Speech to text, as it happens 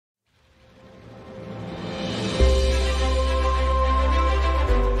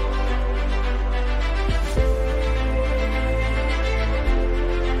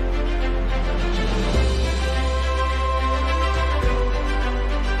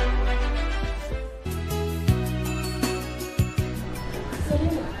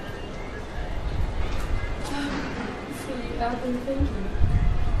I've been thinking.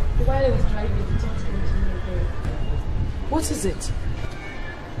 While I was driving, the thought came to me again. What is it?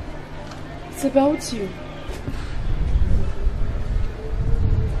 It's about you.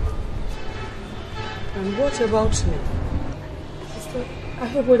 And what about me? Sister, I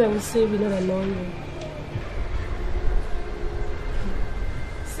hope what I will say will not annoy you.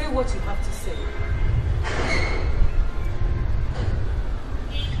 Say what you have to say.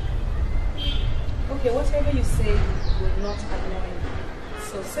 Okay, whatever you say will not annoy me.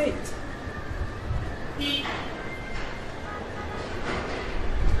 So say it.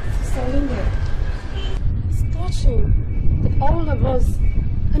 Sister Linda, it's touching that all of us,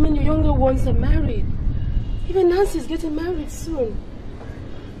 I mean your younger ones, are married. Even Nancy's getting married soon.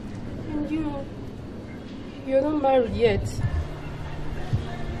 And you're not married yet.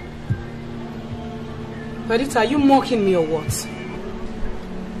 Marita, are you mocking me or what? No,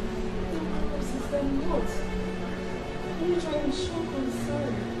 sister, I'm not. I'm trying to show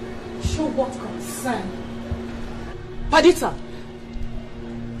concern. Show what concern? Perdita!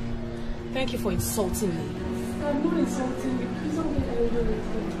 Thank you for insulting me. I'm not insulting you. Please don't get angry with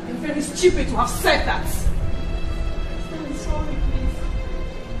me. You're very stupid to have said that. I'm sorry, please.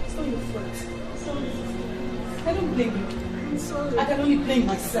 It's not your fault. Sorry, sister. I don't blame you. I'm sorry. I can only blame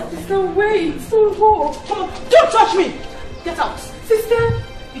myself. Sister, wait. Don't go. Come on, don't touch me! Get out! Sister!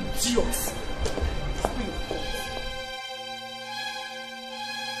 Idiots!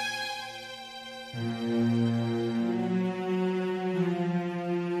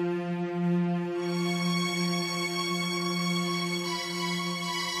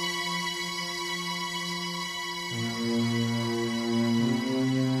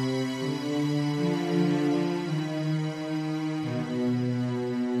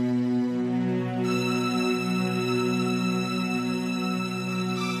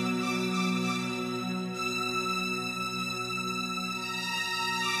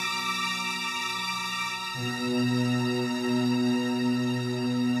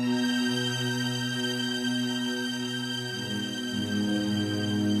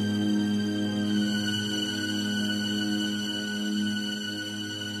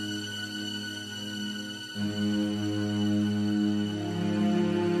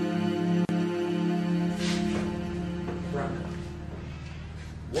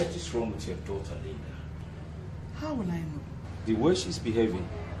 Wrong with your daughter, Linda? How will I know? The way she's behaving,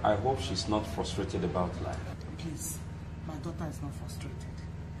 I hope she's not frustrated about life. Please, my daughter is not frustrated.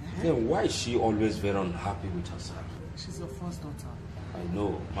 Then why is she always very unhappy with herself? She's your first daughter. I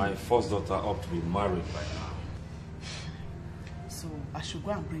know, my first daughter ought to be married by now. So I should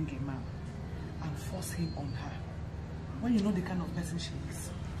go and bring a man and force him on her, when you know the kind of person she is.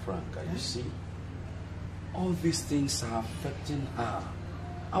 Franca, you see, all these things are affecting her.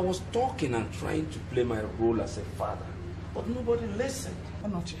 I was talking and trying to play my role as a father, but nobody listened.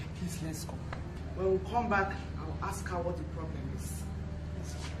 Onoche, please let's go. When we come back, I'll ask her what the problem is.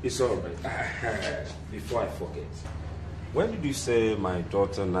 It's all right. Before I forget, when did you say my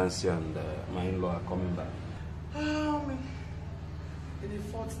daughter Nancy and my in-law are coming back? In a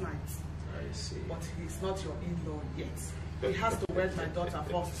fortnight. I see. But he's not your in-law yet. He has to wed my daughter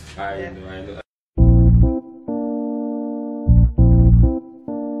first. I know.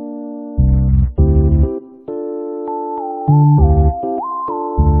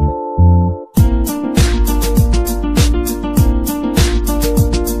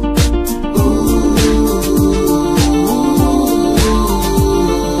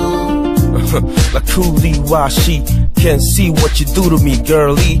 Like truly why she can't see what you do to me,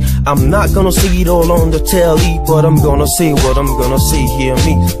 girlie. I'm not gonna say it all on the telly, but I'm gonna say what I'm gonna say, hear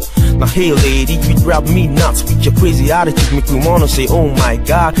me. Now hey lady, you drive me nuts with your crazy attitude, make me wanna say oh my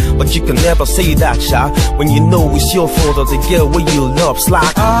god. But you can never say that, child, when you know it's your fault or the girl where you love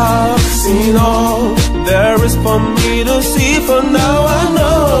slack. I've seen all there is for me to see, for now I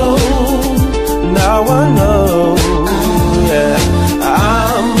know. Now I know, yeah.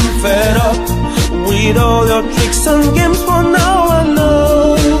 I'm fed up with all your tricks and games, for now I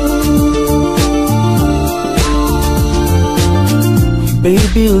know.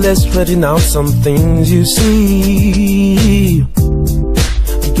 Baby, let's straighten out some things you see.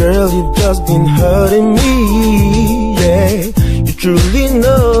 Girl, you've just been hurting me, yeah. You truly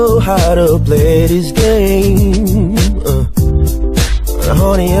know how to play this game.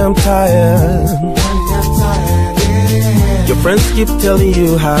 Honey, I'm tired. Your friends keep telling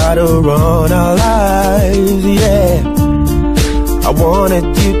you how to run our lives, yeah. I wanted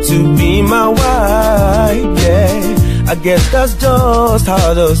you to be my wife, yeah. I guess that's just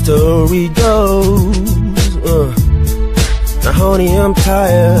how the story goes. Now honey, I'm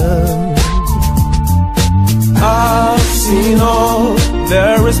tired. I've seen all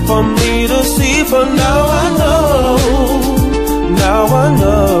there is for me to see, for now I know. Now I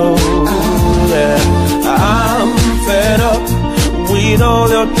know. Yeah, I'm fed up with all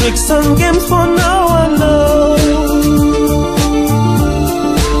your tricks and games, for now I know.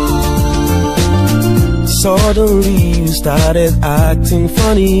 Suddenly you started acting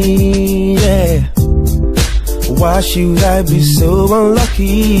funny, yeah. Why should I be so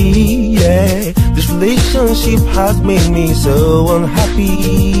unlucky, yeah? This relationship has made me so unhappy,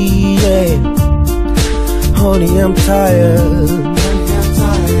 yeah. Honey, I'm tired.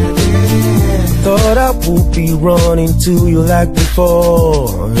 Thought I would be running to you like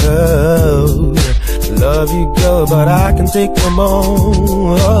before. Oh, love you, girl, but I can take them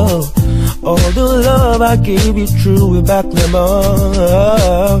all. Oh, all the love I gave you, true, it back them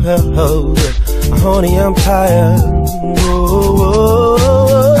all. Oh, honey, I'm tired.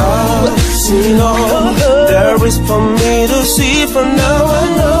 I've seen all there is for me to see, for now I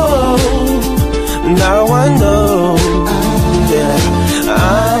know. Now I know. Yeah,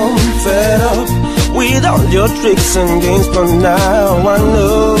 I'm fed up with all your tricks and games, but now I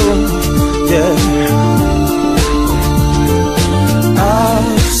know. Yeah,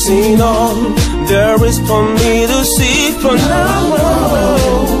 I've seen all there is for me to see, for now I know.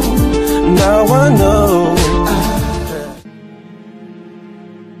 Now I know.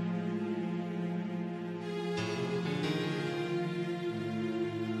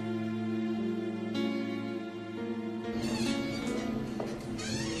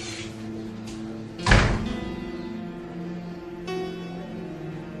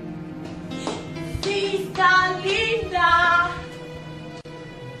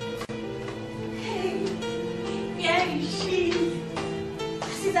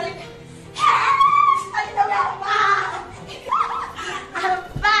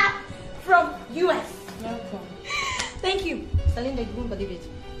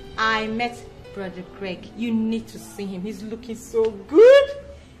 You need to see him. He's looking so good.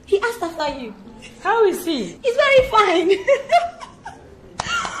 He asked after you. How is he? He's very fine.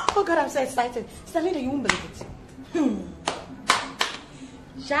 Oh God, I'm so excited. Stalinda, you won't believe it.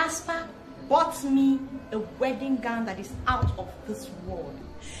 Jasper bought me a wedding gown that is out of this world.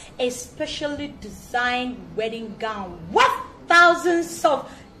 A specially designed wedding gown worth thousands of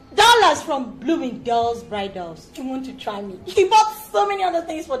dollars from Bloomingdale's Bridals. You want to try me? He bought so many other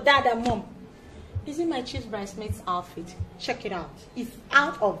things for dad and mom. This is my chief bridesmaid's outfit. Check it out. It's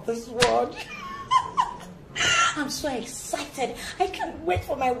out of this world. I'm so excited. I can't wait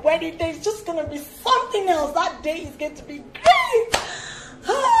for my wedding day. It's just gonna be something else. That day is going to be great.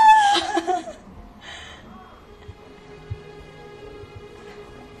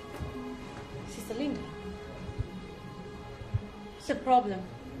 Sister Linda, what's the problem?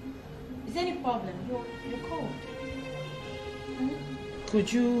 Is there any problem? You're cold.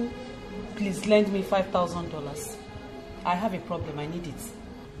 Could you please lend me $5,000? I have a problem. I need it.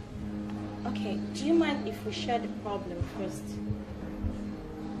 Okay, do you mind if we share the problem first?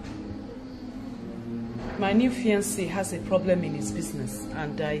 My new fiancé has a problem in his business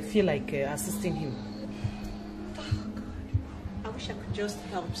and I feel like assisting him. Oh God, I wish I could just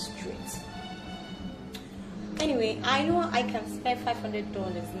help straight. Anyway, I know I can spare $500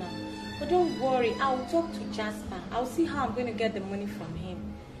 now. But don't worry, I'll talk to Jasper. I'll see how I'm going to get the money from him.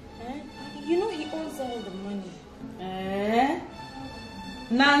 You know he owns all the money.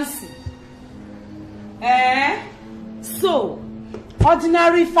 Nancy. So,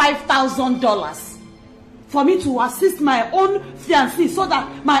 ordinary $5,000 for me to assist my own fiancé so that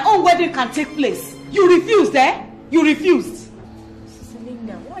my own wedding can take place. You refused, eh? You refused. Sister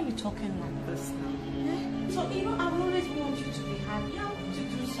Linda, why are you talking like this now? So, you know, I've always wanted you to be happy. I want to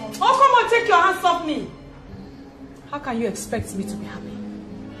do something. Oh, come on, take your hands off me. How can you expect me to be happy?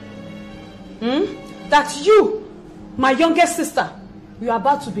 That you, my youngest sister, you are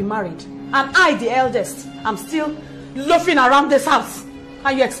about to be married, and I, the eldest, I'm still loafing around this house,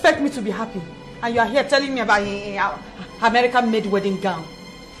 and you expect me to be happy, and you are here telling me about American-made wedding gown.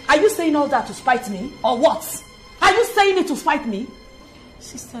 Are you saying all that to spite me, or what? Are you saying it to spite me?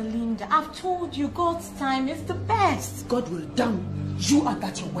 Sister Linda, I've told you God's time is the best. God will damn you at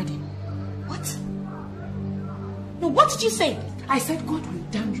that your wedding. What? No, what did you say? I said God will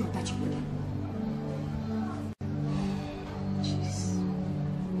damn you at that your wedding.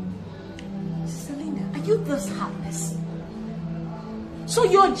 Are you this heartless? So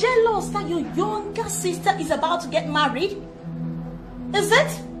you're jealous that your younger sister is about to get married? Is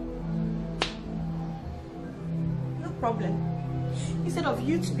it? No problem. Instead of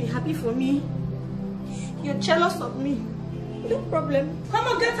you to be happy for me, you're jealous of me. No problem. Come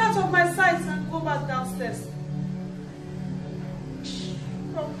on, get out of my sight and go back downstairs.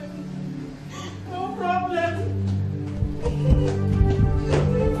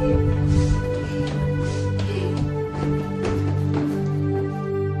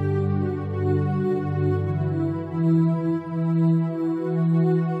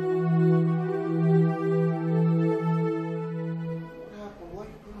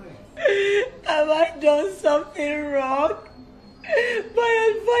 have I done something wrong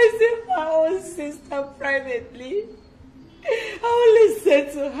by advising my own sister privately? I only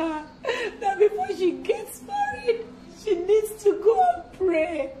said to her that before she gets married, she needs to go and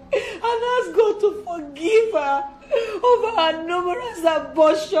pray and ask God to forgive her over her numerous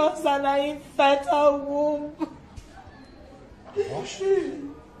abortions and her infertile womb.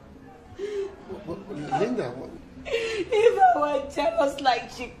 Abortion? Linda, what? If I were jealous like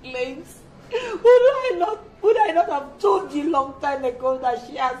she claims, would I not have told you long time ago that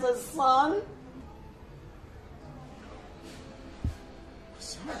she has a son?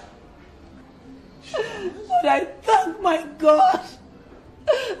 But I thank my God.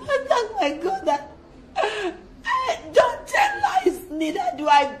 I thank my God that I don't tell lies, neither do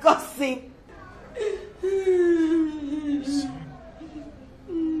I gossip.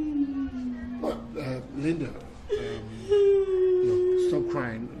 Linda, look, stop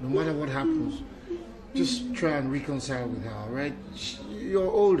crying. No matter what happens, just try and reconcile with her, alright?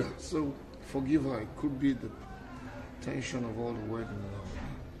 You're older, so forgive her. It could be the tension of all the wedding and all.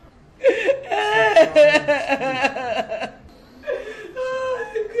 Oh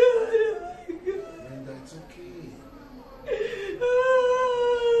my God. Linda, it's okay. Go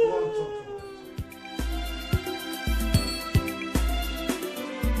on, talk to her.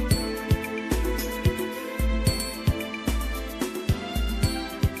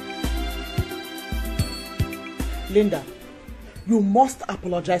 Linda, you must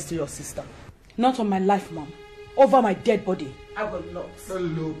apologize to your sister. Not on my life, Mom. Over my dead body. I will not.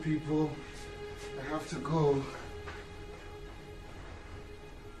 Hello, people. I have to go.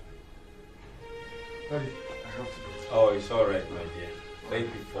 Daddy, I have to go. Oh, it's all right, my dear. Thank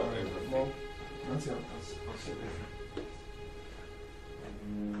you for everything. Mom, that's it. I'll see you later.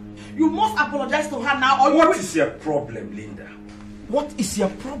 You must apologize to her now or What is your problem, Linda? What is your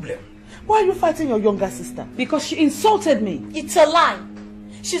problem? Why are you fighting your younger sister? Because she insulted me. It's a lie.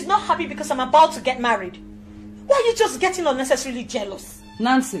 She's not happy because I'm about to get married. Why are you just getting unnecessarily jealous?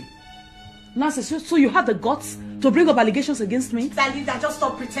 Nancy, so you have the guts to bring up allegations against me? Linda, just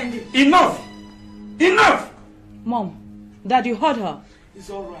stop pretending. Enough! Enough! Mom, Dad, you heard her. It's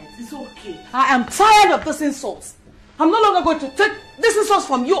alright. It's okay. I am tired of this insult. I'm no longer going to take this insult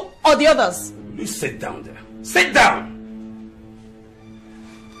from you or the others. You sit down there. Sit down!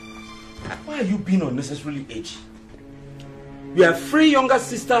 Why are you being unnecessarily edgy? Your 3 younger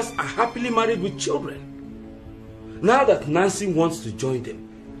sisters are happily married with children. Now that Nancy wants to join them,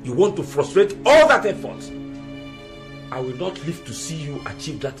 you want to frustrate all that effort. I will not live to see you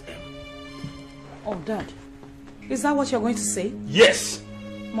achieve that aim. Oh, Dad, is that what you're going to say? Yes!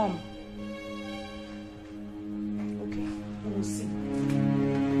 Mom. Okay, we will see.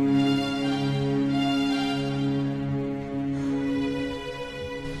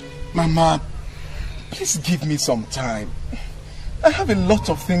 Mama, please give me some time. I have a lot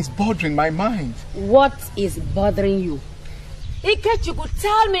of things bothering my mind. What is bothering you? Ike, you could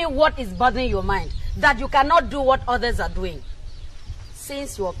tell me what is bothering your mind, that you cannot do what others are doing.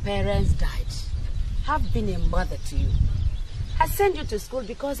 Since your parents died, I've been a mother to you. I sent you to school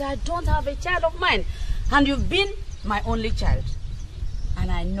because I don't have a child of mine, and you've been my only child.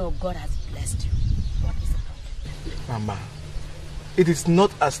 And I know God has blessed you. What is it? Mama, it is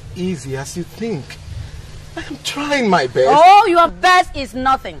not as easy as you think. I am trying my best. Oh, your best is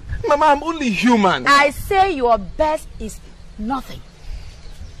nothing. Mama, I'm only human. I say your best is nothing.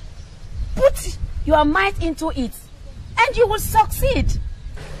 Put your might into it and you will succeed.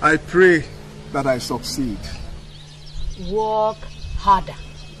 I pray that I succeed. Work harder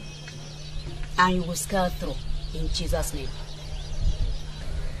and you will scale through in Jesus' name.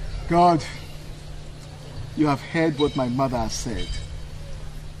 God, you have heard what my mother has said.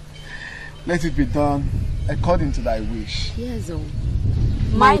 Let it be done according to thy wish. Yes, oh.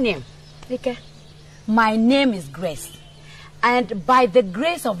 My name, okay? My name is Grace. And by the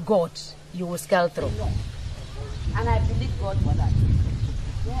grace of God, you will scale through. And I believe God for that.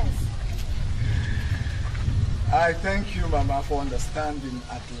 Yes. I thank you, Mama, for understanding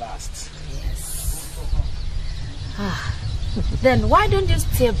at last. Yes. Then why don't you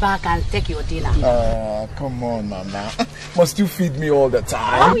stay back and take your dinner? Come on, Mama. Must you feed me all the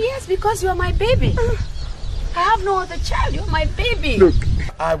time? Oh, yes, because you're my baby. I have no other child. You're my baby. Look,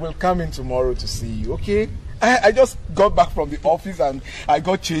 I will come in tomorrow to see you, okay? I just got back from the office and I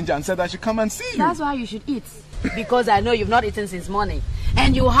got changed and said I should come and see you. That's why you should eat. Because I know you've not eaten since morning.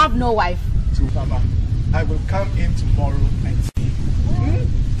 And you have no wife. So, Mama, I will come in tomorrow and see you.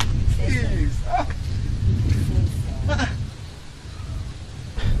 Please.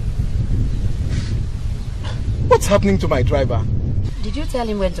 What's happening to my driver? Did you tell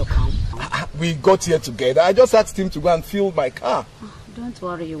him when to come? We got here together. I just asked him to go and fill my car. Don't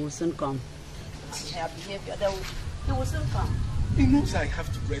worry, he will soon come. He will soon come. He knows I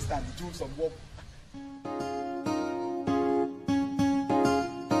have to rest and do some work.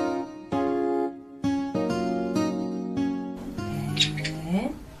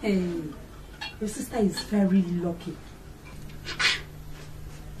 Your sister is very lucky.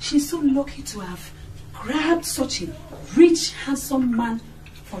 She's so lucky to have grabbed such a rich, handsome man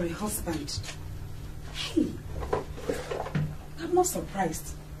for a husband. Hey, I'm not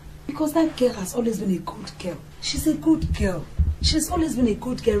surprised. Because that girl has always been a good girl. She's a good girl. She's always been a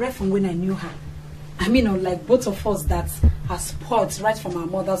good girl right from when I knew her. I mean, unlike both of us that are spoiled right from our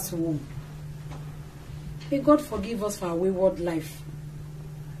mother's womb. May God forgive us for our wayward life.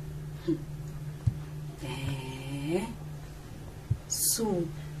 So,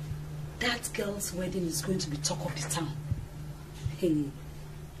 that girl's wedding is going to be talk of the town. Hey,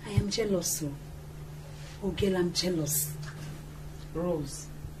 I am jealous, so. Oh, girl, I'm jealous. Rose.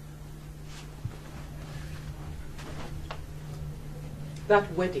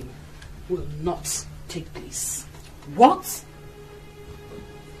 That wedding will not take place. What?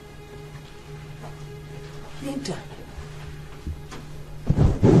 Linda,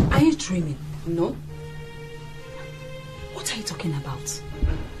 are you dreaming? No. What are you talking about?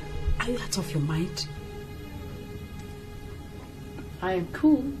 Are you out of your mind? I am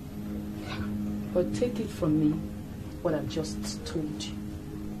cool. But take it from me what I've just told you.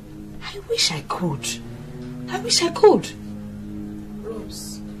 I wish I could. I wish I could.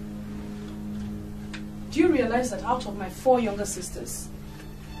 Rose, do you realize that out of my 4 younger sisters,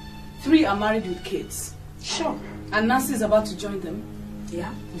 3 are married with kids? Sure. And Nancy is about to join them?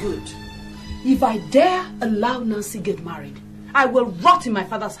 Yeah. Good. If I dare allow Nancy get married, I will rot in my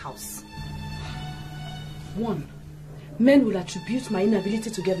father's house. 1, men will attribute my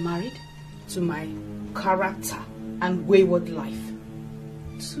inability to get married to my character and wayward life.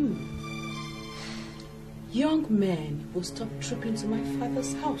 2, young men will stop trooping to my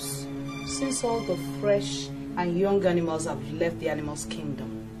father's house since all the fresh and young animals have left the animals'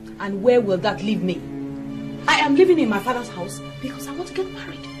 kingdom. And where will that leave me? I am living in my father's house because I want to get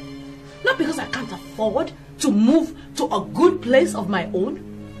married. Not because I can't afford to move to a good place of my own.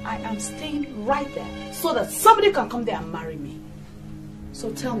 I am staying right there so that somebody can come there and marry me.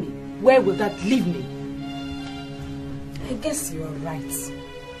 So tell me, where will that leave me? I guess you are right.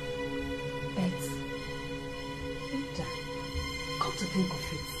 But, Linda, come to think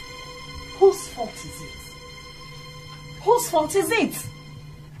of it, whose fault is it? Whose fault is it?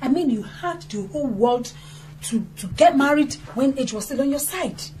 I mean, you had the whole world to get married when age was still on your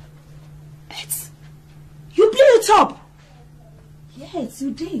side. But you blew it up. Yes,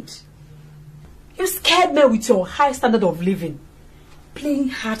 you did. You scared me with your high standard of living. Playing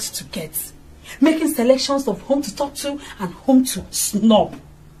hard to get. Making selections of whom to talk to and whom to snub.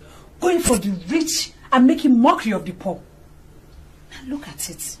 Going for the rich and making mockery of the poor. Now look at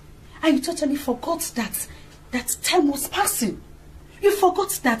it. And you totally forgot that time was passing. You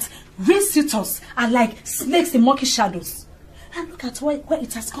forgot that real suitors are like snakes in murky shadows. And look at where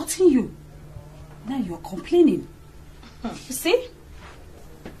it has gotten you. Now you are complaining. You see?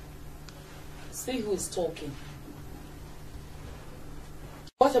 See who is talking.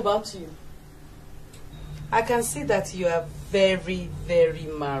 What about you? I can see that you are very, very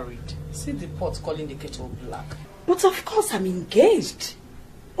married. See the pot calling the kettle black. But of course I'm engaged.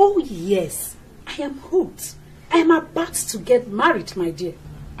 Oh yes, I am hooked. I am about to get married, my dear.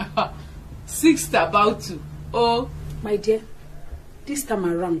 6th about to. Oh. My dear, this time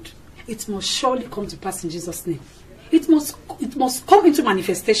around, it must surely come to pass in Jesus' name. It must come into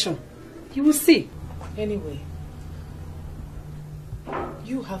manifestation. You will see. Anyway,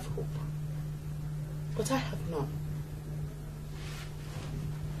 you have hope, but I have none.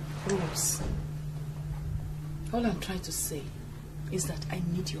 Rose, all I'm trying to say is that I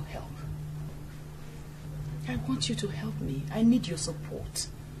need your help. I want you to help me. I need your support.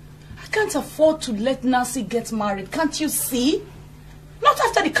 I can't afford to let Nancy get married. Can't you see? Not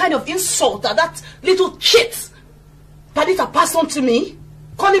after the kind of insult that little chit Padita passed on to me,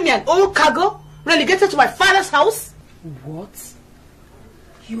 calling me an old cargo, relegated to my father's house. What?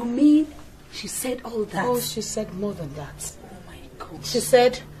 You mean she said all that? Oh, she said more than that. Oh my God. She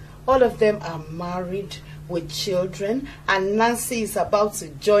said all of them are married with children and Nancy is about to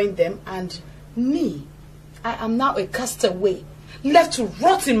join them, and me, I am now a castaway, left to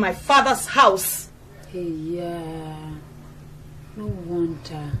rot in my father's house. Hey, yeah. No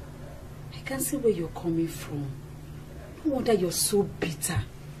wonder. I can see where you're coming from. No wonder you're so bitter.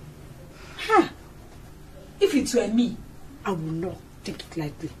 Ha! If it were me, I would not. take it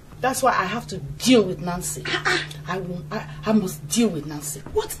lightly. That's why I have to deal with Nancy. I must deal with Nancy.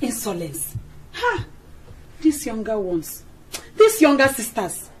 What insolence? Ha! These younger ones, these younger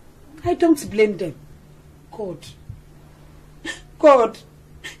sisters, I don't blame them. God,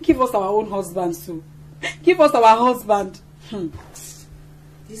 give us our own husbands too. Give us our husband.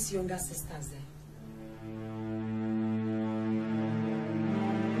 These younger sisters,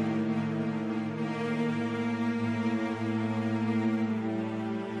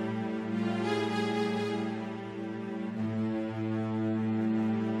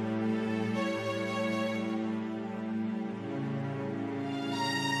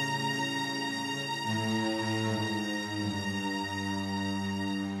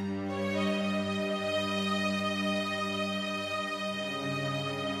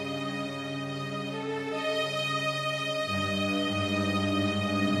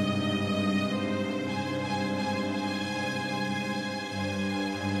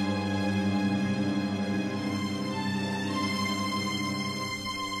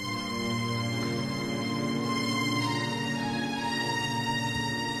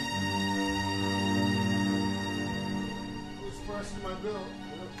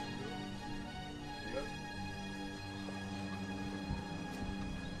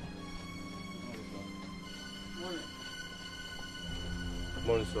 Good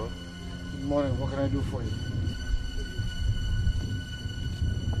morning, sir. Good morning. What can I do for you?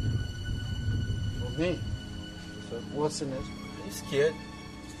 For me? Sir? What's in it? Are you scared?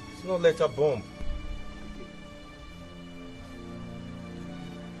 It's not letter bomb.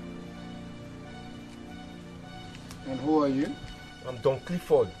 And who are you? I'm Don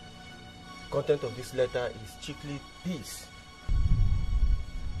Clifford. The content of this letter is chiefly peace.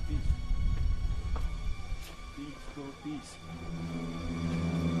 Peace. Peace, for peace.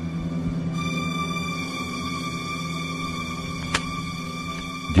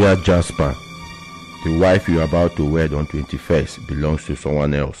 Dear Jasper, the wife you are about to wed on 21st belongs to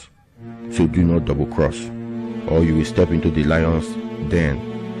someone else. So do not double cross, or you will step into the lion's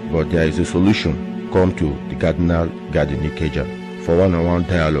den. But there is a solution. Come to the Cardinal Garden Ikeja for one-on-one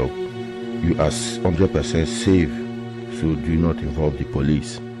dialogue. You are 100% safe, so do not involve the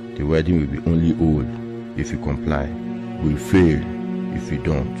police. The wedding will be only old if you comply. Will fail if you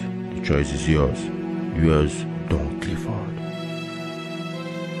don't. The choice is yours. Yours, Don Clifford.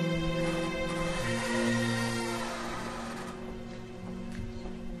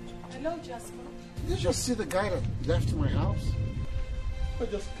 Hello, Jasper. Did you just see the guy that left my house? I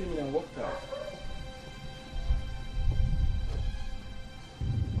just came in and walked out.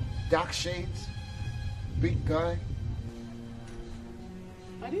 Dark shades, big guy.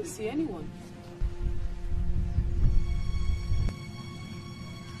 I didn't see anyone.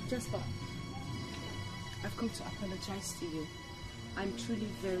 Jasper, I've come to apologize to you. I'm truly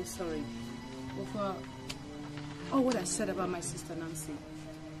very sorry over all what I said about my sister Nancy.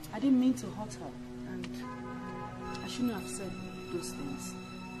 I didn't mean to hurt her, and I shouldn't have said those things.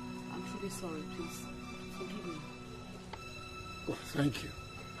 I'm truly sorry. Please forgive me. Well, thank you.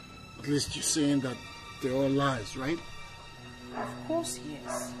 At least you're saying that they're all lies, right? Of course,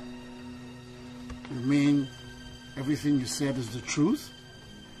 yes. You mean everything you said is the truth?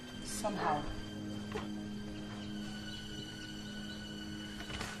 Somehow.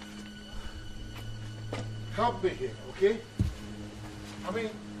 Help me here, okay? I mean,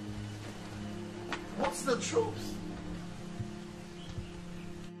 what's the truth?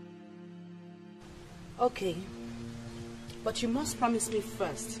 Okay. But you must promise me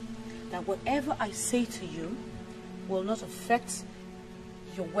first that whatever I say to you will not affect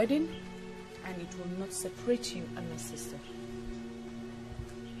your wedding and it will not separate you and my sister.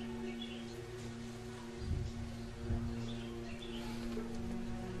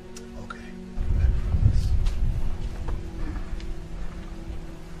 Okay.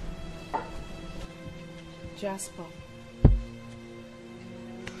 Jasper.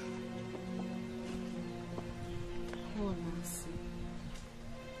 Oh, Nancy.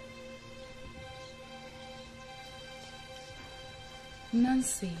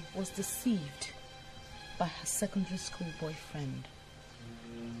 Nancy was deceived by her secondary school boyfriend.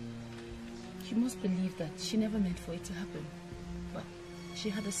 You must believe that she never meant for it to happen, but she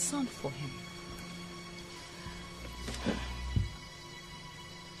had a son for him.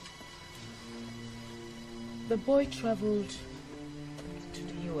 The boy traveled to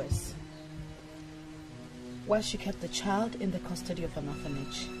the US while she kept the child in the custody of an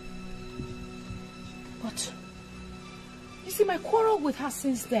orphanage. But you see, my quarrel with her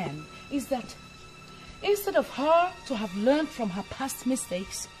since then is that instead of her to have learned from her past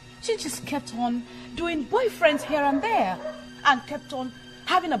mistakes, she just kept on doing boyfriends here and there. and kept on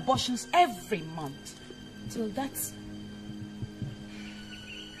having abortions every month. Till that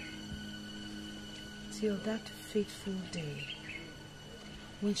fateful day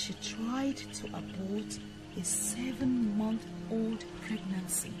when she tried to abort a 7-month-old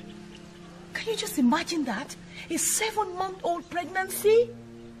pregnancy. Can you just imagine that? A 7-month-old pregnancy?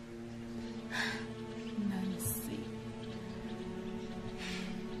 Nancy.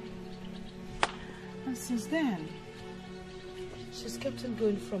 And since then, she's kept on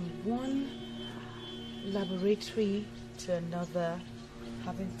going from one laboratory to another,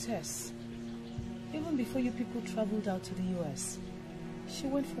 having tests. Even before you people traveled out to the US, she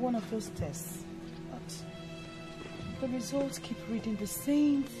went for one of those tests. But the results keep reading the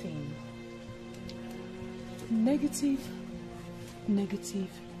same thing. Negative,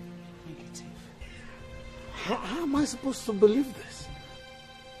 negative, negative. How am I supposed to believe this?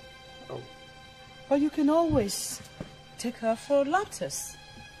 Oh. But you can always take her for a lab test.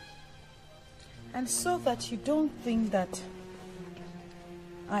 And so that you don't think that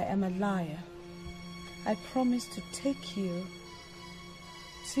I am a liar, I promise to take you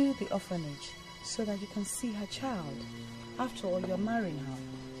to the orphanage so that you can see her child. After all, you're marrying her.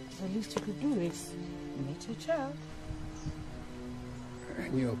 The least you could do is meet your child.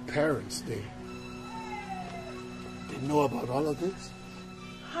 And your parents, they know about all of this?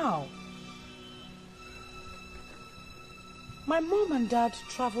 How? My mom and dad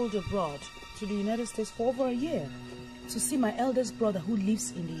traveled abroad to the United States for over a year to see my eldest brother who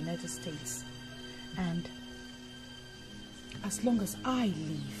lives in the United States. And as long as I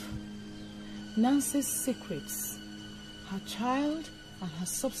live, Nancy's secrets, her child and her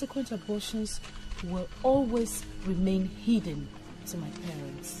subsequent abortions will always remain hidden to my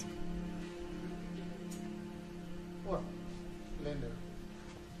parents. Well, Linda,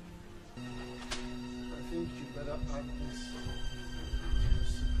 I think you better add this to your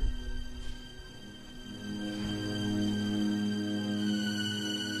secret.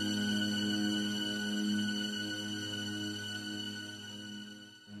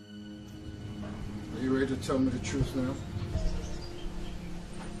 Are you ready to tell me the truth now?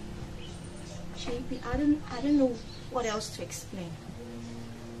 JP, I don't know what else to explain.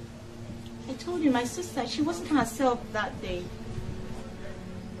 I told you my sister, she wasn't herself that day.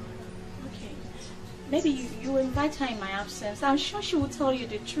 Okay, maybe you invite her in my absence. I'm sure she will tell you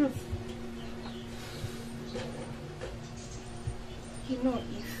the truth. You know,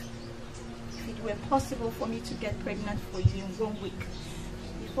 if it were possible for me to get pregnant for you in 1 week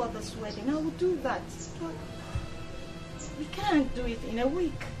before this wedding, I would do that. But we can't do it in a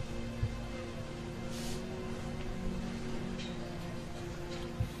week.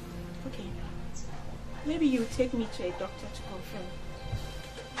 Okay, maybe you take me to a doctor to confirm.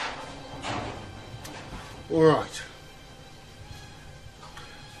 All right.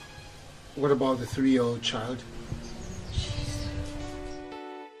 What about the 3-year-old child?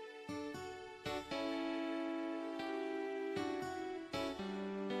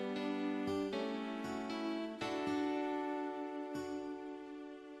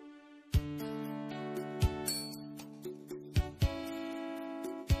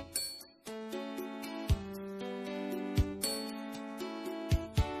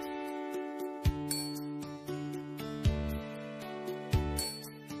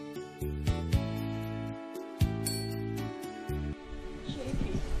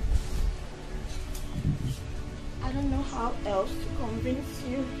 I don't know how else to convince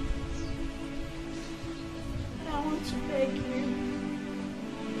you. And I want to beg you.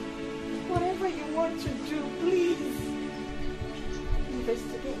 Whatever you want to do, please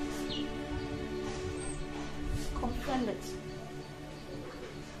investigate. Confirm it.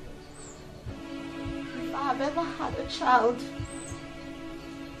 If I have ever had a child,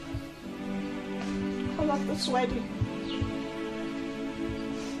 call off this wedding.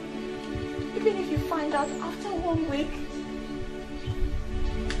 Even if you find out after 1 week,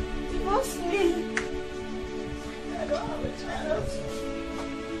 divorce me. I don't have a child.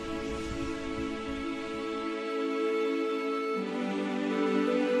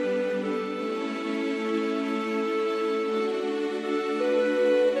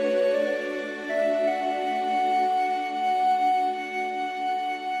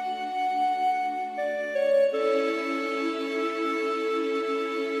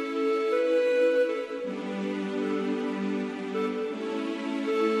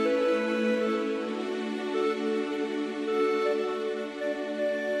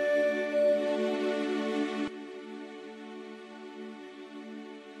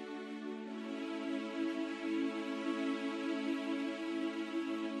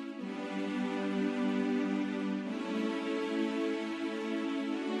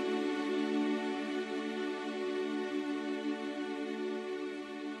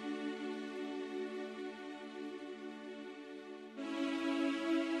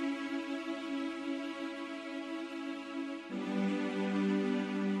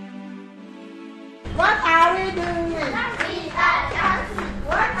 What are we doing?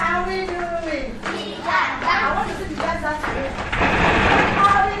 What are we doing? I want to see the guys dancing. What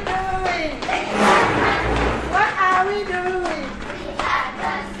are we doing? What are we doing?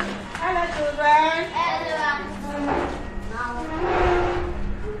 Hello, children. Now,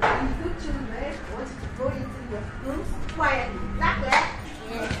 you good children want you to go into your rooms quietly. Is that correct?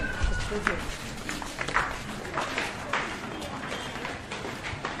 Yes.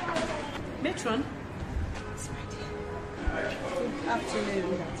 Matron? Good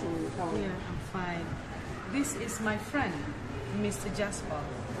afternoon. Yeah, I'm fine. This is my friend, Mr. Jasper.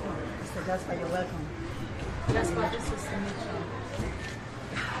 Oh, Mr. Jasper, you're welcome. Jasper, this is the matron.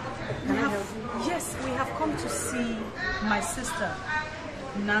 Yes, we have come to see my sister,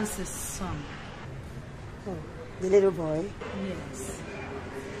 Nancy's son. Oh, the little boy? Yes.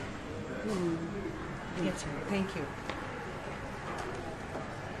 Get him. Thank you.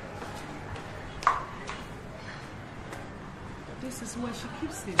 This is where she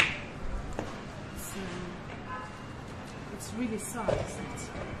keeps him. It's really sad, isn't it?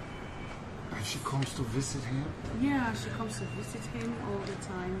 And she comes to visit him? Yeah, she comes to visit him all the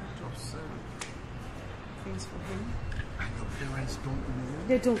time, drops things for him. And your parents don't know?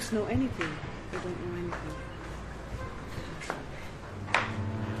 They don't know anything. They don't know anything.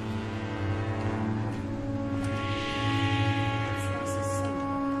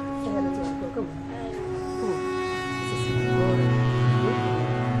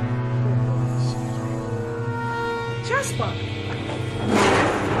 Jasper!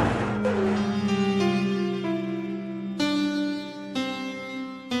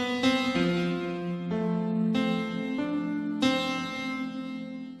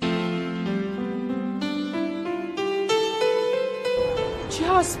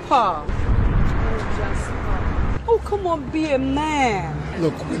 Jasper! Oh, Jasper. Oh, come on, be a man.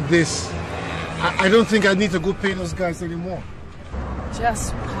 Look, with this, I don't think I need to go pay those guys anymore.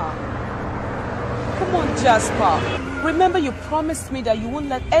 Jasper. Come on, Jasper. Remember you promised me that you won't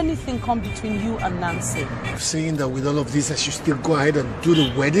let anything come between you and Nancy. You're saying that with all of this, I should still go ahead and do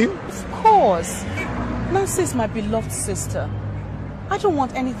the wedding? Of course. Nancy is my beloved sister. I don't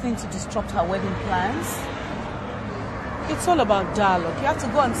want anything to disrupt her wedding plans. It's all about dialogue. You have to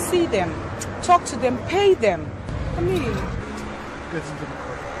go and see them, talk to them, pay them. I mean... Get into the car.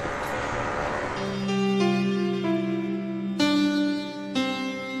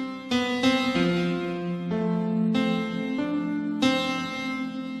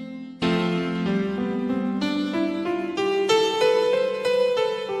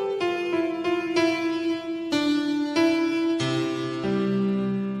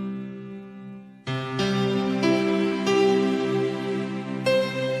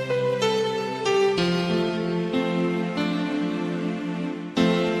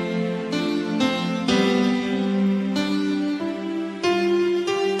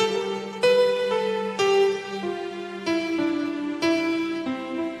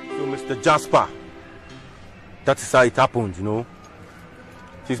 Jasper. That is how it happened, you know.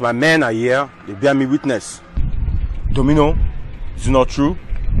 Since my men are here, they bear me witness. Domino, is it not true?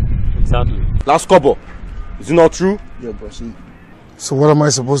 Exactly. Last couple, is it not true? Yeah, bossy. So what am I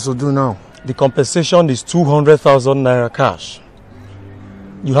supposed to do now? The compensation is 200,000 naira cash.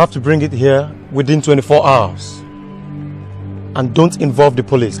 You have to bring it here within 24 hours. And don't involve the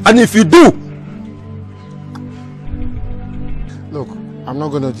police. And if you do, look, I'm not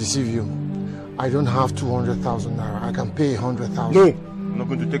going to deceive you. I don't have 200,000 naira. I can pay 100,000. No, I'm not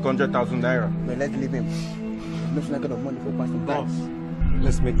going to take 100,000 naira. No, let's leave him. There's not enough money for passing boss.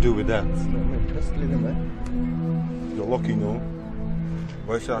 Let's make do with that. No, let's leave him, man. You're lucky, no?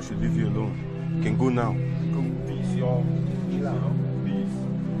 Why say I should leave you alone? You can go now. Go. Peace, y'all. Peace.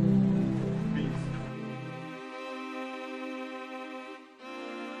 Peace.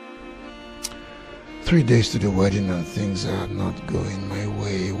 3 days to the wedding and things are not going my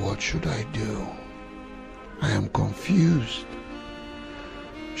way. What should I do? I am confused.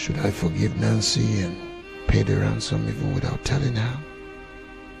 Should I forgive Nancy and pay the ransom even without telling her?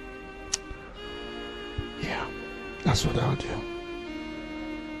 Yeah, that's what I'll do.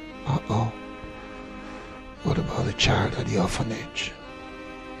 Uh-oh. What about the child at the orphanage?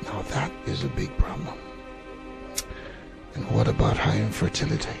 Now that is a big problem. And what about her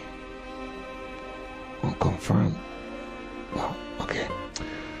infertility? Unconfirmed. Well, okay.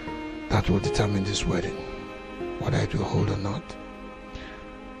 That will determine this wedding. Whether it will hold or not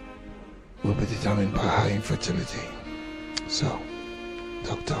will be determined by her infertility. So,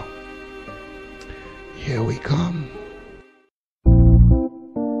 doctor, here we come.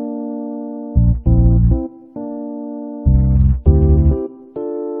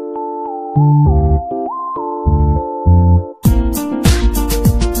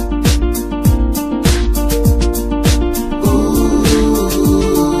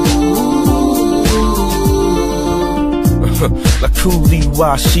 truly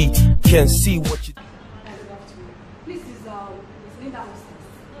why she can't see what you. This is Linda upstairs.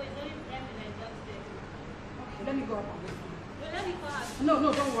 Okay, let me go up and wait. Let me call her.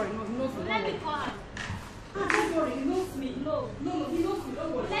 No, don't worry. No, he knows me. Let me call her. Don't worry, he knows me. No, he knows me.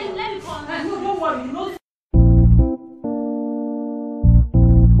 Don't worry. Let me call her. No, don't worry, he knows me.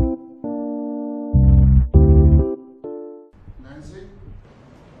 Nancy?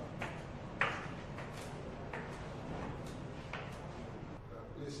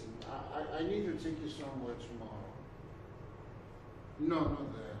 Listen, I need to take you somewhere tomorrow. No, not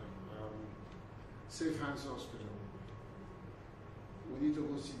there. Safe Hands Hospital. We need to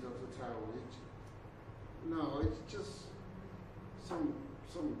go see Dr. Taiwo. No, it's just some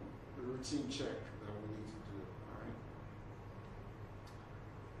routine check that we need to do, alright?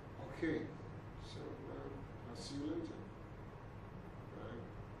 Okay, so I'll see you later.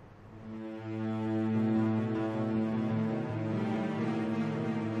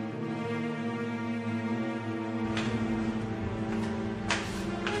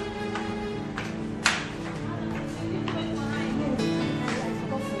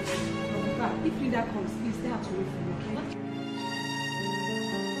 If Linda comes, please stay out to wait for me, okay?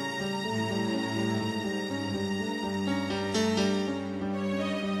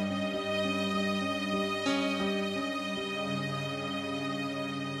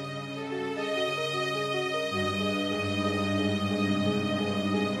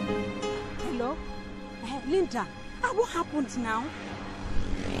 Hello? Linda, what happened now?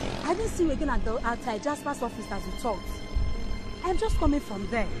 I didn't see you again at Jasper's office as we talked. I'm just coming from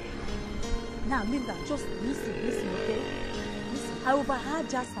there. Now, Linda, just listen, okay? Listen, I overheard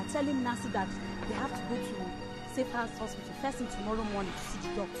Jasper telling Nancy that they have to go to Safe House Hospital first thing tomorrow morning to see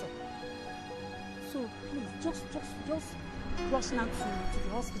the doctor. So, please, just rush now to the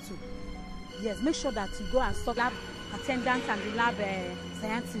hospital. Yes, make sure that you go and stop lab attendant and the lab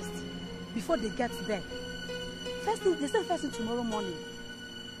scientist before they get there. First thing, they said first thing tomorrow morning.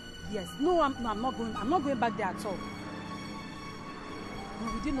 Yes, no, I'm not going back there at all.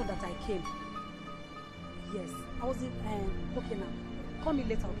 No, we didn't know that I came. Yes, I was in, okay now. Call me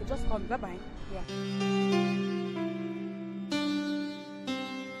later, okay? Just call me, bye-bye. Yeah.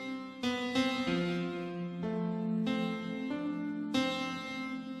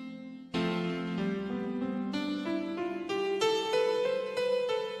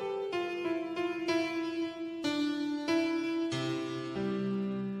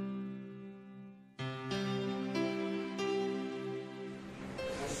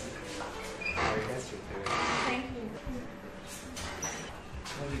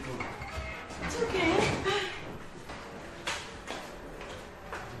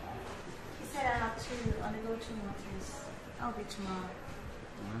 I'll be tomorrow.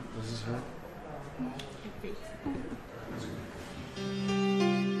 This is her? Okay.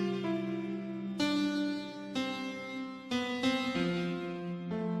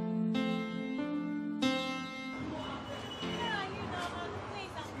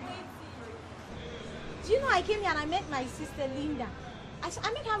 Do you know I came here and I met my sister Linda? I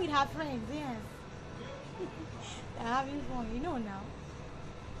met her with her friends, yes. They're having fun, you know now.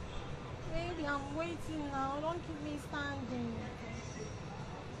 Baby, I'm waiting now. Don't keep me standing.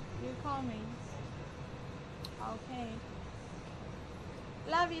 You coming? Okay.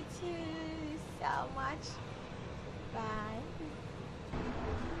 Love you too so much. Bye.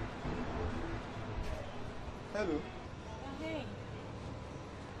 Hello. Hey.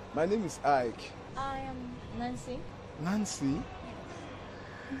 My name is Ike. I am Nancy. Nancy?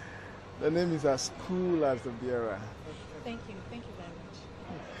 The name is as cool as the bearer. Thank you very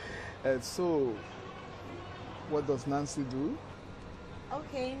much. So, what does Nancy do?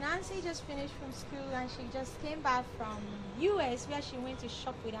 Okay, Nancy just finished from school and she just came back from US where she went to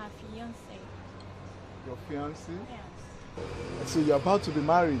shop with her fiancé. Your fiancé? Yes. So you're about to be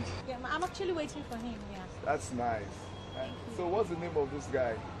married? Yeah, I'm actually waiting for him, yeah. That's nice. So what's the name of this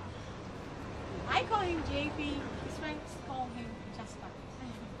guy? I call him JP. His friends call him Jasper.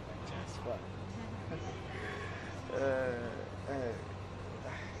 Jasper.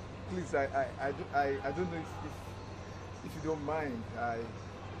 Please, I don't know if you don't mind,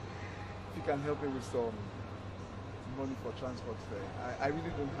 if you can help me with some money for transport fare. I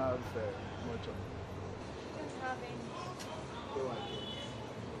really don't have much of it. You don't have any? Go on.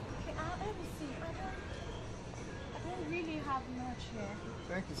 Okay, let me see. I don't really have much here.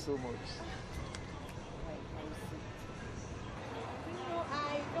 Thank you so much. Wait, let me see. You know,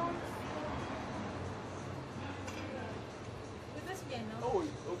 I don't. Will this be enough? Oh,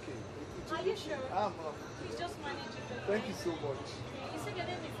 okay. Are you sure? I'm Please just manage it. Okay? Thank you so much. You said your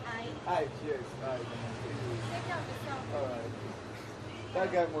name is I. Yes, Take care of yourself. All right.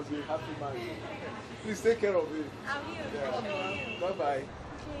 That guy must be a happy man. Please take care of him. I will. Yeah. Bye-bye. Okay,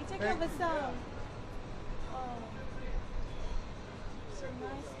 take care of yourself. Oh. So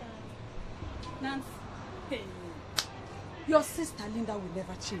nice guy. Nance, hey, your sister Linda will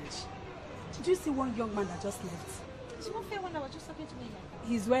never change. Did you see one young man that just left? It's not fair when I was just talking to me like that.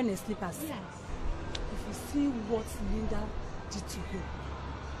 He's wearing a slippers. Yes. If you see what Linda did to him,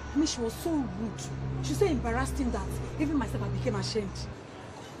 I mean, she was so rude. She so embarrassed him that even myself I became ashamed. Sister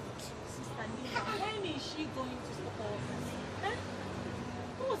Linda, when is she going to stop all this? Huh?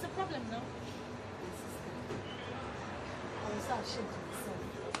 What was the problem now? I was so ashamed of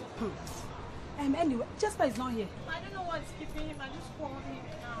myself. Anyway, Jasper is not here. I don't know what's keeping him. I just called him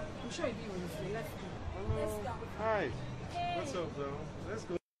now. I'm sure he'll be when he's free. Let's go. Let's go. Hi. Hey. What's up, though? Let's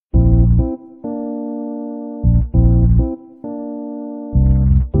go.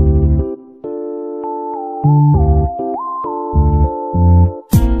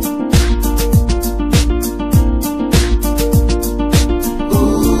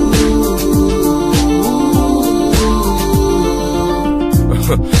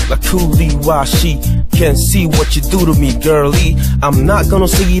 Like truly why she can't see what you do to me, girlie. I'm not gonna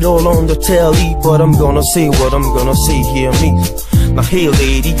say it all on the telly, but I'm gonna say what I'm gonna say, hear me. Now hey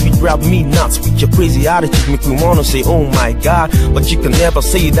lady, you drive me nuts with your crazy attitude, make me wanna say oh my god. But you can never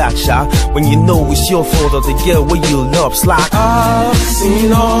say that, child, when you know it's your fault or the girl where you love's like I've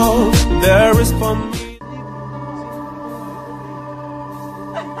seen all there is for me.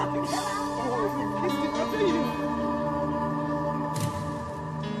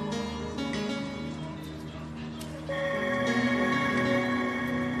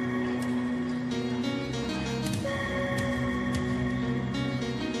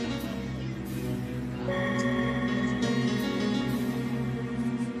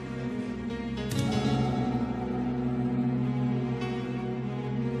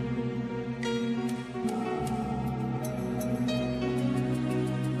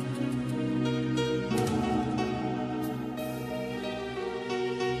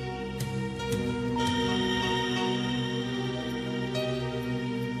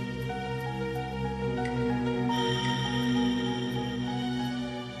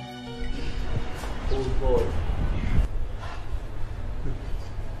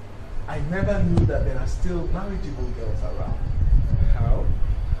 I never knew that there are still marriageable girls around. How?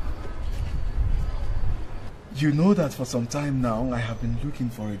 You know that for some time now I have been looking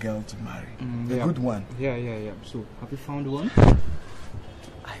for a girl to marry. A good one. Yeah. So, have you found one?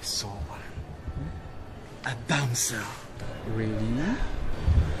 I saw one. A damsel. Really?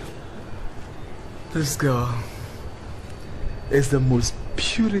 This girl is the most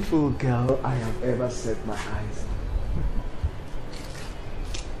beautiful girl I have ever set my eyes on.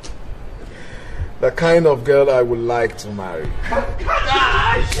 The kind of girl I would like to marry.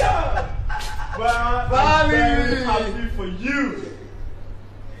 Well, I'm very happy for you.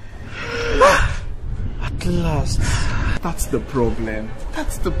 At last. That's the problem.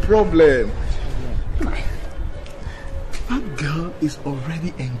 That's the problem. That girl is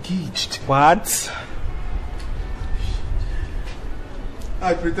already engaged. What?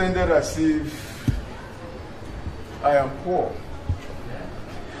 I pretended as if I am poor.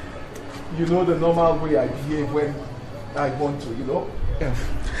 You know the normal way I behave when I want to, you know? Yeah.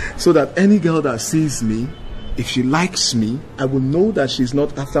 So that any girl that sees me, if she likes me, I will know that she's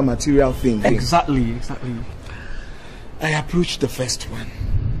not after material things. Exactly. I approached the first one,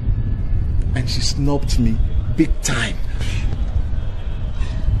 and she snubbed me big time.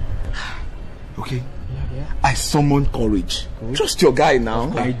 Okay? Yeah. I summoned courage. Trust your guy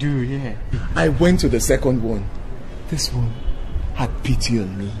now. I do, yeah. I went to the second one. This one had pity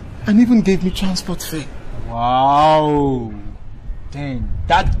on me and even gave me transport fare. Wow. Dang,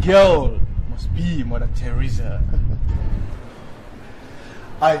 that girl must be Mother Teresa.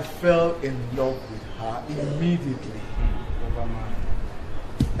 I fell in love with her immediately.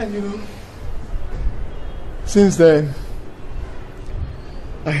 And you know, since then,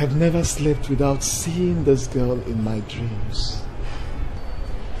 I have never slept without seeing this girl in my dreams.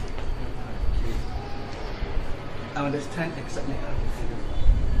 I understand exactly how you feel.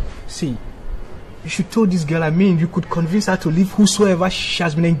 See, you should tell this girl, you could convince her to leave whosoever she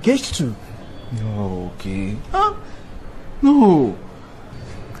has been engaged to. No, okay. Huh? No.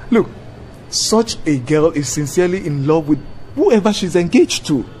 Look, such a girl is sincerely in love with whoever she's engaged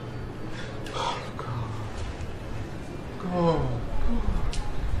to. Oh, God.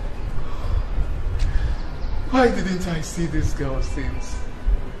 Why didn't I see this girl since?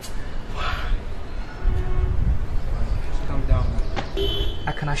 Calm down.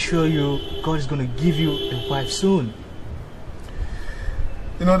 I can assure you, God is going to give you a wife soon.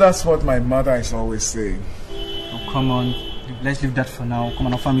 You know, that's what my mother is always saying. Oh, come on. Let's leave that for now. Come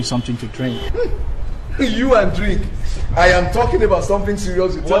on, offer me something to drink. You and drink. I am talking about something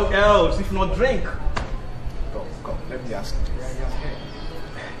serious. What else if not drink? Come, let me ask you.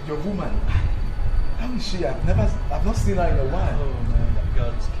 Your woman, how is she? I've not seen her in a while. Oh man, that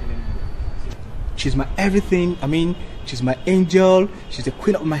girl is killing me. She's my everything. I mean, she's my angel. She's the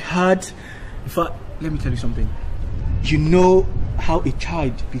queen of my heart. In fact, let me tell you something. You know how a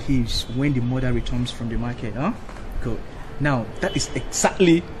child behaves when the mother returns from the market, huh? Good. Now, that is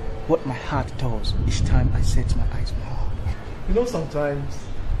exactly what my heart does each time I set my eyes on her. You know, sometimes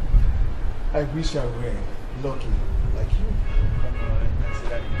I wish I were lucky like you.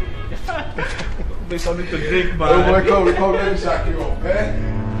 There's something to drink, man. Oh my God, let me shack you up, eh?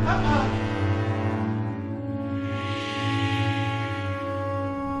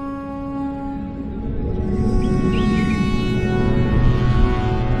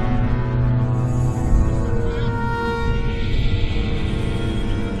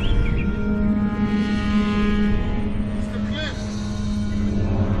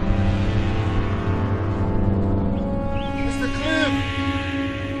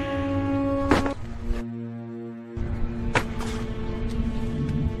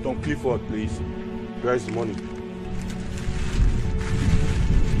 Clifford, please. Where is the money?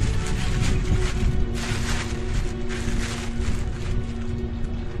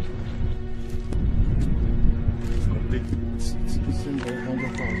 Complete. It's in the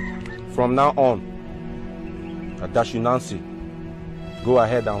 100,000. From now on, Adashi Nancy, go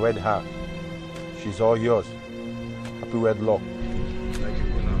ahead and wed her. She's all yours. Happy wedlock. Thank you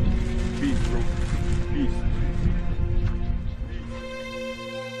for now. Peace, bro. Peace.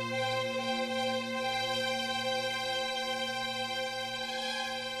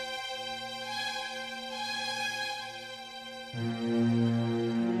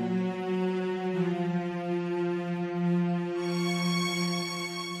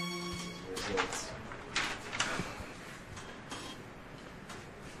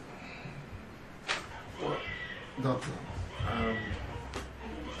 Doctor,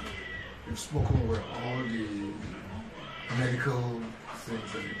 you've spoken with all the medical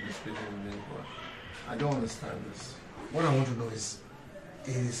things that you've been speaking with me, but I don't understand this. What I want to know is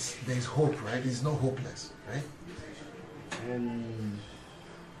there's hope, right? It's not hopeless, right?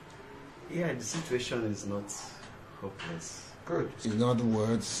 Yeah, the situation is not hopeless. Good. In other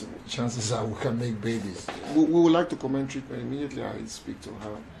words, chances are we can make babies. We would like to commence treatment immediately. I speak to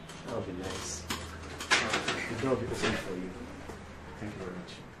her. That would be nice. The door will be open for you. Thank you very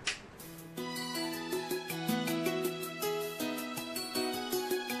much.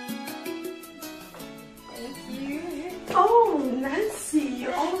 Oh, Nancy,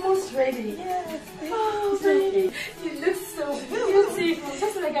 you're almost ready. Yes. Oh, baby, you look so beautiful,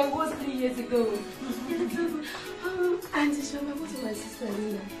 just like I was 3 years ago. Auntie Shoma, what is my sister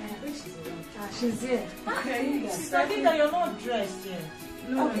Lina? Where she's around? She's here. Okay. Sister Lina, you're not dressed yet.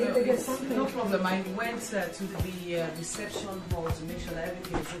 No, No problem. I went to the reception hall to make sure that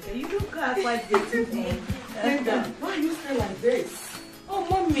everything is okay. You look quite beautiful. Why are you still like this? Oh,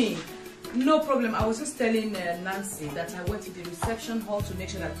 mommy. No problem. I was just telling Nancy that I went to the reception hall to make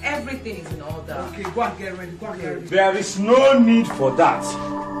sure that everything is in order. Okay, go and get ready. Go and get ready. There is no need for that.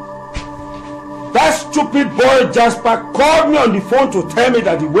 That stupid boy Jasper called me on the phone to tell me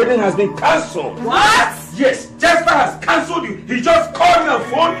that the wedding has been cancelled. What? Yes, Jasper has cancelled you. He just called me on the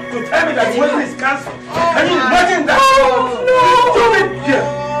phone to tell me that the wedding is cancelled. Can you imagine that? Oh, Stupid girl.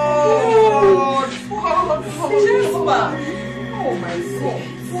 Jasper. Oh my God.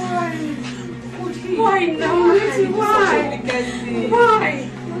 Why? Why now? Why?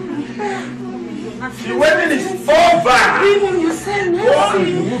 The wedding is over. Even you said Go and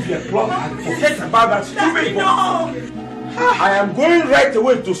Nancy. remove your cloth and forget about that stupid boy. I am going right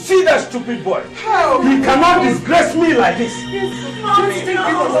away to see that stupid boy. He cannot disgrace me like this. Just take it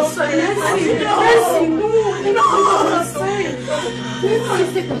as a sign. Nancy,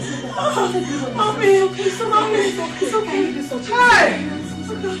 it's okay. It's okay.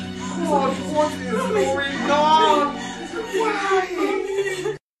 God, what is going on? Why?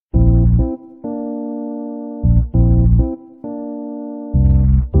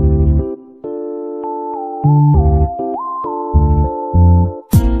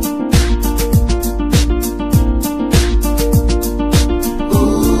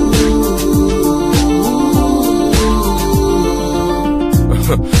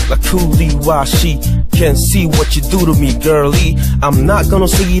 Like truly why she Can't see what you do to me, girlie. I'm not gonna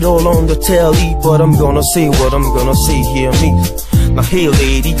say it all on the telly, but I'm gonna say what I'm gonna say, hear me. Now hey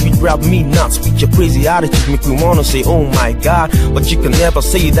lady, you grab me nuts with your crazy attitude, make me wanna say oh my god. But you can never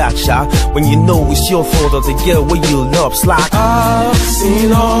say that, shot, when you know it's your fault or the girl where you love slack. I've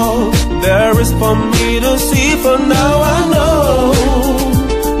seen all there is for me to see, for now I know,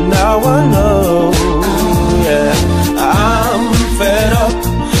 yeah. I'm fed up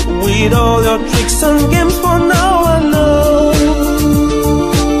with all your tricks and games, for now I know.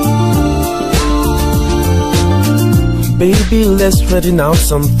 Baby, let's straighten out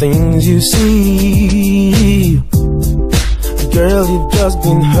some things you see. Girl, you've just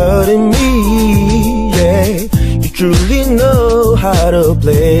been hurting me, yeah. You truly know how to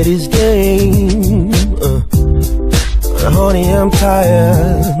play this game. Honey, I'm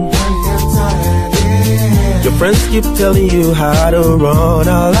tired. Your friends keep telling you how to run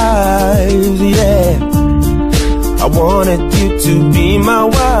our lives, yeah. I wanted you to be my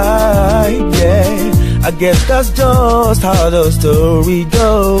wife, yeah. I guess that's just how the story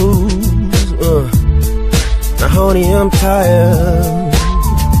goes. Now honey, I'm tired.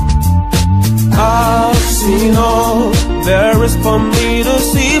 I've seen all there is for me to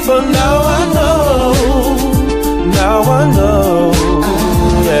see, for now I know,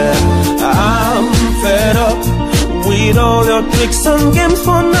 yeah. I'm fed up with all your tricks and games,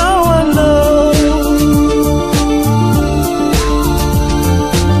 for now I know.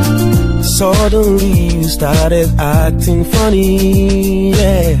 Suddenly you started acting funny,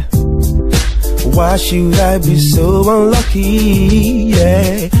 yeah. Why should I be so unlucky,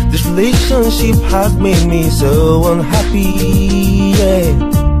 yeah? This relationship has made me so unhappy, yeah.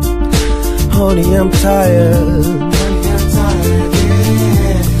 Honey, I'm tired.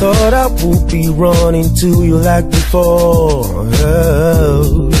 Thought I would be running to you like before.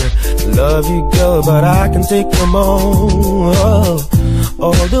 Oh, love you, girl, but I can take no more. Oh,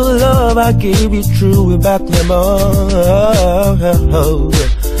 all the love I gave you, threw it back no more. Oh,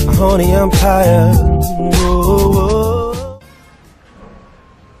 honey, I'm tired.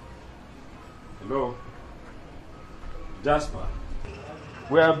 Hello, Jasper.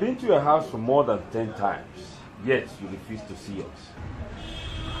 We have been to your house for more than 10 times, yet you refuse to see us.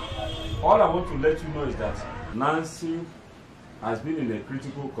 All I want to let you know is that Nancy has been in a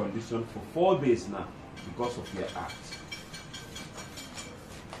critical condition for 4 days now because of your act.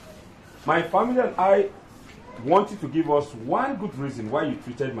 My family and I want you to give us one good reason why you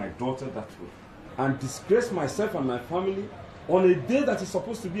treated my daughter that way and disgraced myself and my family on a day that is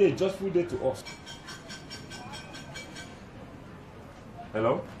supposed to be a joyful day to us.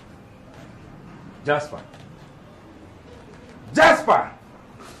 Hello? Jasper. Jasper!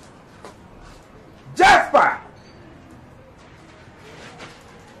 Jasper!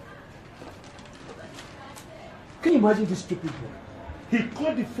 Can you imagine this stupid boy? He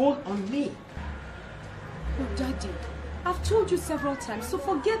called the phone on me. Oh, Daddy, I've told you several times, so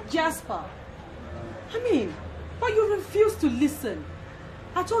forget Jasper. I mean, but you refuse to listen.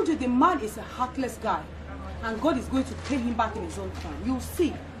 I told you the man is a heartless guy, and God is going to pay him back in his own time. You'll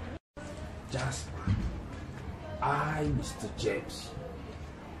see. Jasper, Mr. James.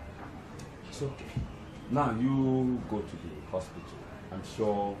 It's okay. Now you go to the hospital. I'm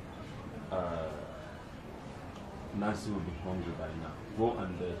sure Nancy will be hungry by now. Go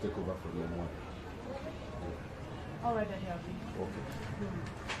and take over from your mother. All right, Daddy, I'll be. Okay.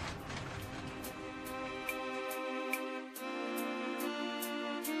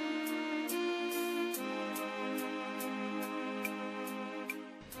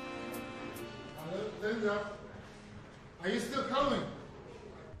 Linda, are you still coming?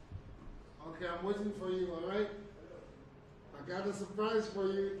 Okay, I'm waiting for you, all right? I got a surprise for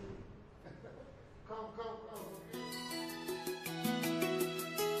you. Come.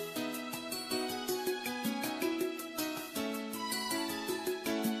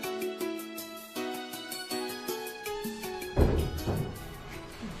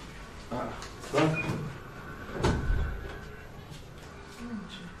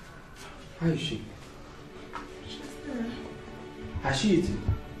 How is she? She's there. Has she eaten?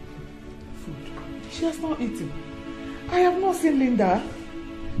 Food. She has not eaten. I have not seen Linda.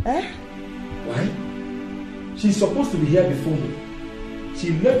 Eh? Why? She's supposed to be here before me.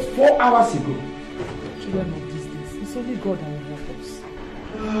 She left 4 hours ago. Children of these days, it's only God that will help us.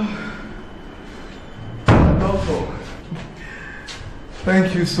 Also,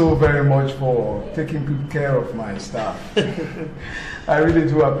 thank you so very much for taking good care of my staff. I really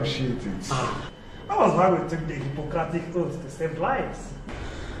do appreciate it. I was why we took the Hippocratic oath to save lives.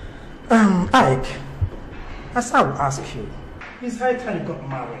 Ike, as I will ask you, it's high time you got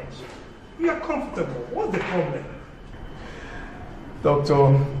married. We are comfortable. What's the problem?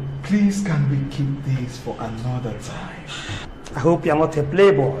 Doctor, please can we keep this for another time? I hope you are not a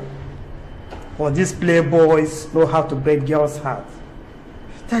playboy. For these playboys know how to break girls' hearts.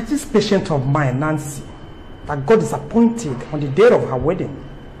 There's this patient of mine, Nancy, that got disappointed on the day of her wedding.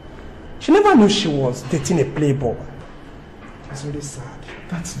 She never knew she was dating a playboy. It's really sad.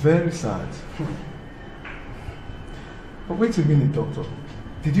 That's very sad. But wait a minute, doctor.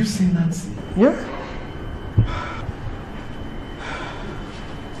 Did you see Nancy? Yeah.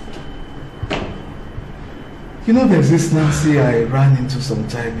 You know, there's this Nancy I ran into some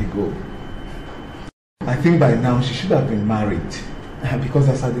time ago. I think by now she should have been married. Because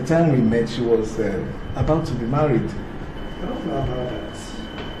as at the time we met, she was about to be married. I don't know about that.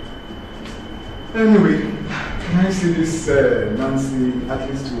 Anyway, can I see this Nancy at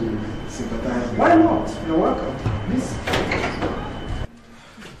least to sympathize with? Why not? You're welcome. Please.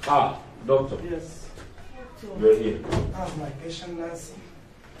 Ah, doctor. Yes. You're here. How's my patient, Nancy?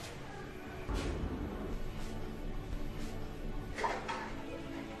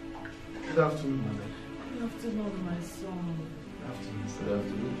 Good afternoon, madam. Good afternoon, my son. Good afternoon. Good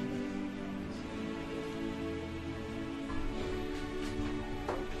afternoon.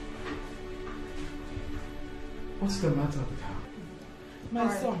 What's the matter with her? My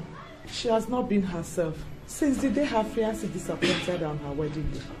son, she has not been herself since the day her fiancé disappointed on her wedding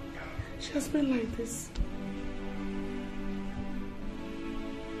day. She has been like this.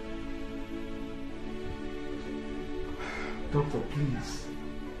 Doctor, please,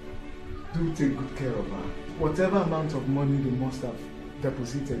 do take good care of her. Whatever amount of money they must have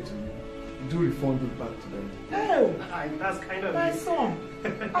deposited to you, do refund it back to them. Oh, that's kind of my son.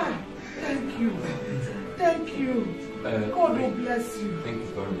 Thank you. Thank you. God will bless you. Thank you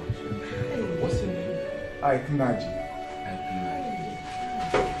very much. What's your name? Aiknaji.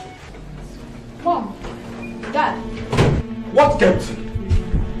 Mom, Dad. What kept you?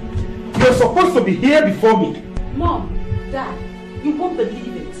 You're supposed to be here before me. Mom, Dad, you won't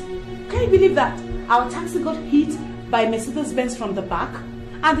believe it. Can you believe that our taxi got hit by a Mercedes-Benz from the back,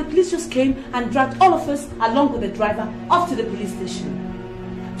 and the police just came and dragged all of us along with the driver off to the police station?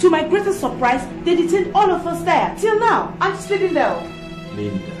 To my greatest surprise, they detained all of us there. Till now, I'm just sitting there.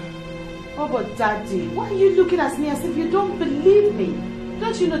 Linda. Oh, but Daddy, why are you looking at me as if you don't believe me?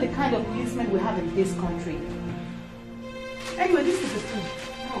 Don't you know the kind of policemen we have in this country? Anyway, this is the thing.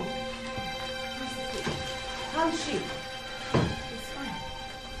 Mom, how's she? It's fine.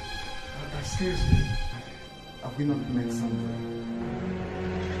 Excuse me. Have we not met somewhere?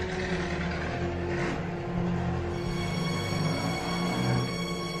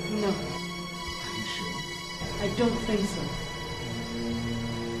 No. Are you sure? I don't think so.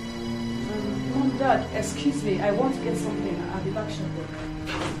 Mom, Dad, excuse me. I want to get something. I'll be back shortly.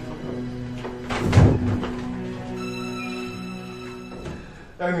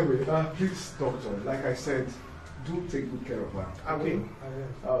 Anyway, please, doctor, like I said, do take good care of her. I will.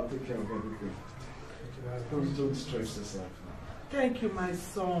 I'll take care of everything. Don't stress yourself now. Thank you, my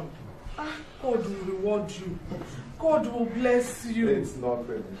son. God will reward you. God will bless you. It's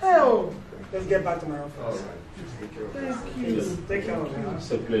nothing. Hell. Let's get back to my office. All right. Please take care of her. Thank you. Just take care of her.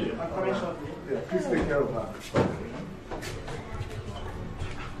 It's a pleasure. I'm coming shortly. Yeah, please take care of her.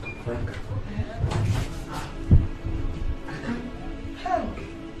 Hell.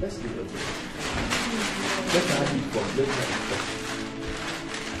 Let's give it a break. Let her have it first. Let her have it first.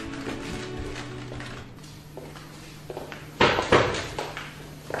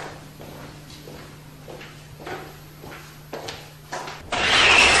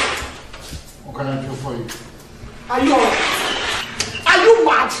 What can I do for you? Are you alright? Are you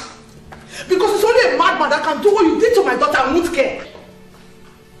mad? Because it's only a madman that can do what you did to my daughter and won't care.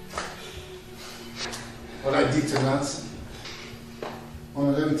 What I did to Nancy?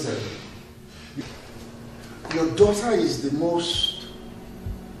 Let me tell you. Your daughter is the most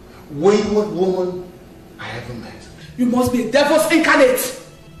wayward woman I ever met. You must be a devil's incarnate.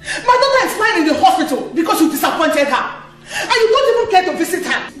 My daughter is lying in the hospital because you disappointed her. And you don't even care to visit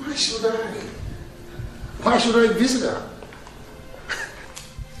her. Why should I? Why should I visit her?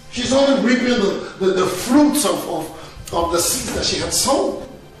 She's only reaping the fruits of the seeds that she had sown.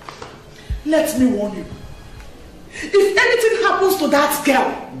 Let me warn you. If anything happens to that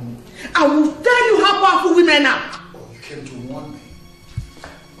girl, I will tell you how powerful women are. Oh, you came to warn me.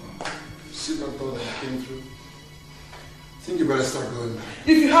 See that thought that you came through? I think you better start going back.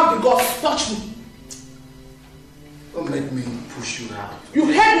 If you have the guts, touch me. Don't make me push you out. You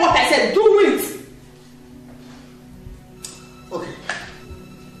heard what I said. Do it. Okay.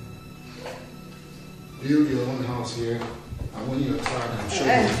 Build your own house here And when you're tired, I'm sure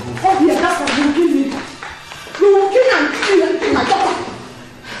Eh, you'll go. oh yeah, that's what you will kill me. You will kill my daughter.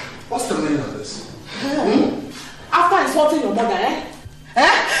 What's the meaning of this? After insulting your mother,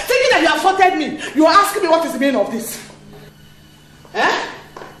 thinking that you assaulted me, you are asking me what is the meaning of this.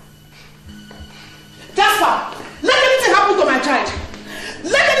 Jasper, let anything happen to my child.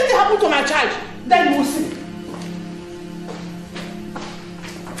 Let anything happen to my child. Then you will see.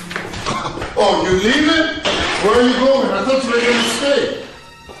 Oh, you leaving? Where are you going? I thought you were going to stay.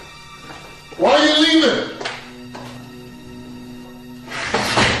 Why are you leaving?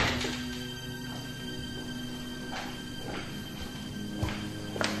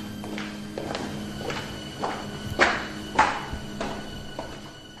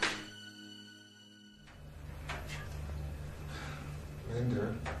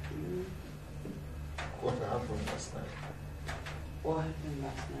 Linda, what happened last night? What happened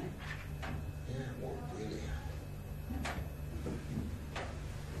last night? Yeah, what really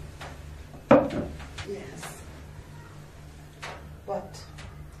happened? Yes. But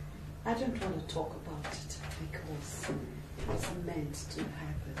I don't want to talk about it because it was meant to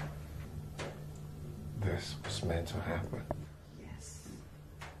happen. This was meant to happen. Yes.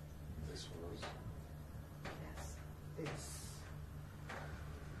 This was. Yes. This.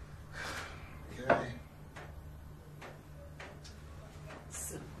 Okay.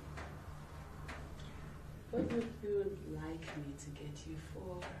 So, what would you like me to get you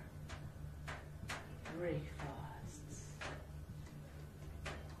for breakfast?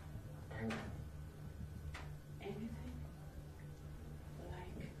 Anything?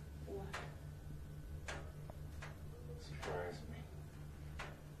 Like what? Surprise me.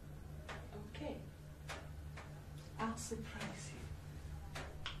 Okay. I'll surprise you.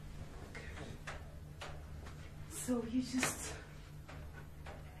 Okay. So you just...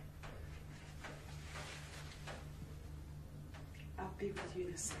 I'll be with you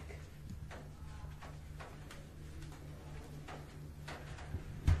in a sec.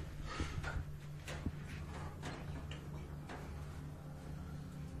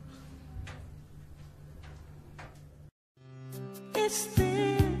 Is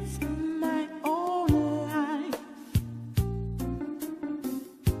this my own life?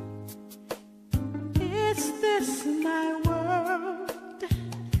 Is this my world?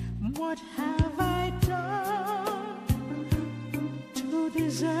 What have I done to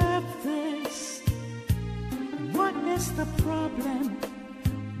deserve this? What is the problem?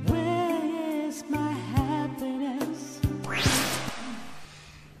 Where is my happiness?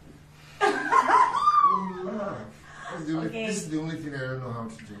 This is the only thing I don't know how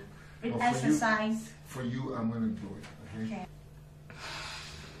to do. With But exercise. For you, I'm going to do it. Okay?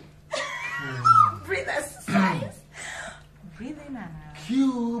 Breathe exercise. Breathe in and out.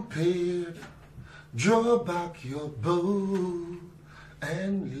 Cupid, draw back your bow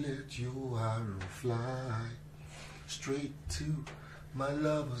and let your arrow fly straight to my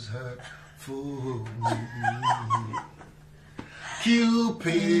lover's heart for me.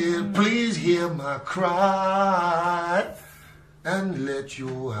 Cupid, please hear my cry and let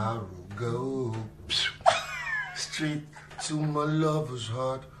your arrow go straight to my lover's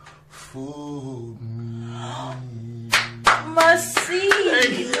heart for me. Merci.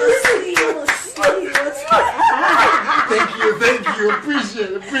 Thank you.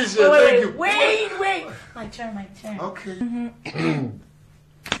 Appreciate it. Thank you. Wait. My turn. Okay.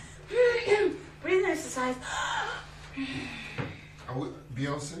 Breathing exercise. Are we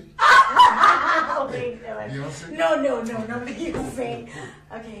Beyonce? Beyonce? No, not Beyonce.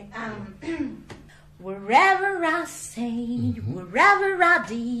 Okay, wherever I say, wherever I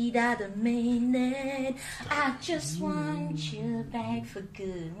did, I don't mean it. I just want you back for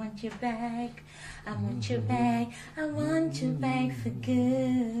good. Want you back. I want you back. I want you back for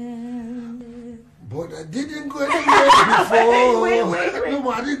good. But I didn't go anywhere before. Wait. No,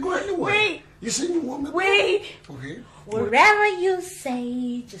 I didn't go anywhere. Wait. You said you want me to Wait. go? Okay. Wherever you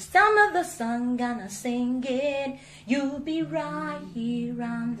say, just tell me the song, gonna sing it. You'll be right here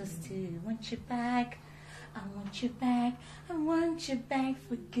understood. Want you back, I want you back, I want you back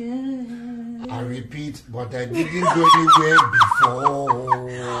for good. I repeat, but I didn't go anywhere before.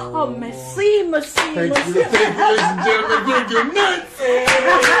 Oh, merci. Thank you, ladies and gentlemen. Thank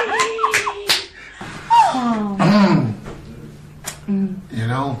you, You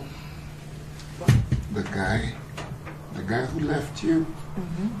know, the guy who left you,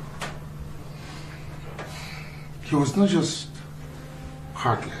 he was not just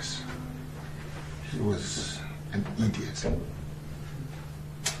heartless, he was an idiot.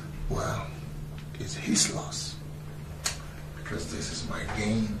 Well, it's his loss, because this is my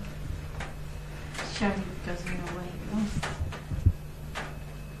gain. Sure, he doesn't know what he wants.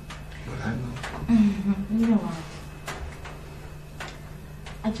 You know what?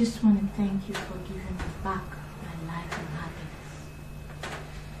 I just want to thank you for giving me back my life and happiness.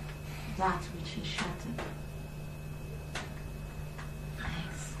 That which is shattered.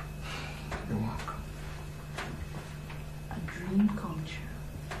 Thanks. You're welcome. A dream come true.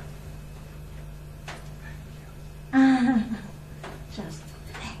 Just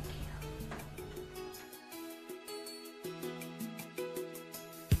thank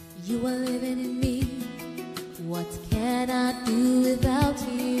you. You are living in me. What can I do without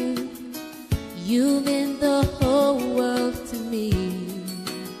you? You mean the whole world to me.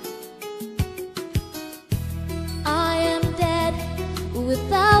 I am dead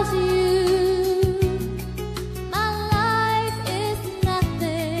without you. My life is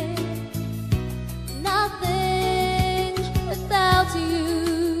nothing, nothing without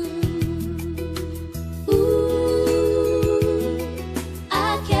you. Ooh,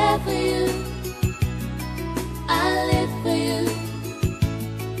 I care for you. I live for you.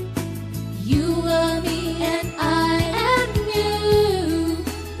 You are me and I am you.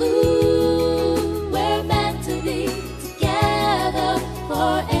 Ooh, we're meant to be together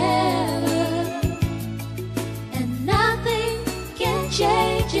forever. And nothing can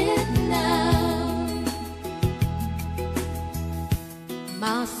change it now.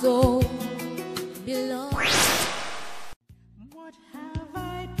 My soul belongs. What have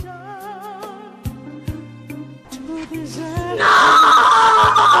I done to deserve? No!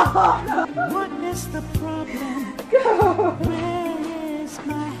 What is the problem? Where is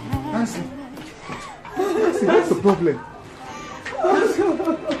my Nancy, that's the problem.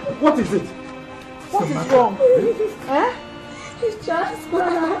 What is it? What is wrong? Huh? It's Jasper.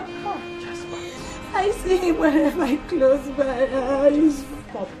 I see him whenever I close my eyes.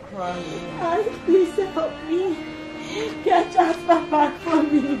 Stop crying. Please help me. Get Jasper back for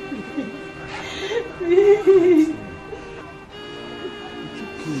me, please. Please.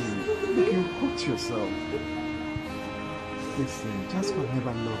 You hurt yourself. Listen, Jasper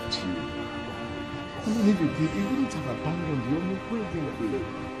never loved you. I mean, if he did, he wouldn't have abandoned you. Only waiting for you.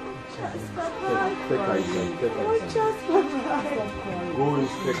 Jasper Take her inside. Take her inside. Jasper back. Go and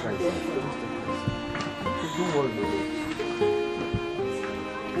take her inside. Don't worry.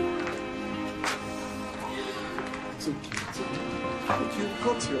 It's okay. It's okay. But you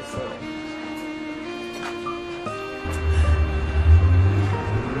got yourself.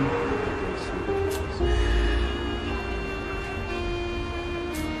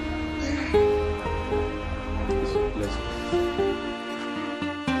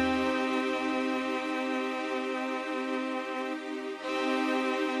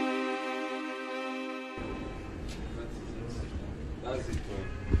 That's it.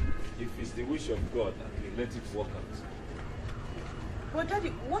 If it's the wish of God, let it work out. But Daddy,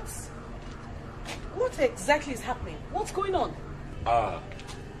 what exactly is happening? What's going on?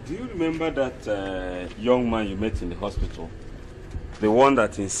 Do you remember that young man you met in the hospital? The one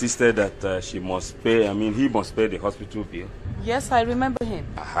that insisted that he must pay the hospital bill? Yes, I remember him.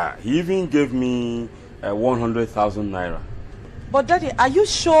 He even gave me 100,000 naira. But Daddy, are you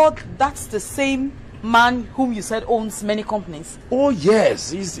sure that's the same man whom you said owns many companies? Oh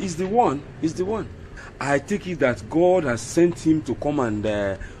yes, he's the one. He's the one. I take it that God has sent him to come and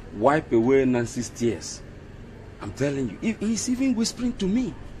wipe away Nancy's tears. I'm telling you, he's even whispering to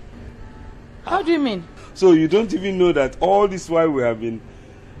me. How do you mean? So you don't even know that all this while we have been...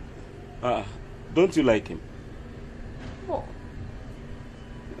 don't you like him? Oh.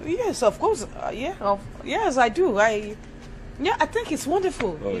 Yes, of course. Yes, I do. I think it's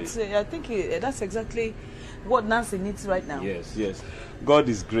wonderful. Oh, I think that's exactly what Nancy needs right now. Yes, yes. God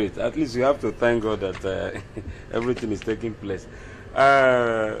is great. At least you have to thank God that everything is taking place.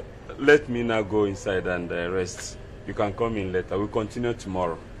 Let me now go inside and rest. You can come in later. We'll continue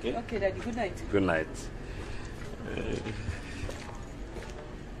tomorrow. Okay? Okay, Daddy. Good night. Good night.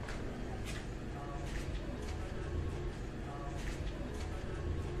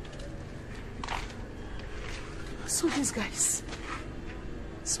 So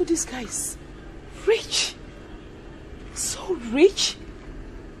this guy's rich. So rich.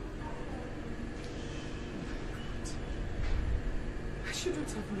 I shouldn't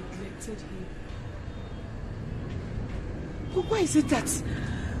have neglected him. But why is it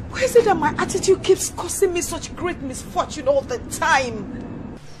that my attitude keeps causing me such great misfortune all the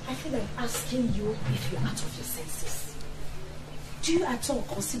time? I feel like asking you if you're out of your senses. Do you at all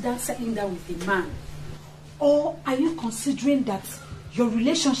consider settling down with a man? Or are you considering that your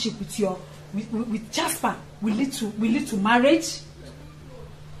relationship with Jasper will lead to marriage?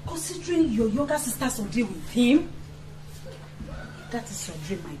 Considering your younger sister's ordeal with him? That is your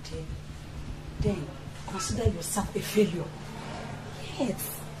dream, my dear. then consider yourself a failure.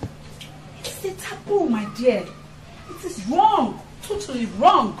 Yes. It's a taboo, my dear. It is wrong. Totally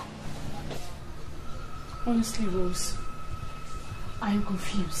wrong. Honestly, Rose, I am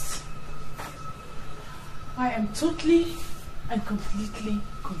confused. I am totally and completely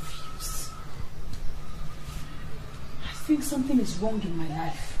confused. I think something is wrong in my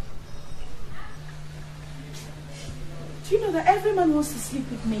life. Do you know that every man wants to sleep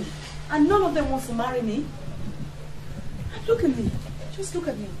with me and none of them wants to marry me? Look at me. Just look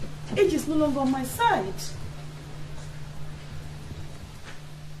at me. Age is no longer on my side.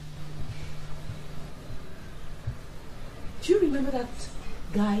 Do you remember that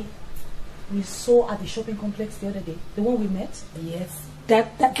guy we saw at the shopping complex the other day? The one we met? Yes.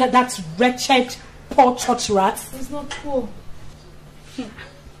 That wretched, poor church rat. He's not poor.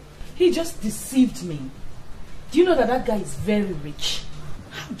 He just deceived me. Do you know that that guy is very rich?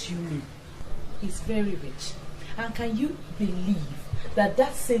 How do you mean? He's very rich. And can you believe that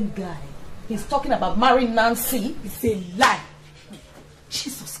that same guy is talking about marrying Nancy? It's a lie.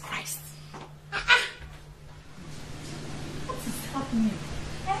 Jesus Christ. What is happening?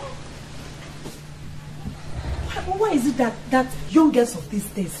 Why is it that young girls of these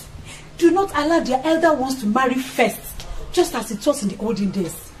days do not allow their elder ones to marry first, just as it was in the olden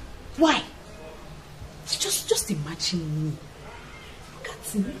days? Why? Just imagine me.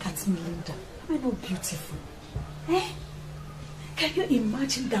 Look at me, Linda. Am I not beautiful? Eh? Can you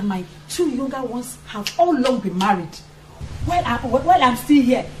imagine that my two younger ones have all long been married? While I'm still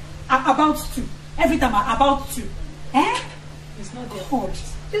here, I'm about to. Every time I'm about to. Eh? It's not their fault.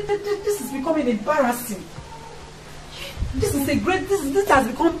 This is becoming embarrassing. This has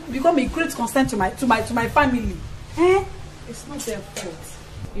become a great concern to my family. Eh? It's not their fault.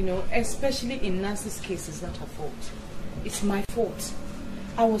 You know, especially in Nancy's case, it's not her fault. It's my fault.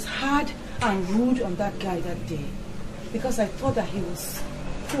 I was hard and rude on that guy that day because I thought that he was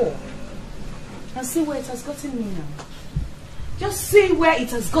poor. And see where it has gotten me now. Just see where it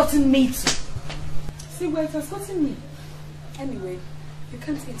has gotten me to. See where it has gotten me. Anyway, you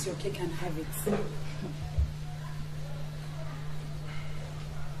can't eat your cake and have it.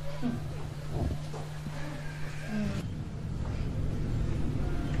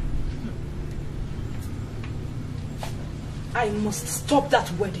 I must stop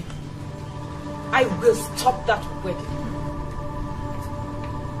that wedding. I will stop that wedding.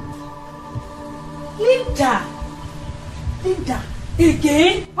 Linda!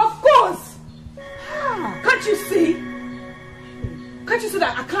 Again? Of course! Can't you see? Can't you see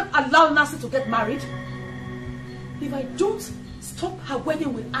that I can't allow Nancy to get married? If I don't stop her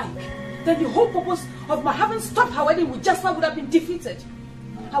wedding with Ike, then the whole purpose of my having stopped her wedding with Jasper would have been defeated.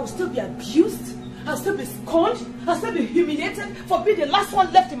 I will still be abused. I'll still be scorned. I'll still be humiliated for being the last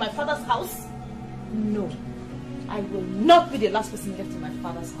one left in my father's house. No, I will not be the last person left in my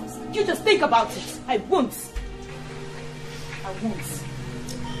father's house. You just think about it. I won't. For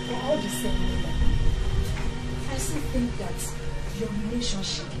all the same, I still think that your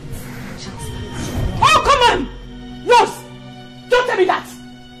relationship with Jasper. Oh, come on! Rose! Don't tell me that!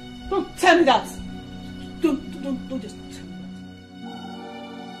 Don't tell me that! Don't just tell me that.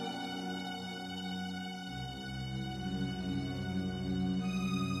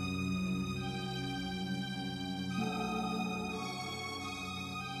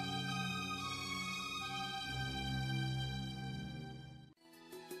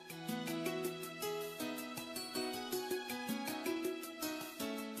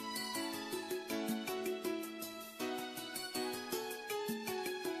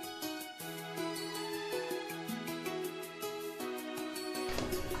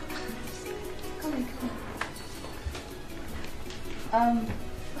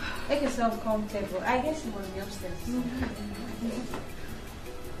 Make yourself comfortable. I guess you must be upstairs.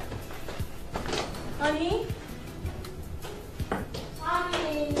 Honey?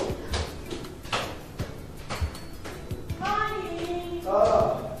 Honey? Honey?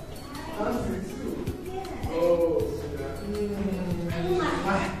 Ah, Nancy too. Yeah. Oh,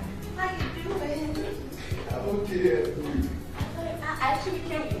 How you doing? I'm okay. I actually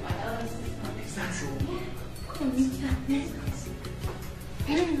came with my elder sister. Is that so?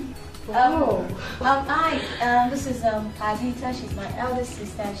 This is Adita. She's my eldest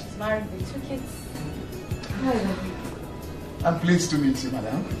sister. She's married with 2 kids. Hi. I'm pleased to meet you,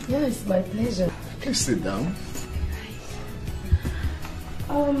 madam. Yeah, it's my pleasure. Please sit down.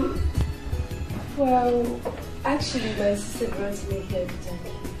 Well, actually, my sister brought me here to thank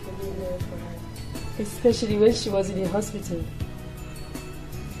you for being there for her, especially when she was in the hospital.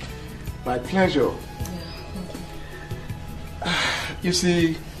 My pleasure. Yeah, thank you. You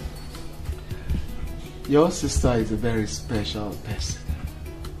see, Your sister is a very special person.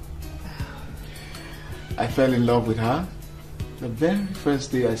 I fell in love with her the very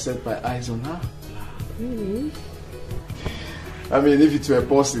first day I set my eyes on her. Really? I mean, if it were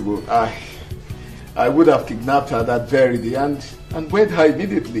possible, I would have kidnapped her that very day and wed her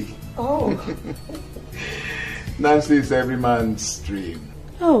immediately. Oh. Nancy is every man's dream.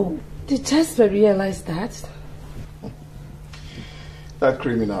 Oh, did Jasper realize that? That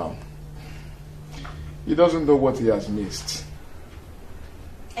criminal. He doesn't know what he has missed.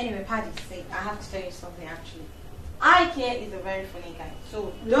 Anyway, Paddy's sake, I have to tell you something actually. Ike is a very funny guy,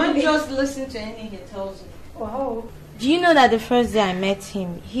 so don't just listen to anything he tells you. Wow. Do you know that the first day I met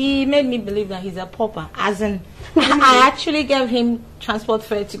him, he made me believe that he's a pauper, as in, I actually gave him transport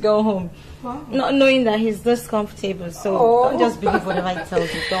fare to go home, not knowing that he's this comfortable, so don't just believe whatever he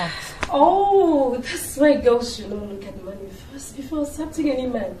tells you, don't. Oh, that's why girls should not look at money first before accepting any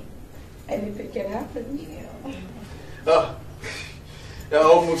man. Anything can happen. I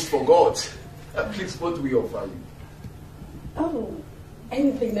almost forgot. Please, what do we offer you? Oh,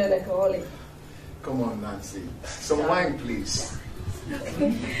 anything non-alcoholic. Come on, Nancy. Some wine, please.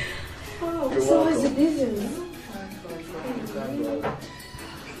 Oh, You're so welcome. how's the business?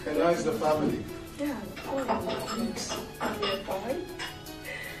 And how's the family? Yeah. Oh, thanks. You're fine.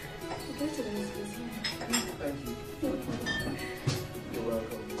 Go to the business. Thank you. You're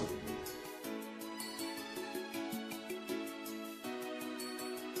welcome.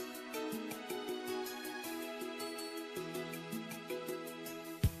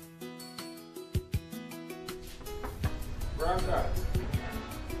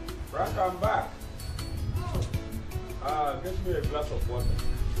 Branca, I'm back. Get me a glass of water.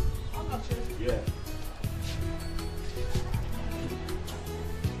 Yeah.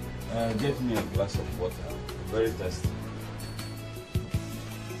 Get me a glass of water. I'm very thirsty.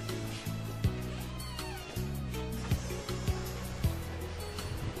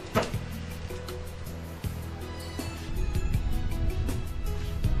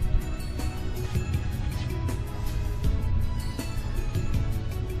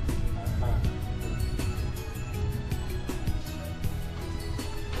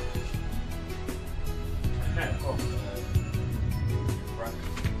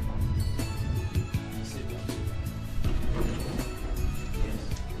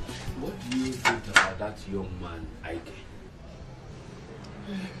 What do you think about that young man, Ike?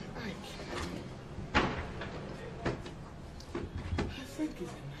 Ike. I think he's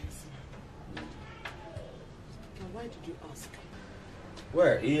a nice man. Now, why did you ask?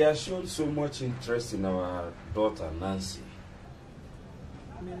 Well, he has shown so much interest in our daughter, Nancy.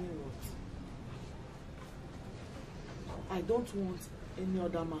 Meaning what? I don't want any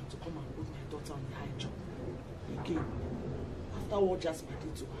other man to come and put my daughter on the high job again. After what Jasper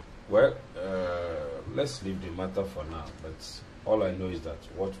did to her. Well, let's leave the matter for now, but all I know is that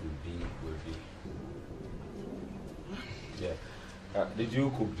what will be, will be. Yeah. Did you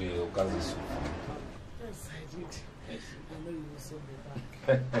cook the okazi soup? Yes, I did. I know you will soon be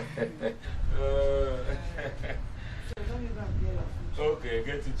back. So don't even appear like food. Okay,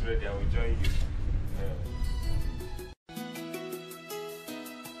 get it ready. I will join you.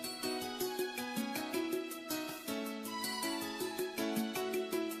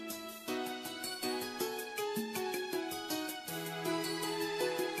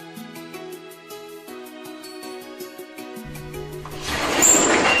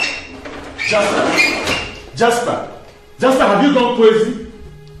 Jasper, have you gone crazy?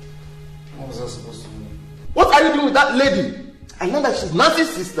 What was I supposed to do? What are you doing with that lady? I know that she's Nancy's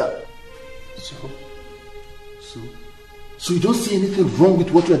sister. So you don't see anything wrong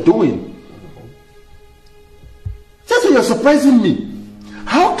with what you're doing? That's why you're surprising me.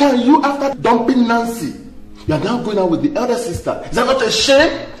 How can you, after dumping Nancy, you are now going out with the elder sister? Is that not a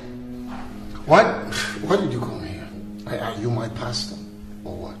shame? Why did you come here? Are you my pastor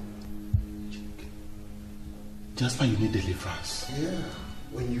or what? Jasper, you need deliverance. Yeah.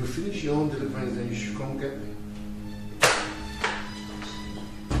 When you finish your own deliverance, then you should come get me.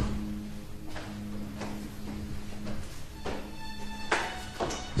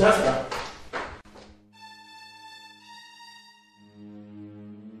 Jasper.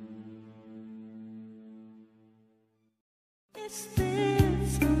 Is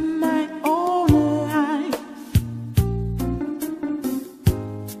this my own life?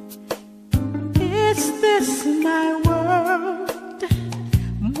 Is this my world?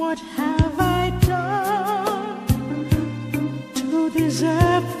 What have I done to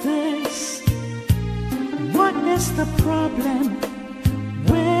deserve this? What is the problem?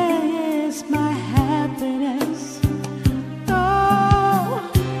 Where is my happiness?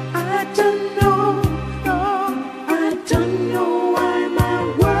 Oh, I don't know.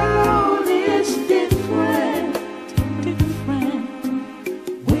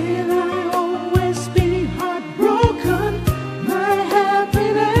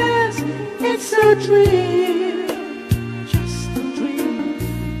 a dream, just a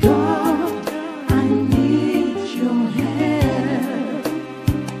dream. God, I need your help.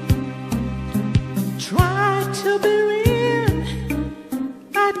 Try to be real,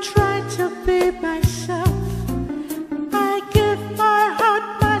 I try to be myself. I give my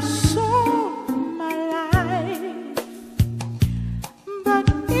heart, my soul, my life. But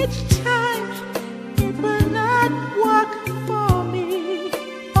each time it will not work for me.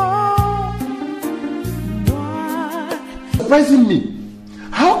 Oh, why? Surprising me.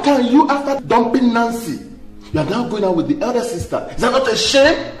 How can you, after dumping Nancy, you are now going out with the elder sister? Is that not a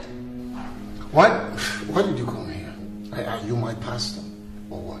shame? Why did you come here? Are you my pastor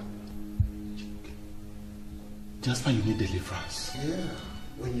or what? Jasper, you need deliverance. Yeah.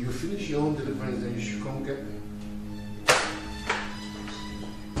 When you finish your own deliverance, then you should come get me.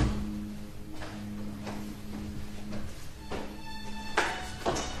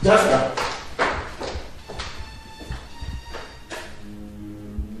 Jasper.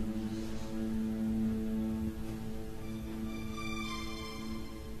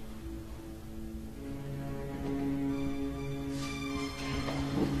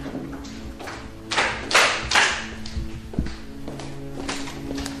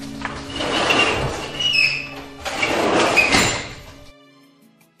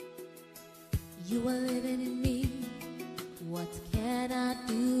 You are living in me. What can I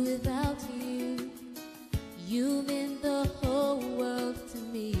do without you? You mean the whole world to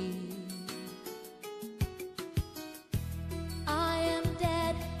me. I am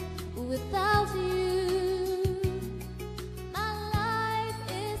dead without you. My life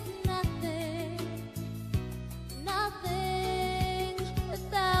is nothing, nothing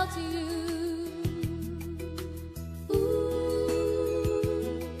without you.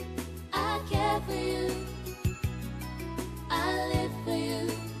 Ooh, I care for you. I live for you.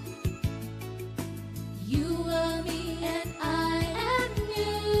 You are me and I am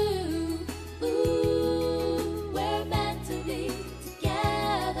you. Ooh, we're meant to be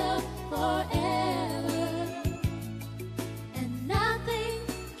together forever. And nothing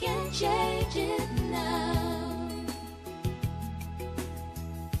can change it now.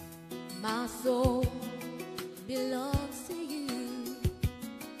 My soul belongs to you.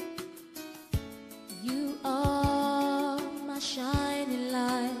 You are my shining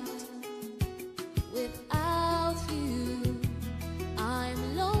light. Without you,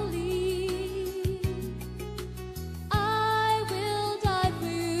 I'm lonely. I will die for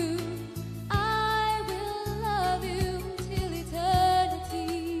you. I will love you till eternity.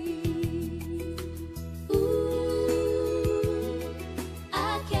 Ooh,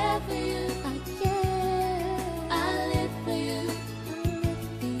 I care for you. I care. I live for you.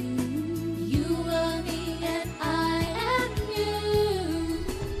 You are me and I am you.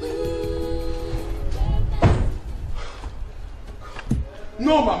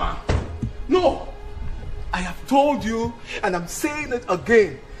 No, Mama. No. I have told you, and I'm saying it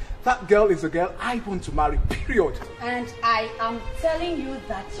again. That girl is a girl I want to marry, period. And I am telling you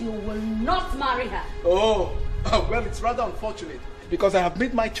that you will not marry her. Oh, well, it's rather unfortunate because I have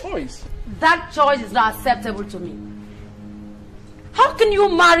made my choice. That choice is not acceptable to me. How can you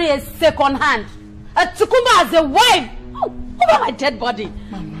marry a second hand? A Chukwura as a wife? Oh, over my dead body.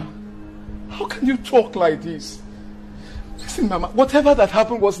 Mama, how can you talk like this? Listen, Mama, whatever that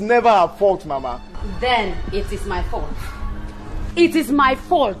happened was never her fault, Mama. Then it is my fault. It is my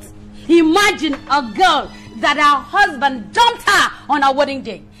fault. Imagine a girl that her husband dumped her on her wedding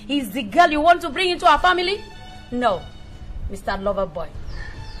day. Is the girl you want to bring into our family? No, Mr. Loverboy.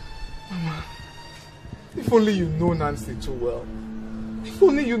 Mama, if only you know Nancy too well. If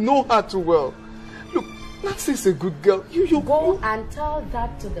only you know her too well. Look, Nancy's a good girl. You go and tell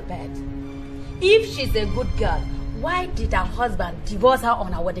that to the bed. If she's a good girl, why did her husband divorce her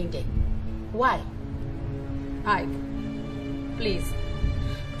on her wedding day? Why? Ike, please,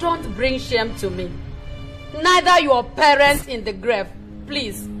 don't bring shame to me. Neither your parents in the grave.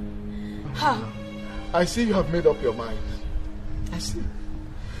 Please. I see you have made up your mind. I see.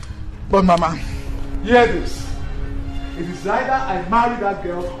 But Mama, hear this. It is either I marry that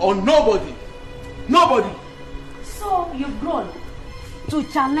girl or nobody. Nobody. So you've grown to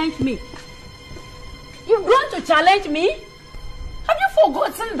challenge me. You've grown to challenge me? Have you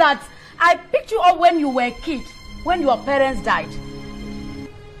forgotten that I picked you up when you were a kid, when your parents died?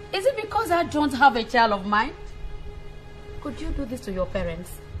 Is it because I don't have a child of mine? Could you do this to your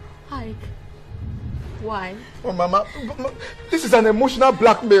parents? Ike, why? Oh, Mama, this is an emotional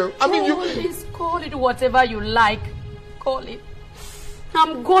blackmail. I mean, Please call it whatever you like. Call it.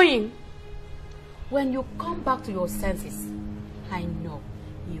 I'm going. When you come back to your senses, I know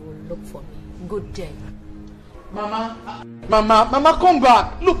you will look for me. Good day. Mama, come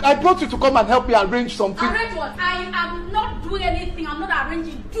back. Look, I brought you to come and help me arrange something. Arrange what? I am not doing anything. I'm not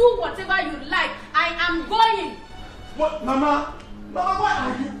arranging. Do whatever you like. I am going. What, Mama, why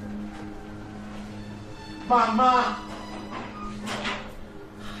are you? Mama.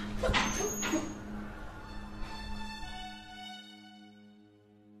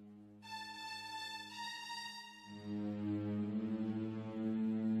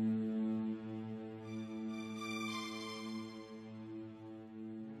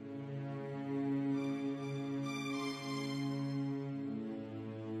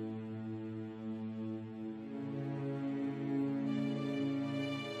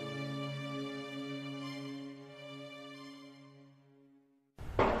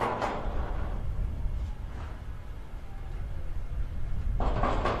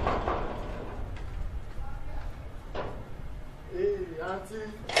 Auntie.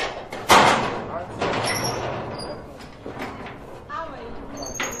 How are you?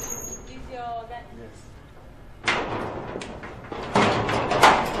 Is your that? Yes.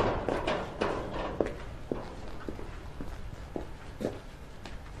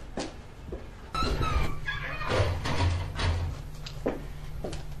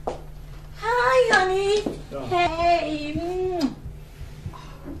 Hi, honey. Yeah. Hey.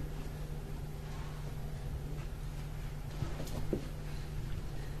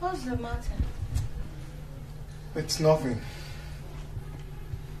 What's the matter? It's nothing.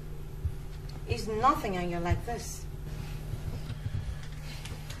 It's nothing and you're like this.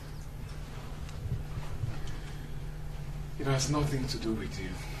 It has nothing to do with you.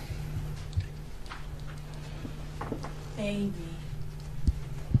 Baby.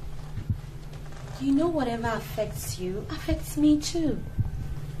 You know whatever affects you affects me too.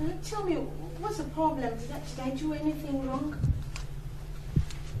 Tell me, what's the problem? Did I do anything wrong?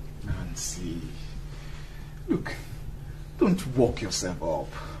 Nancy, look, don't work yourself up.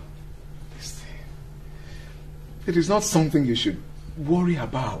 It is not something you should worry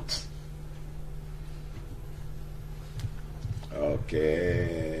about.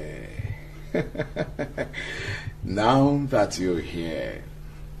 Okay. Now that you're here,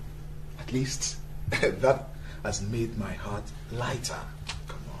 at least that has made my heart lighter.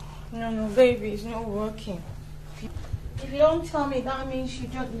 No, baby, it's not working. If you don't tell me, that means you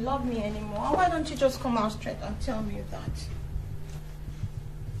don't love me anymore. Why don't you just come out straight and tell me that?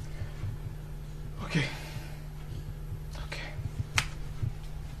 Okay.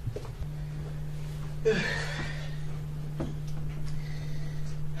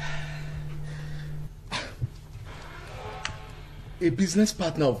 A business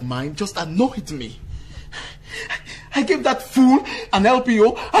partner of mine just annoyed me. I gave that fool an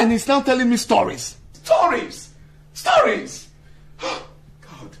LPO and he's now telling me stories. Stories!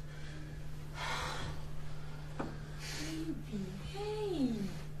 God. Baby,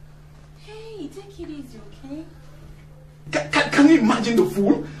 hey, take it easy, okay? Can you imagine the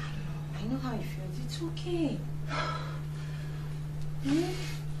fool? I know how you feel. It's okay. Now,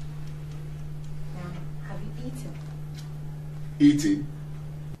 have you eaten? Eating?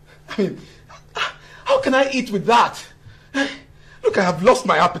 I mean, how can I eat with that? Look, I have lost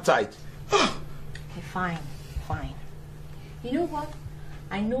my appetite. Okay, fine. You know what?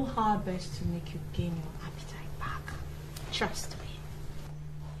 I know how best to make you gain your appetite back. Trust me.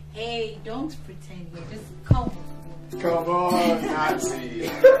 Hey, don't pretend here. Just come. Come on,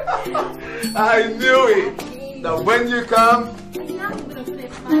 Nancy. I knew it. That when you come,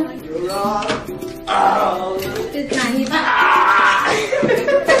 you're right.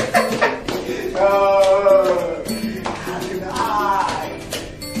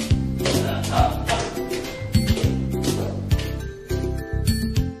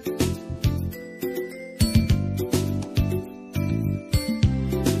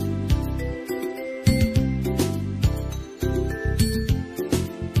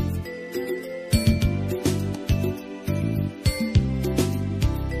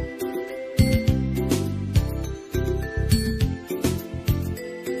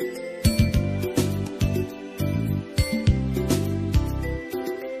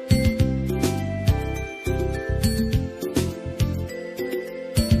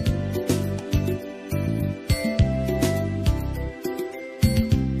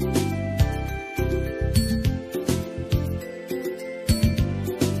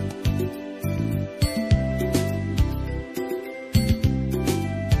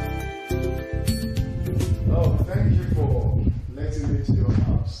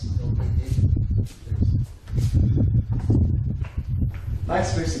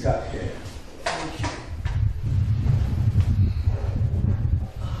 Nice place you got here. Thank you.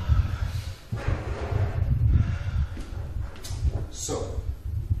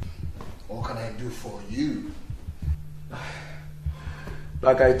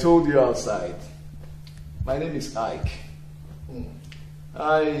 Like I told you outside, my name is Ike.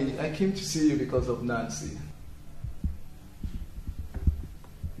 I came to see you because of Nancy.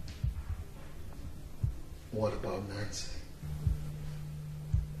 What about Nancy?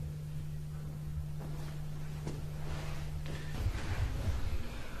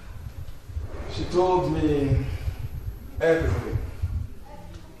 She told me everything.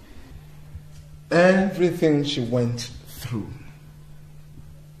 Everything she went through.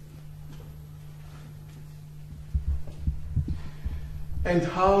 And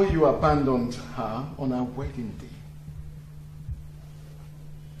how you abandoned her on our wedding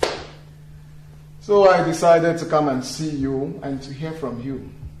day. So I decided to come and see you and to hear from you.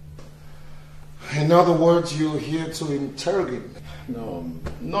 In other words, you're here to interrogate me? No,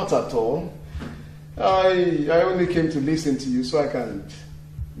 not at all. I only came to listen to you so I can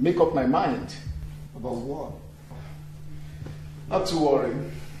make up my mind. About what? Not to worry.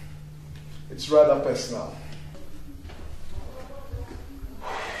 It's rather personal.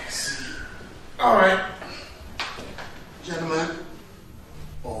 All right. Gentlemen,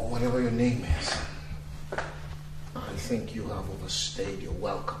 or whatever your name is, I think you have overstayed your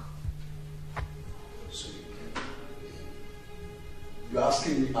welcome. So You're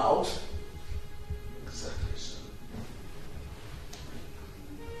asking me out? Exactly so.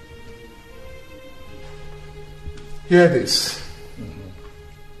 Hear this.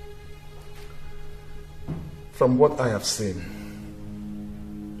 From what I have seen,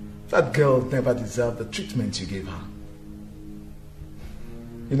 that girl never deserved the treatment you gave her.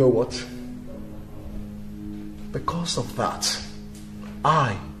 You know what? Because of that,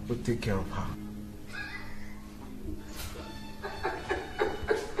 I will take care of her.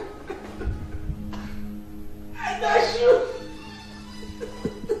 I got you.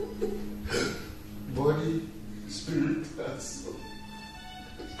 Body, spirit, and soul.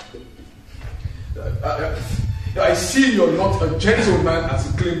 I see you're not a gentleman as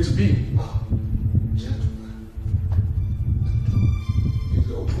you claim to be. Gentleman. You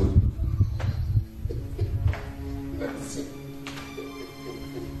go put. That's it.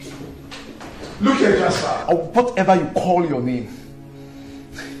 Look here, Jasper, or whatever you call your name.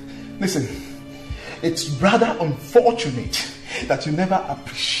 Listen, it's rather unfortunate that you never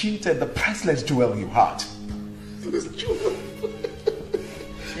appreciated the priceless jewel you had.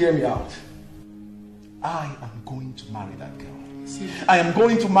 Hear me out. I am going to marry that girl. I am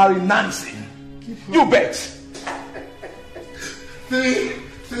going to marry Nancy. You bet. Three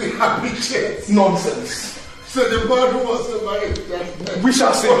happy chairs. Nonsense. So the man who wants to marry Nancy. We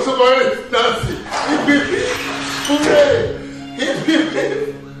shall see. Wants to marry Nancy. Hooray!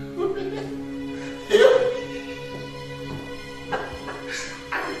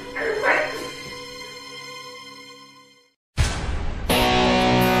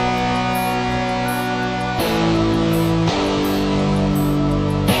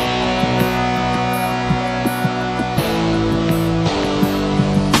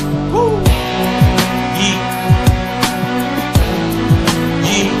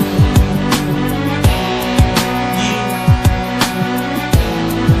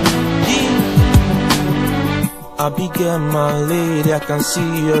 Abigail, my lady, I can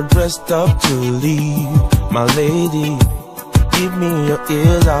see you're dressed up to leave. My lady, give me your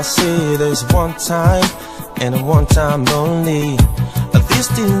ears, I'll say this one time, and one time only. These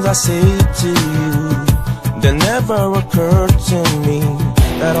things I say to you, they never occurred to me.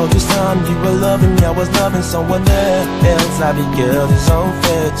 That all this time you were loving me, I was loving someone else. Abigail, it's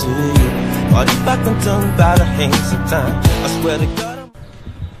unfair to you. But if I can turn back the hands of time, I swear to God.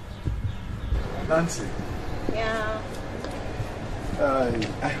 Nancy. Yeah.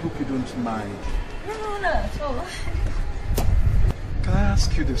 I hope you don't mind. No, not at all. Can I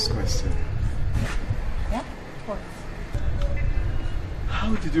ask you this question? Yeah? What?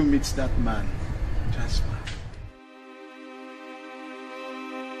 How did you meet that man, Jasper?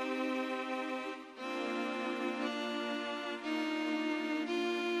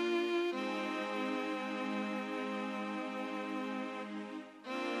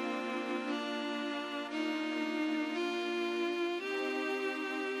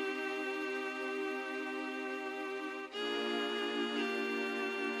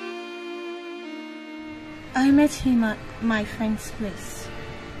 I met him at my friend's place,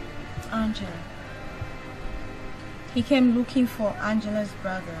 Angela. He came looking for Angela's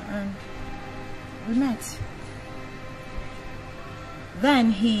brother and we met.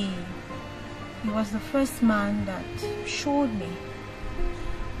 Then he was the first man that showed me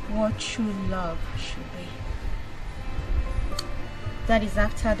what true love should be. That is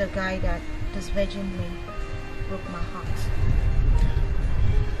after the guy that this virgin me broke my heart.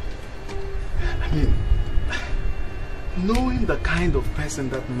 I mean, knowing the kind of person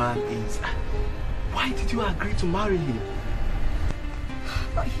that man is, why did you agree to marry him?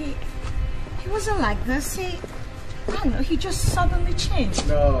 But he wasn't like this. I don't know, he just suddenly changed.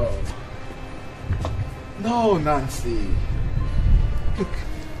 No, Nancy. Look,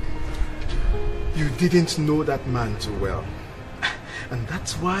 you didn't know that man too well. And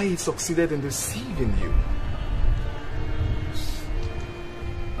that's why he succeeded in deceiving you.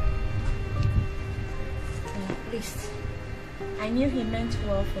 At least, I knew he meant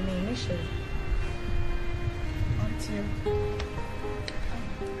well for me initially. Until...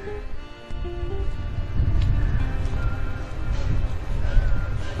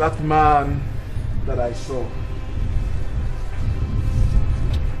 that man that I saw,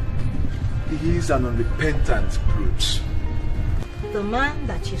 he is an unrepentant brute. The man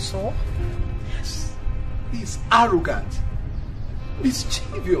that you saw? Yes. He's arrogant,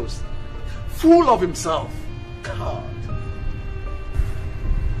 mischievous, full of himself. God.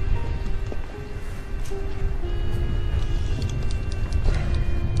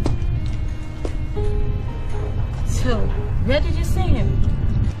 So, where did you see him?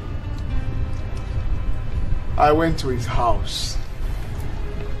 I went to his house.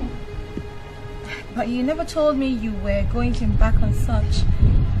 But you never told me you were going to embark on such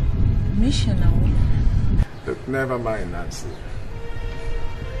mission now. Look, never mind, Nancy.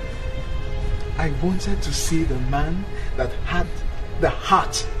 I wanted to see the man that had the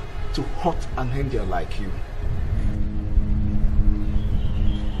heart to hurt an angel like you.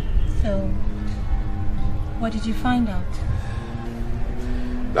 So, what did you find out?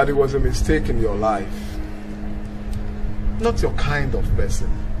 That it was a mistake in your life. Not your kind of person.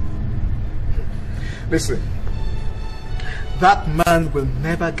 Listen, that man will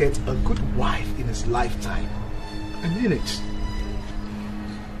never get a good wife in his lifetime. I mean it.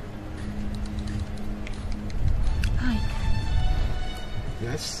 Ike.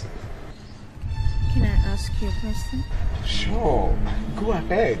 Yes? Can I ask you a question? Sure, go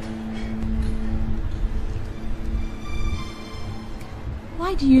ahead.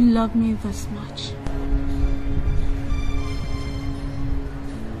 Why do you love me this much?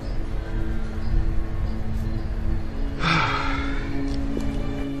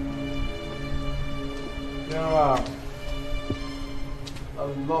 There are a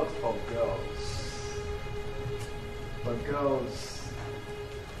lot of girls, but girls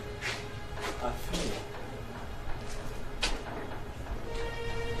are few.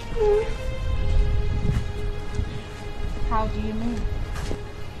 How do you mean?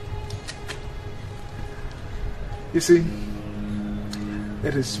 You see,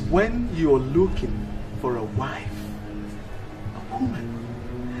 it is when you're looking for a wife, a woman,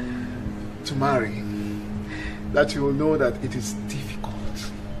 to marry, that you will know that it is difficult.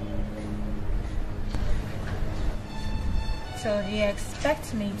 So do you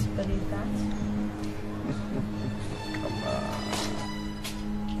expect me to believe that? Come on.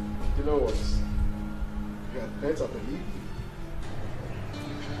 You know what? You had better believe me.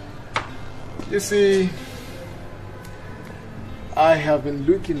 You see, I have been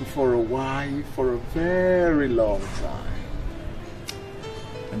looking for a wife for a very long time.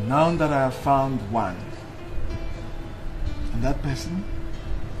 And now that I have found one, and that person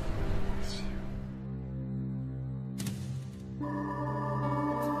is you.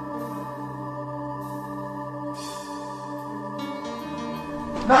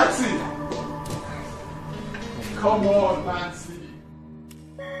 Nancy! Come on, Nancy.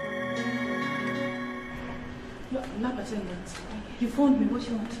 You phoned me. What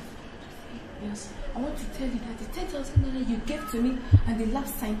you want? Yes. I want to tell you that the 10,000 you gave to me and the lab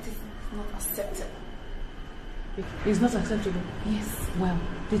scientist is not acceptable. It's not acceptable? Yes. Well,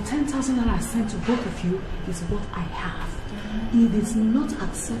 the 10,000 I sent to both of you is what I have. It is not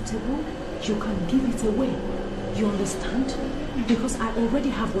acceptable. You can give it away. You understand? Because I already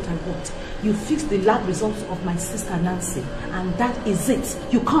have what I want. You fixed the lab results of my sister Nancy, and that is it.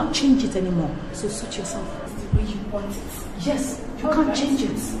 You can't change it anymore. So suit yourself. It's the way you want it. Yes, you can't change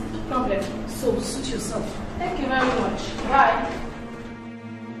it. No problem. So suit yourself. Thank you very much. Bye.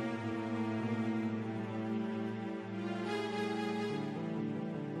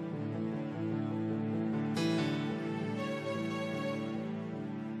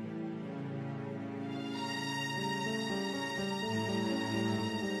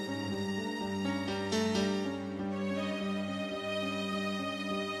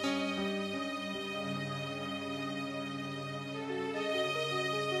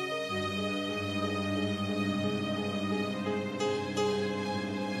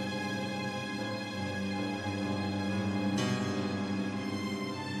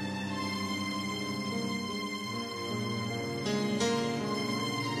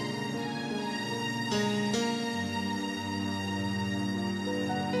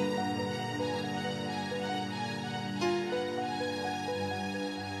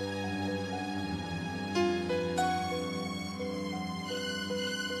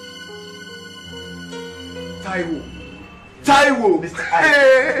 Taiwo! Mr.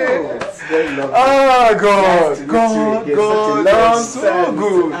 Hey! Oh, it's very lovely. Oh, God! Nice God! So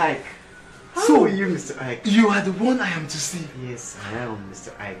good! Mr. Ike. So, are you, Mr. Ike? You are the one I am to see. Yes, I am,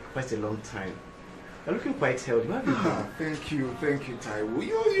 Mr. Ike. Quite a long time. You're looking quite healthy. How have you been? Thank you, Taiwo.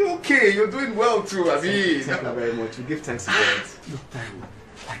 You're okay. You're doing well too. Thank you very much. We give thanks to God. Look, Taiwo,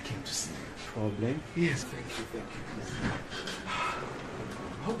 I came to see you. Problem? Yes, thank you.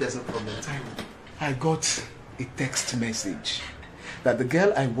 I hope there's no problem, Taiwo. I got a text message that the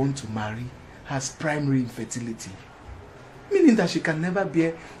girl I want to marry has primary infertility, meaning that she can never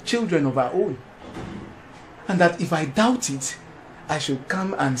bear children of her own, and that if I doubt it, I should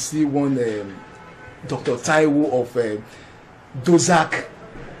come and see one Dr. Taiwo of Dozak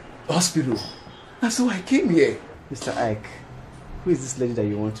Hospital. And so I came here. Mr. Ike, who is this lady that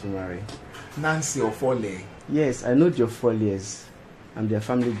you want to marry? Nancy Ofole. Yes, I know your 4 years. I'm their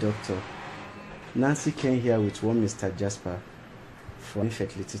family doctor. Nancy came here with one Mr. Jasper for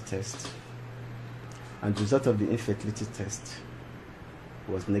infertility test. And the result of the infertility test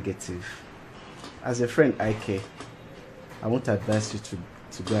was negative. As a friend, Ike, I want to advise you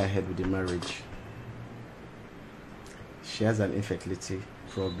to go ahead with the marriage. She has an infertility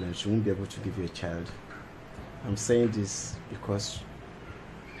problem. She won't be able to give you a child. I'm saying this because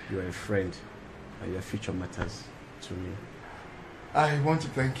you are a friend and your future matters to me. I want to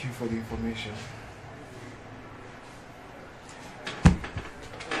thank you for the information.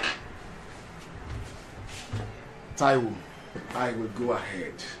 Taiwo, I will go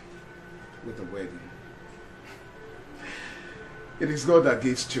ahead with the wedding. It is God that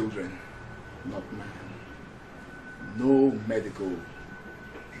gives children, not man. No medical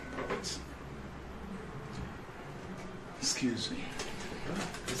products. Excuse me.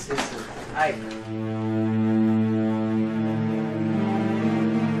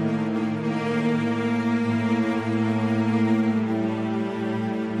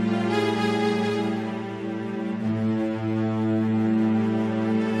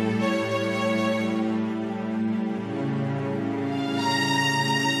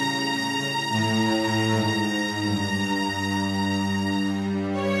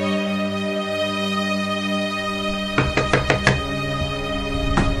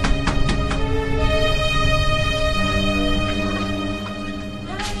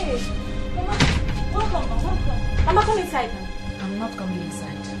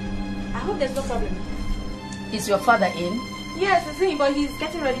 Is your father in? Yes, it's in, but he's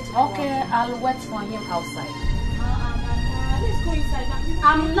getting ready to go. Okay, I'll wait for him outside. Let's go inside now.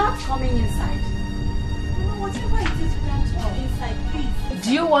 I'm not coming inside. Whatever it is, you can talk inside, please.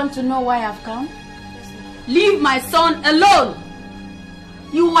 Do you want to know why I've come? Leave my son alone.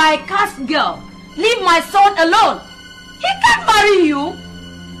 You are a caste girl. Leave my son alone. He can't marry you.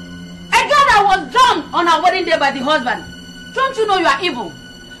 A girl that was dumped on her wedding day by the husband. Don't you know you are evil?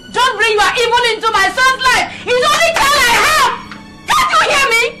 Don't bring your evil into my son's life. He's the only child I have. Can't you hear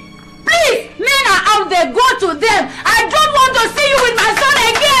me? Please, men are out there. Go to them. I don't want to see you with my son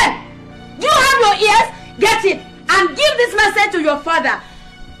again. Do you have your ears? Get it. And give this message to your father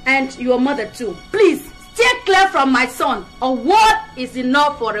and your mother too. Please, stay clear from my son. A word is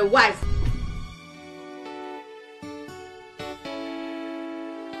enough for a wife.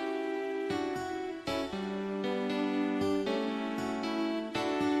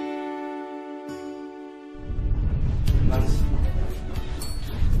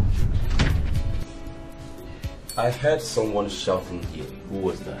 I heard someone shouting here. Who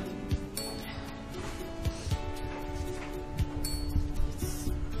was that?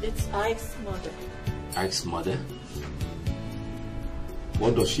 It's Ike's mother. Ike's mother?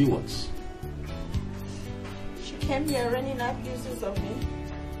 What does she want? She came here running abuses of me.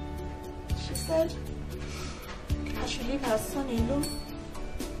 She said I should leave her son alone.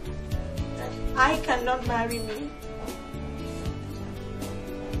 That I cannot marry me.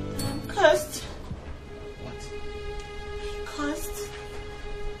 I'm cursed. Cursed.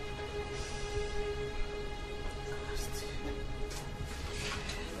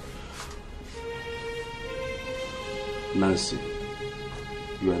 Nancy,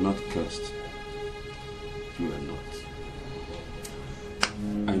 you are not cursed. You are not.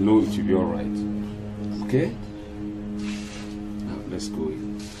 I know it will be alright. Okay? Now let's go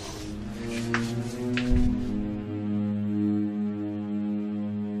in.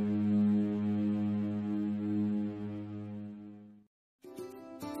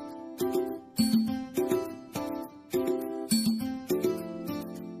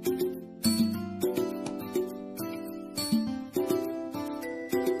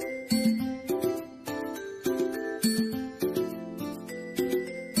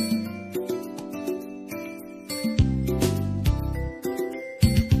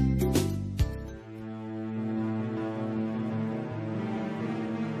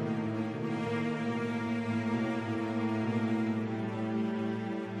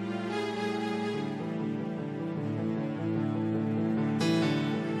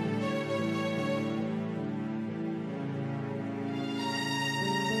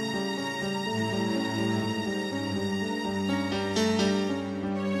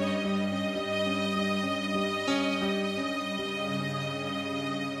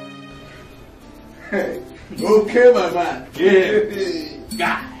 Okay, my man. Yeah.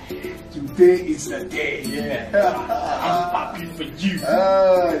 Guy, today is the day. Yeah. I'm happy for you. You can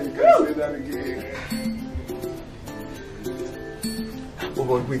say that again. Oh,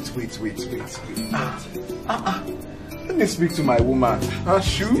 but wait. Let me speak to my woman.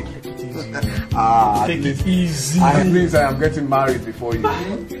 Shoot. Take it easy. At least I am getting married before you.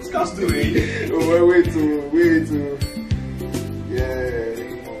 It's customary. Oh, wait. Yeah.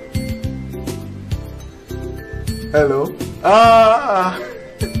 Hello.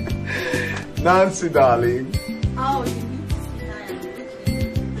 Nancy, darling. Oh, you need to see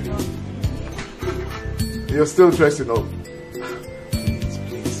how I'm You're still dressing up.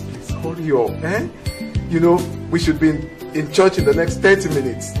 Please, hurry up, eh? You know, we should be in church in the next 30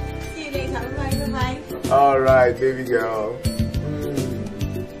 minutes. See you later. Bye. Alright, baby girl.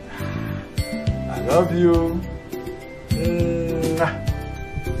 I love you.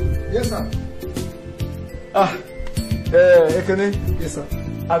 Yes, sir. Ekene. Yes, sir.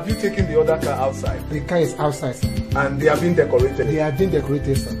 Have you taken the other car outside? The car is outside, sir. And they have been decorated? They have been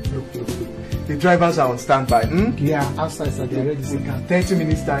decorated, sir. Look. The drivers are on standby. Yeah, outside, sir. They are ready, sir. 30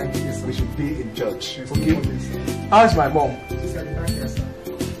 minutes time, yes, we should be in church. Okay? How's my mom? She's at the back here, sir.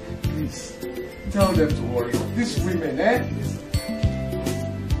 Please, tell them to worry. These women, eh? Yes,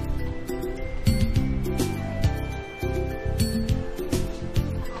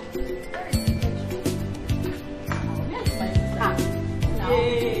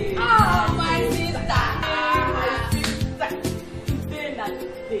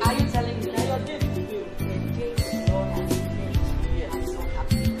 Are you telling me that your date today? The date Lord has made. I'm so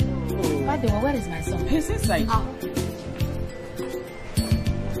happy. By the way, where is my son? He's inside.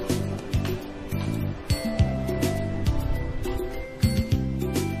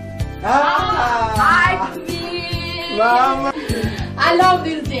 Hi, Mama. I love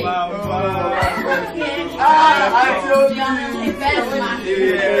this day.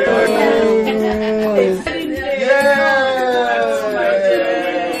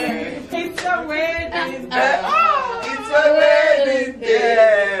 It's a wedding day. It's a wedding day.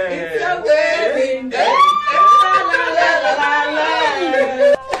 It's a wedding day.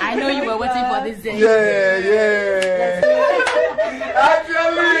 I know you were waiting for this day. Yeah.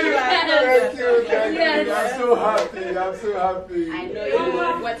 Actually, thank you. Yes. I'm so happy. I know you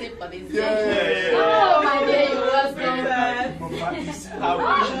were waiting for this day. Yeah. Oh, my dear, you welcome.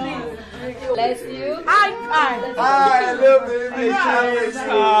 Bless you. I love baby.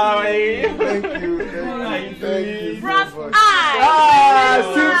 Sorry. Thank you. Front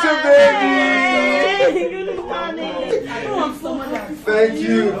Sister baby. Good morning. Thank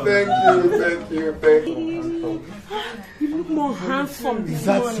you. You look more handsome this Is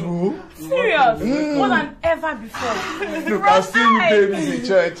that morning. true? Serious? More than ever before. Look, I'll see you babies in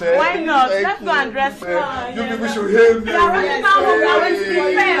church. Eh? Why not? Thank Let's go and dress for you people should hail me. Why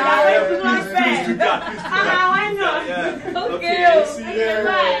not? Okay,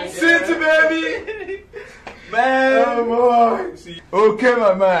 bye. Sister baby. Man. Oh boy. Okay,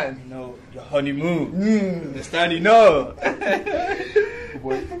 my man. No, your honeymoon. Understand? You know.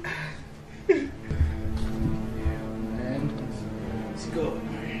 Boy. Let's go.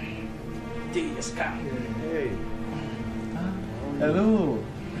 Take your sky. Hey. Hello.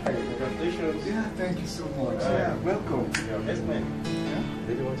 Congratulations. Yeah, thank you so much. Yeah, welcome. Yes, man.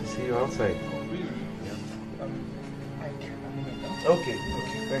 They don't want to see you outside. Oh, really? Yeah. Okay,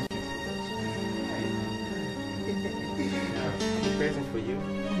 thank you. A present for you.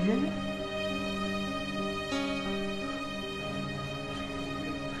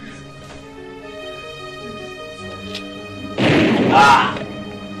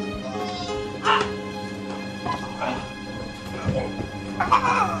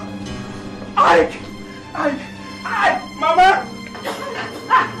 Mama!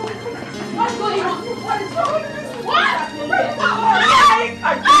 What's going on? What is wrong? What?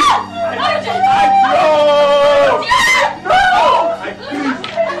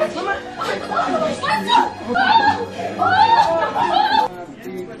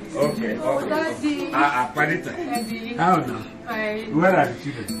 Okay. Panita. How now? Fine. Where are the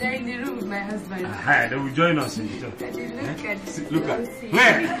children? They're in the room with my husband. Hi, they will join us in the church. Look at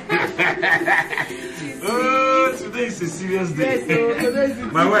Where? Oh, today is a serious day.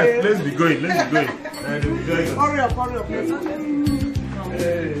 My wife, let's be going. They will join us. Hurry up.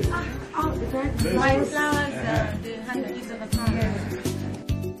 Hey. my flowers, the handkerchiefs on the flower.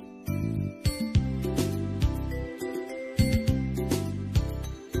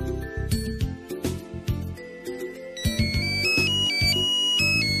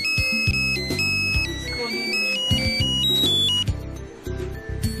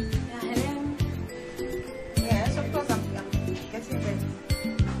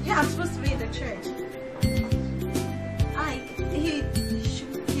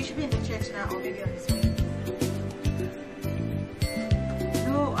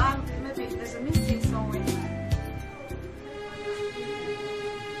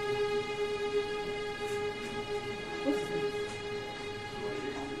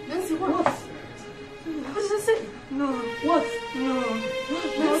 What? No.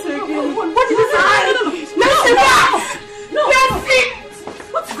 What did you say? Nancy, no! Nancy!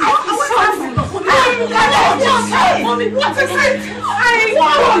 What is Mommy, what is it?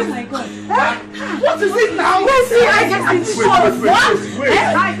 Oh my God. What is it now? Nancy, I just need to show us. What?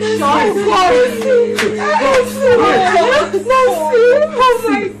 Nancy! Oh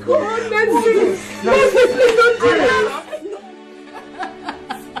my God, Nancy! Nancy, please don't do that!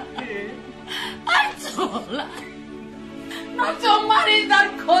 I told her not to marry that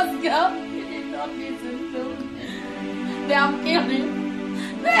coast girl. She did not listen to me. They have killed him.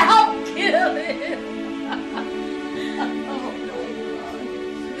 They have killed him. Oh my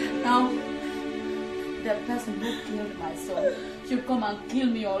God. Now, the person who killed my son should come and kill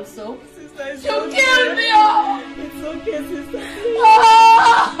me also. Sister, she'll kill me all. It's okay, sister. Oh.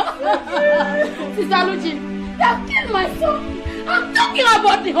 Sister Luchi, they have killed my son. I'm talking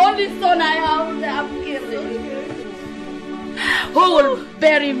about the only son I have. They have killed him. Who will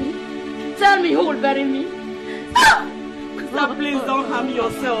bury me? Tell me who will bury me? Sister, please don't harm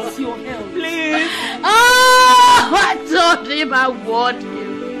yourself. Please. Oh, I told him I want him.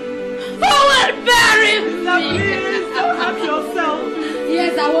 Who will bury me? Please don't harm yourself.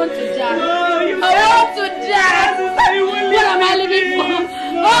 Yes, I want to die. No, you I want to die. Sister, you will What am I living for?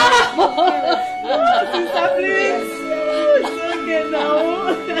 No, sister, please. It's okay now.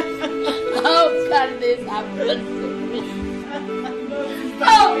 How can this happen to me? Oh,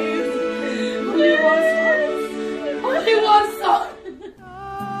 only one son. Only one son.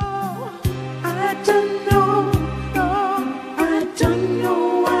 I don't know, no, I don't know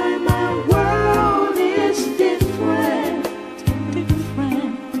why my world is different.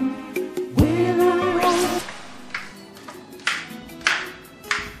 Will I?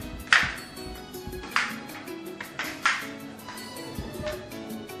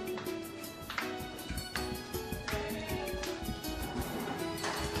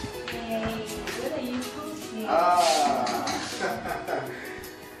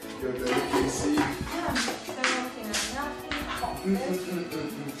 Your delicacy.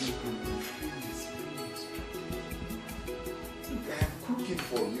 I'm cooking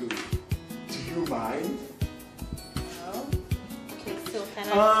for you. Do you mind? No. Okay, so can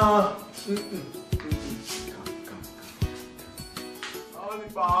I? Come. Only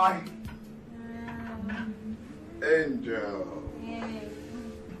bye. Angel.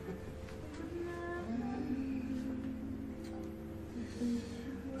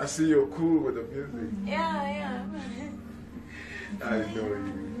 I see you're cool with the music. Yeah. I know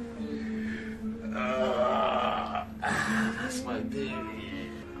you. That's my baby.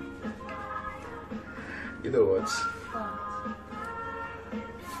 You know what?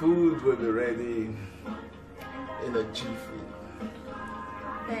 Food will be ready in a jiffy.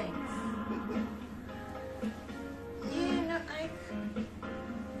 Thanks. You know,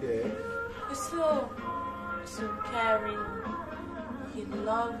 Yeah? you're so caring. You're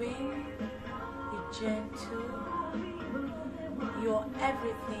loving, you're gentle, you're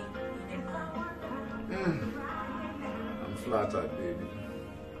everything in a man. I'm flattered, baby.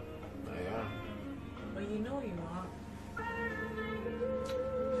 I am. But you know you are.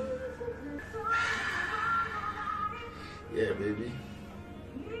 Yeah, baby.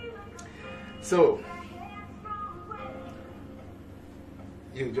 So,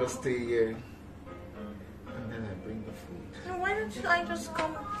 you just stay here and then I bring the food. So why don't I just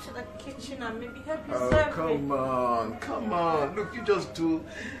come to the kitchen and maybe help you Oh, serve me? come on. Look, you just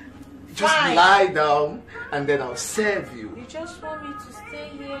just Fine. lie down and then I'll serve you. You just want me to stay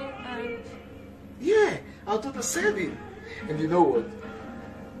here and... Yeah, I'll do the serving. And you know what?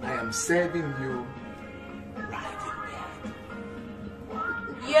 I am serving you right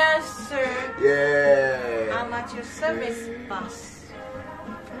Yes, sir. in bed. Yeah. I'm at your service, boss.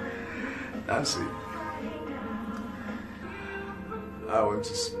 Nancy, I want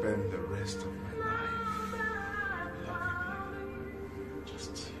to spend the rest of my life loving you.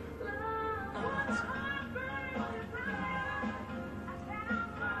 Just you.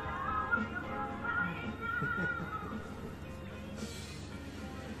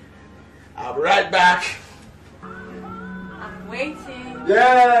 I'll be right back. I'm waiting.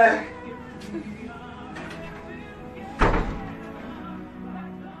 Yeah.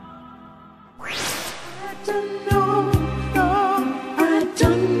 I don't know, no, I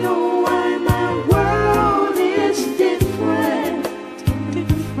don't know why my world is different.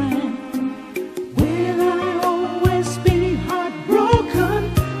 Will I always be heartbroken?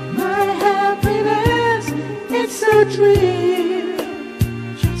 My happiness, it's a dream,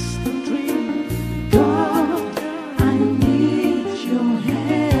 just a dream. God, I need your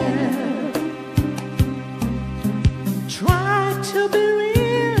help.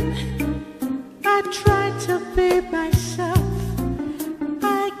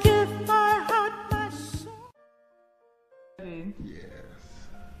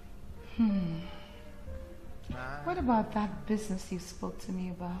 What about that business you spoke to me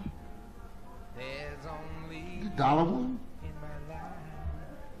about? The dollar one?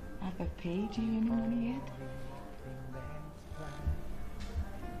 Have I paid you any money yet?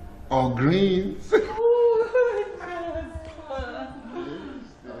 Or greens?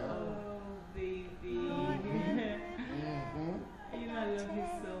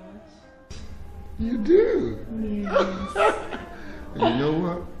 You do? Yes. And you know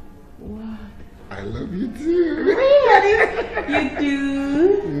what? What? I love you too. You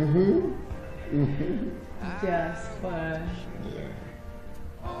do? Mm-hmm. Jasper. Yeah.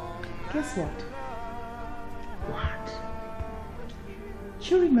 Guess what? What? Do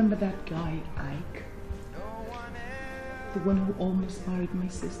you remember that guy, Ike? The one who almost married my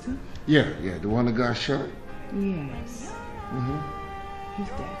sister? Yeah, the one that got shot? Yes. Mm-hmm. He's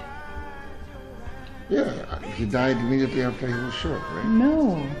dead. Yeah, he died immediately after he was shot, right?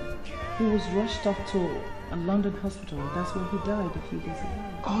 No. He was rushed off to a London hospital. That's where he died a few days ago.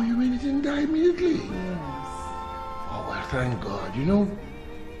 Oh, you mean he didn't die immediately? Yes. Oh, well, thank God. You know,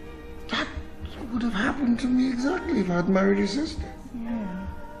 that would have happened to me exactly if I had married his sister. Yeah.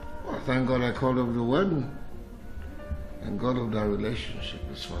 Well, thank God I called off the wedding and got off that relationship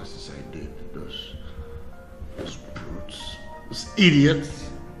as fast as I did. Those brutes, those idiots.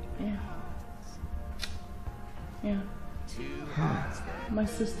 Yeah. Yeah. My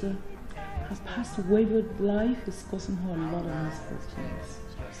sister, her past wayward life is causing her a lot of misfortunes.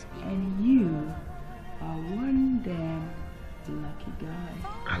 And you are one damn lucky guy.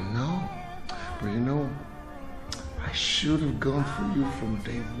 I know. But you know, I should have gone for you from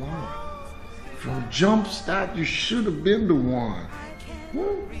day one. From jump start, you should have been the one.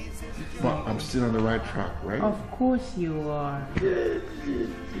 But I'm still on the right track, right? Of course you are.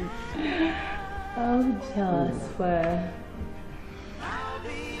 Oh, Jasper.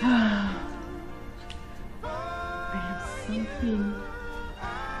 I have something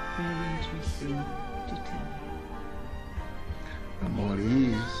very interesting to tell you. I'm all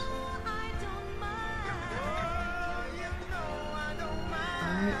ears.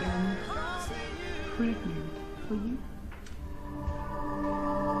 I am pregnant for you.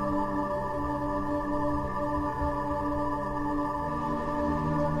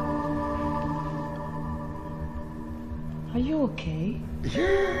 Are you okay?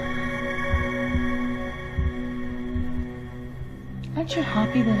 Aren't you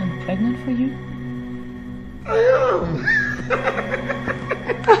happy that I'm pregnant for you? I am.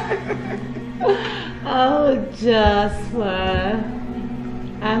 Oh, Jasper,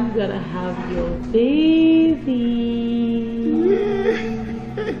 I'm gonna have your baby.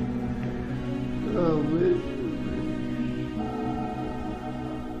 Oh, man.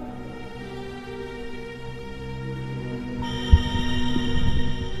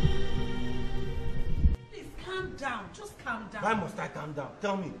 Calm down. Why must I calm down?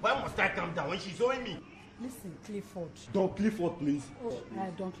 Tell me, why must I calm down when she's owing me? Listen, Clifford. Don't Clifford, please. Oh,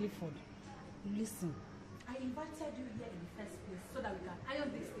 Don Clifford. Listen. I invited you here in the first place so that we can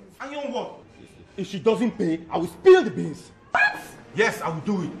iron these things. Iron what? If she doesn't pay, I will spill the beans. What? Yes, I will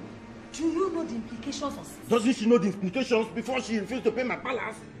do it. Do you know the implications of this? Doesn't she know the implications before she refused to pay my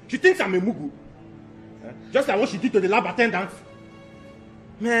balance? She thinks I'm a mugu. Just like what she did to the lab attendant.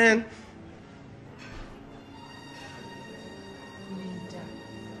 Man.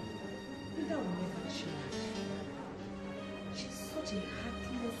 Linda will never change. She's such a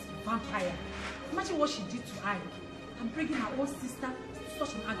heartless vampire. Imagine what she did to Ike and bringing her own sister to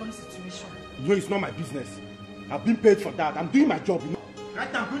such an agony situation. You know, it's not my business. I've been paid for that. I'm doing my job, you know.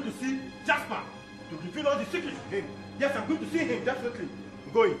 Right now, I'm going to see Jasper to reveal all the secrets to him. Yes, I'm going to see him, definitely.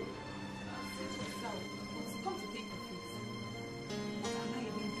 I'm going. Come to think of it. What am I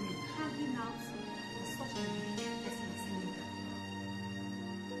even doing? Hanging out with such a wicked person as Linda.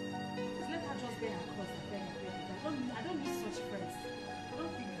 Please let her just bear her cross and bear her baby. I don't need such friends. I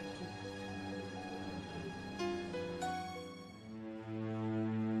don't think I do.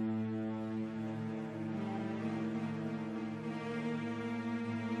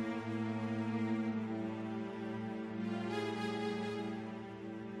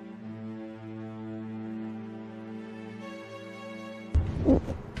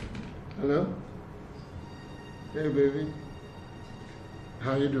 Hello? Hey, baby.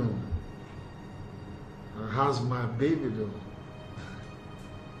 How you doing? How's my baby doing?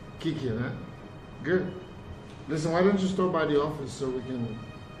 Kiki, huh? Good. Listen, why don't you stop by the office so we can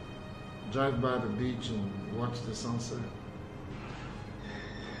drive by the beach and watch the sunset?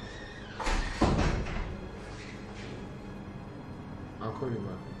 I'll call you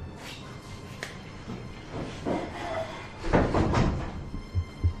back.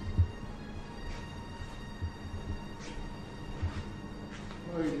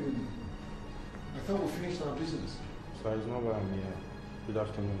 finished our business. So it's not why I'm here. Good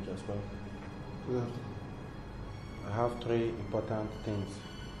afternoon, Jasper. Good afternoon. I have 3 important things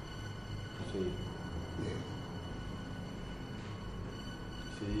to say. Yeah.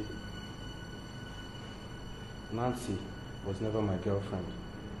 See, Nancy was never my girlfriend.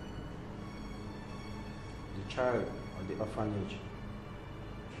 The child at the orphanage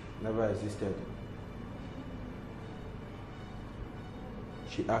never existed.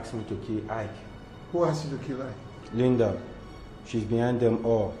 She asked me to kill Ike. Who asked you to kill Ike? Linda. She's behind them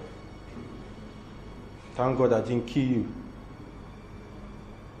all. Thank God I didn't kill you.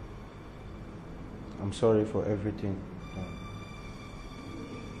 I'm sorry for everything.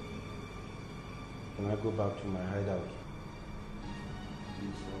 Can I go back to my hideout?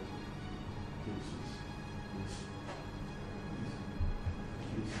 Please, sir. Please.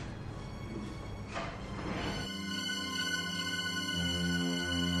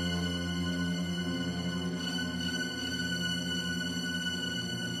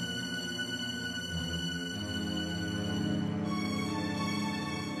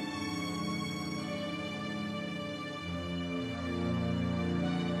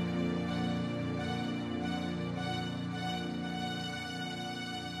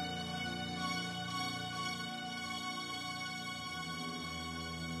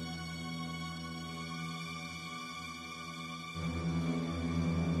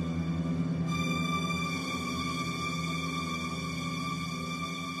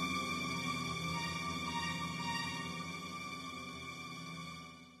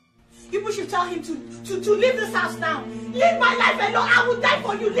 People should tell him to leave this house now. Leave my life alone. I will die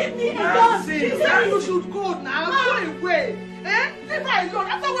for you. Leave me alone. Nancy, you should go now. Go away. Eh? Leave her alone.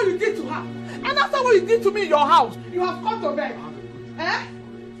 After what you did to her, and after what you did to me in your house, you have come to bed. Eh?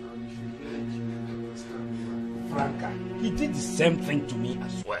 Franca, he did the same thing to me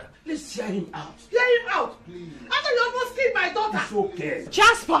as well. Let's hear him out. Hear him out. Please. After you almost killed my daughter. It's okay.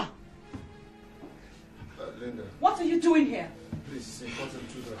 Jasper! Linda. What are you doing here? Please, it's important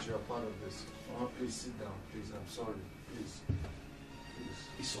too that you are part of this. Please sit down. Please, I'm sorry. Please.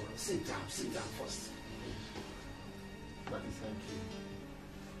 It's all right. Sit down first. Daddy, thank you.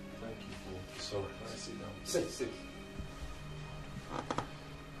 Thank you for... Sorry. Can I sit down? Sit.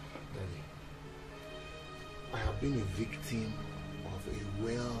 Daddy, I have been a victim of a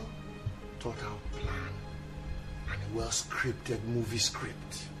well thought out plan and a well scripted movie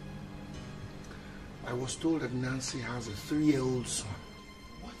script. I was told that Nancy has a 3-year-old son.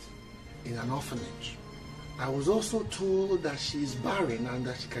 What? In an orphanage. I was also told that she is barren and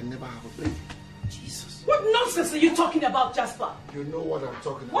that she can never have a baby. Jesus. What nonsense are you talking about, Jasper? You know what I'm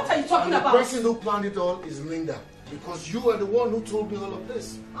talking about. What are you talking and about? The person who planned it all is Linda. Because you are the one who told me all of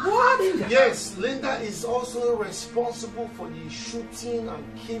this. What? Linda? Yes, Linda is also responsible for the shooting and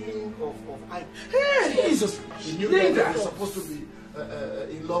killing of Ike. Hey, Jesus! She knew Linda! that they were supposed to be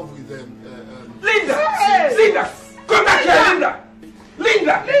in love with them. Linda! Hey! Linda! Come back here, Linda!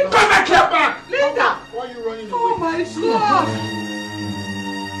 Linda! Come back here! Linda! Why are you running away? Oh my God!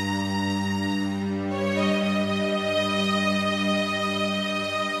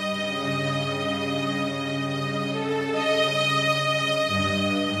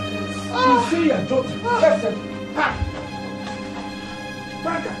 You see your daughter. Listen.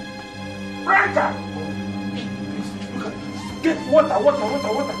 Franca! Get water.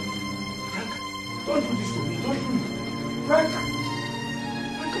 Franca, don't do this to me. Don't do it. Franca,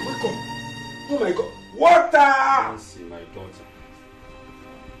 wake up. Oh my God. Water! Nancy, my daughter.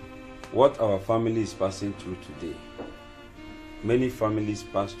 What our family is passing through today, many families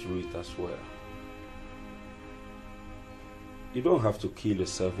pass through it as well. You don't have to kill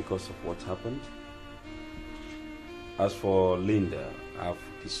yourself because of what happened. As for Linda, I've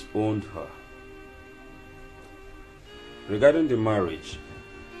disowned her. Regarding the marriage,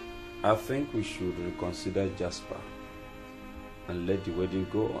 I think we should reconsider Jasper and let the wedding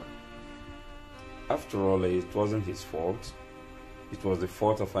go on. After all, it wasn't his fault. It was the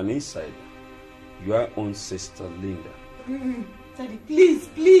fault of an insider, your own sister Linda. Daddy, please.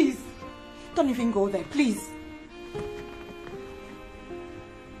 Don't even go there, please.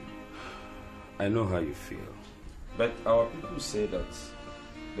 I know how you feel, but our people say that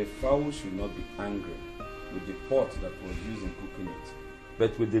the fowl should not be angry with the pot that was used in cooking it,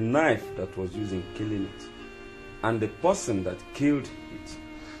 but with the knife that was used in killing it, and the person that killed it.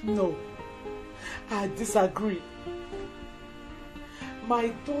 No, I disagree.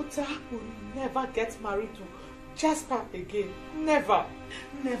 My daughter will never get married to Jasper again. Never.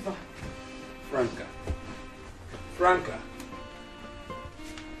 Franca.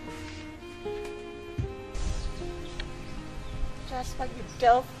 Jasper, you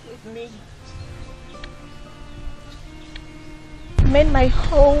dealt with me. made my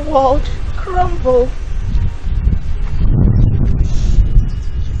whole world crumble. You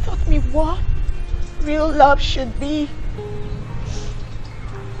taught me what real love should be.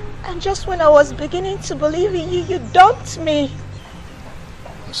 And just when I was beginning to believe in you, you dumped me.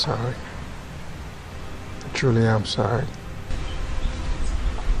 I'm sorry. Truly, I'm sorry.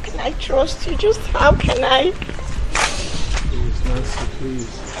 Can I trust you? Just how can I? Please, Nancy,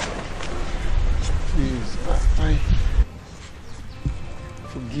 please. Please, I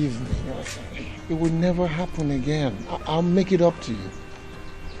forgive me. It will never happen again. I'll make it up to you.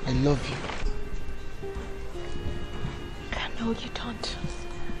 I love you. I know you don't.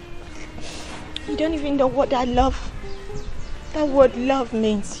 You don't even know what that word love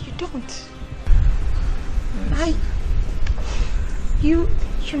means. You don't. You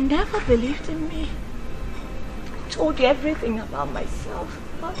never believed in me. I told you everything about myself.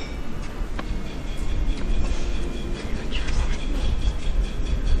 But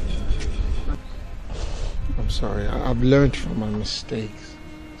I'm sorry. I've learned from my mistakes.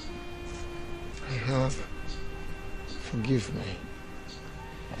 I have. Forgive me.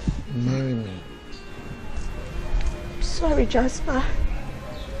 Marry me. I'm sorry, Jasper. I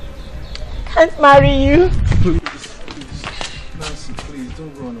can't marry you. Please, please. Nancy, please,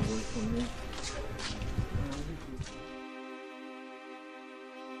 don't run away from me.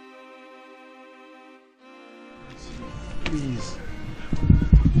 Please.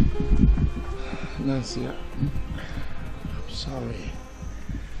 Nancy, I'm sorry.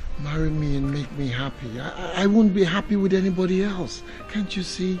 Marry me and make me happy. I won't be happy with anybody else. Can't you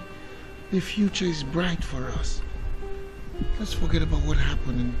see? The future is bright for us. Let's forget about what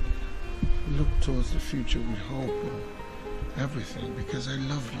happened and look towards the future with hope and everything, because I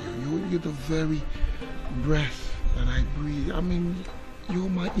love you. You're the very breath that I breathe. I mean, you're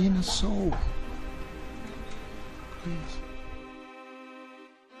my inner soul. Please.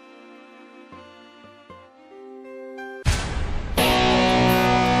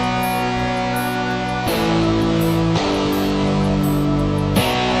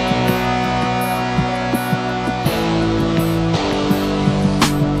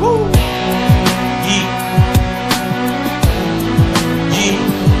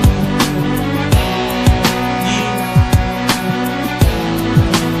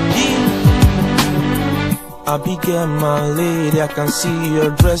 Abigail, my lady, I can see you're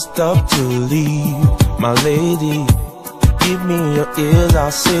dressed up to leave. My lady, give me your ears, I'll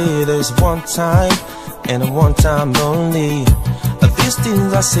say this one time, and one time only. These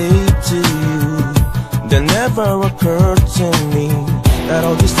things I say to you, they never occurred to me. That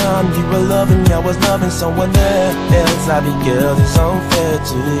all this time you were loving me, I was loving someone else. Abigail, it's unfair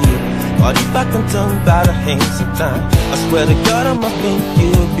to you. But if I can turn back the hands of time, I swear to God I must think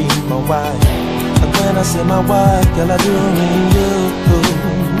you'll be my wife. And when I say my wife, girl, I do mean you.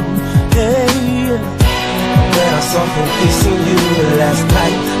 Hey, when I saw him kissing you last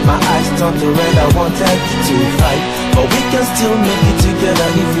night, my eyes turned to red, I wanted to fight. But we can still make it together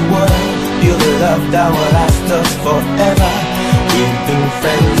if you wanna. Build a love that will last us forever. We've been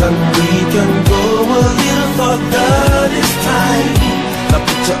friends and we can go a little further this time. The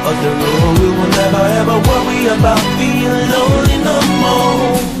picture of the road, we will never ever worry about being lonely no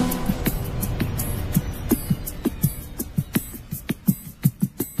more.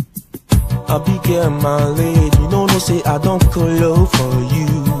 Abigail, my lady, no say I don't call low for you,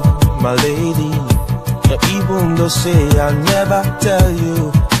 my lady. Even though say I never tell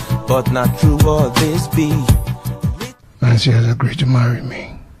you, but not true all this be. Nancy has agreed to marry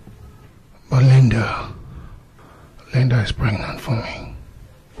me, but Linda is pregnant for me.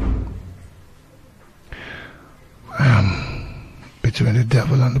 I am between the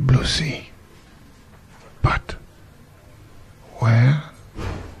devil and the blue sea. But where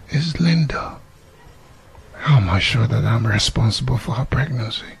is Linda? How am I sure that I'm responsible for her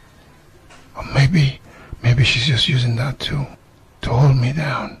pregnancy? Or maybe she's just using that to hold me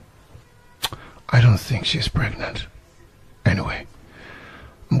down. I don't think she's pregnant. Anyway,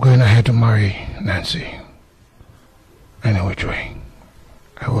 I'm going ahead to marry Nancy. Any which way,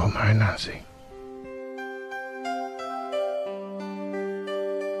 I will marry Nancy.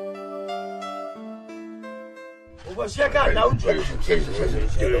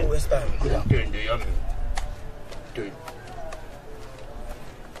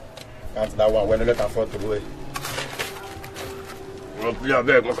 That's that one when you let her fall through it. We'll play a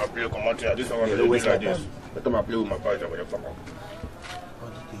bag, make her play, come out here. This one will waste like this. Let me play with my partner when you fuck up.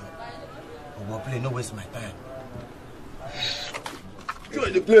 We'll play, no waste my time. You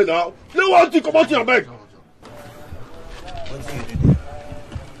in the play now. Play one thing, come out here, bag. What do you do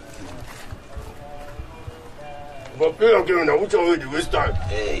there? For Clarion game now, which one the waste time?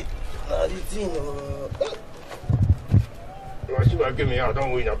 Hey, now the thing. See what give me out,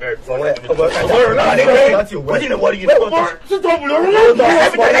 don't win a bet. For where? That's your word. What are you doing? Sit down,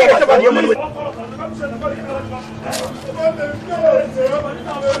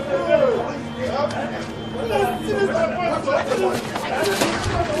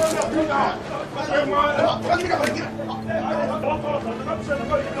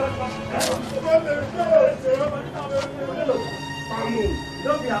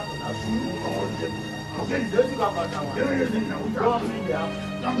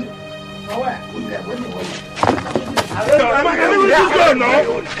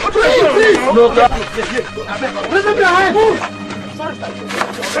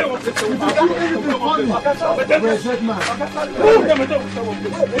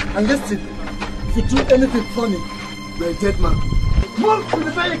 And listen, if you do anything funny, you're a dead man. Move to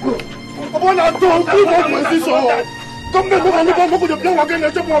the vehicle.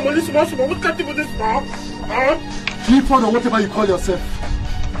 Clifford or whatever you call yourself,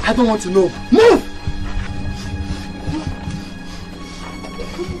 I don't want to know. Move!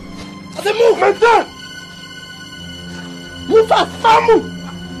 I said move, my son! Move fast, move!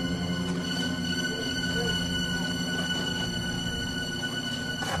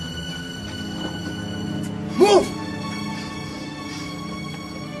 Move!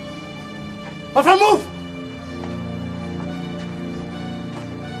 My friend, move!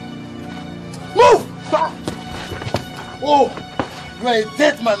 Move! Oh, you are a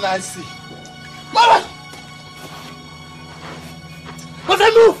dead man, I see. Mama! My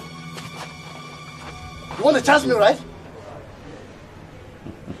friend, move! You want to charge me, right?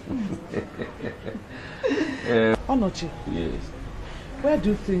 Onochi. Yes. Where do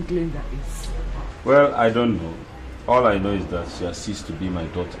you think Linda is? Well, I don't know. All I know is that she has ceased to be my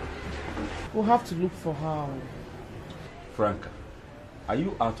daughter. We'll have to look for her. Franca, are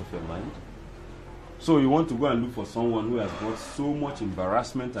you out of your mind? So you want to go and look for someone who has brought so much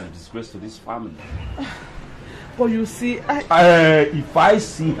embarrassment and disgrace to this family? But you see, if I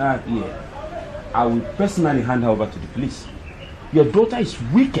see her here, I will personally hand her over to the police. Your daughter is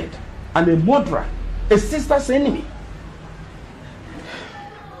wicked and a murderer, a sister's enemy.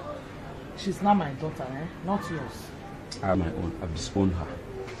 She's not my daughter, not yours. I have my own. I've disowned her.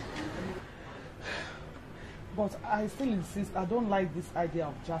 But I still insist, I don't like this idea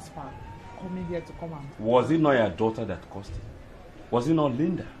of Jasper coming here to come and... Was it not your daughter that caused it? Was it not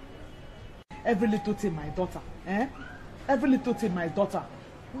Linda? Every little thing my daughter, Every little thing my daughter.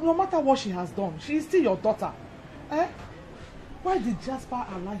 No matter what she has done, she is still your daughter. Why did Jasper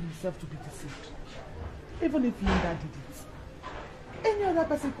allow himself to be deceived? Even if Linda did it. Any other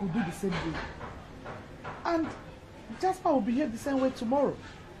person could do the same way. And Jasper will behave the same way tomorrow.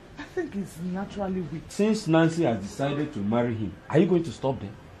 I think he's naturally weak. Since Nancy has decided to marry him, are you going to stop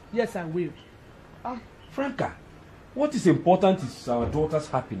them? Yes, I will. Franca, what is important is our daughter's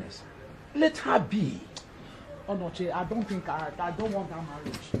happiness. Let her be. Oh no, Che, I don't think I don't want that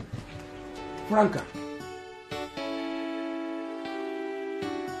marriage. Franca.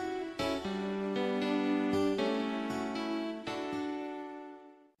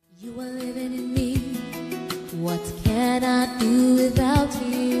 You are living in me. What can I do without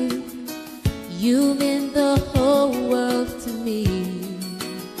you? You mean the whole world to me.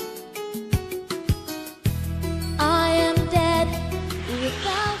 I am dead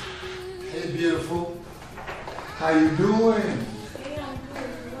without you. Hey, beautiful. How you doing? Hey, I'm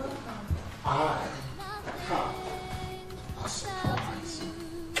good. Welcome. I have a surprise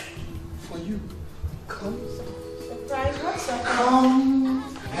for you. Come. Surprise? What surprise? Come.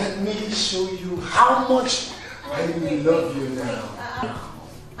 Let me show you how much I love you now.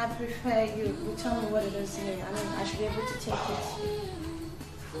 I prefer you tell me what it is here. I mean, I should be able to take it.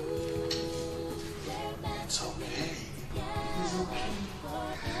 It's okay. It's okay.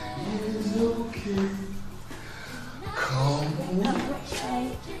 It's okay. Come on.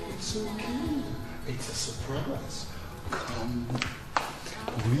 It's okay. It's a surprise. Come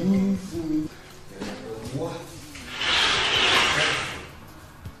with me. What?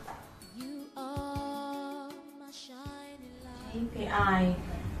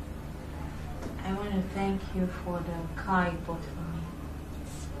 I want to thank you for the car you bought for me.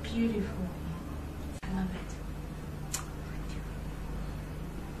 It's beautiful. I love it.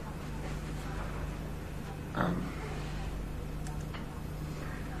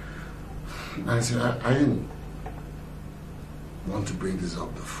 Nancy, I didn't want to bring this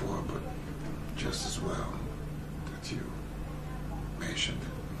up before, but just as well that you mentioned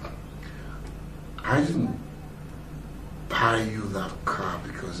it. I didn't buy you that car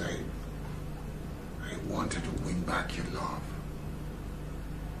because I wanted to win back your love.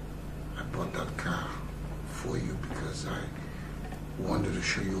 I bought that car for you because I wanted to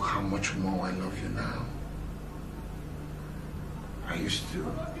show you how much more I love you now. I used to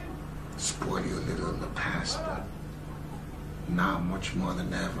spoil you a little in the past, but now much more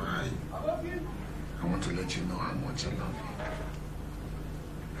than ever, I want to let you know how much I love you.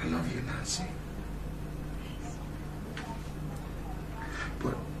 I love you, Nancy.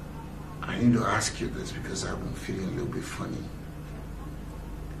 But I need to ask you this because I've been feeling a little bit funny.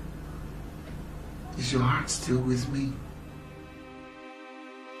 Is your heart still with me?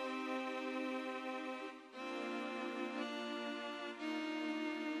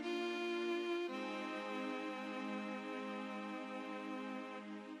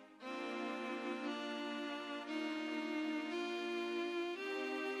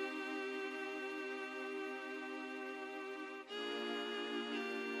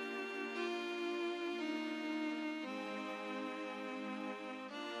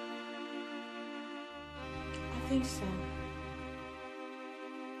 I think so.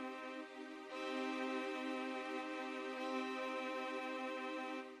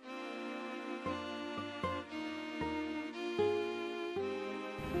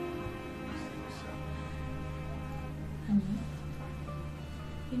 Honey,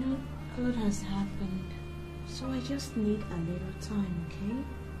 you know, a lot has happened, so I just need a little time, okay?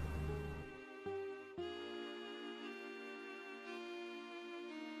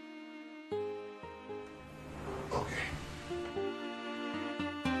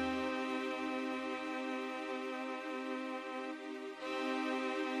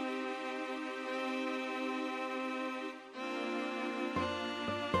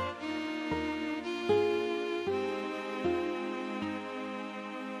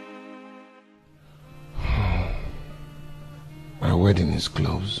 My wedding is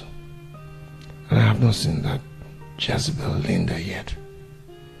close, and I have not seen that Jezebel Linda yet.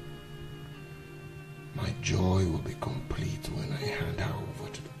 My joy will be complete when I hand her over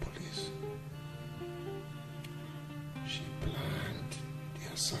to the police. She planned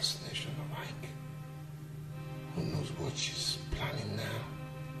the assassination of Ike. Who knows what she's planning now?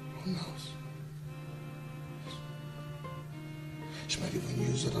 Who knows? She might even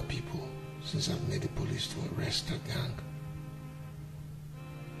use other people since I've made the police to arrest her gang.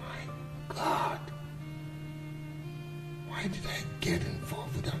 God, why did I get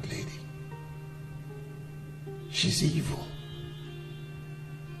involved with that lady? She's evil.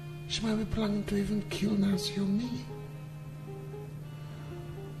 She might be planning to even kill Nancy or me.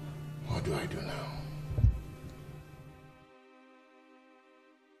 What do I do now?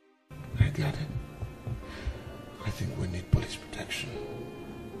 I got it. I think we need police protection.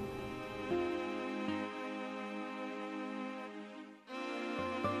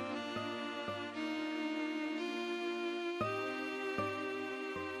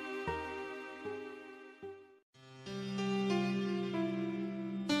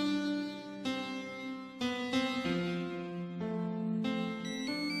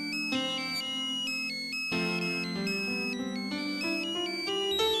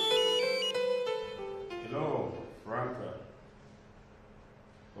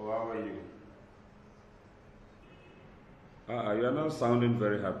 You are not sounding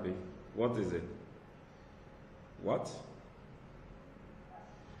very happy. What is it? What?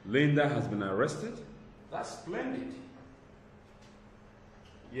 Linda has been arrested? That's splendid.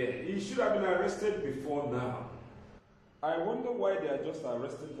 Yeah, he should have been arrested before now. I wonder why they are just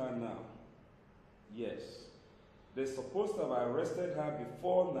arresting her now. Yes, they're supposed to have arrested her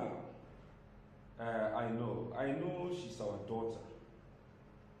before now. I know she's our daughter.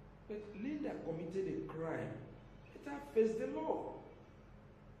 But Linda committed a crime. Let her face the law.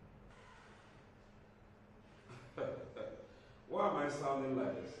 Why am I sounding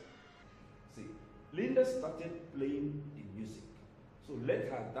like this? See, Linda started playing the music, so let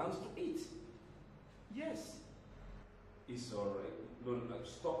her dance to it. Yes. It's alright. No,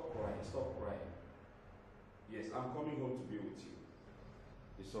 stop crying, stop crying. Yes, I'm coming home to be with you.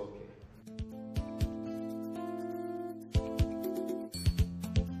 It's okay.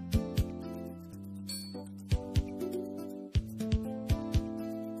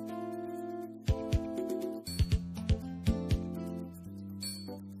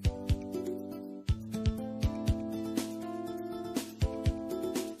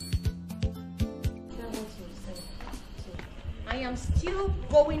 I am still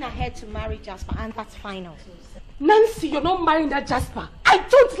going ahead to marry Jasper, and that's final. Nancy, you're not marrying that Jasper. I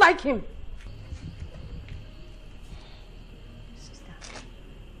don't like him. Sister,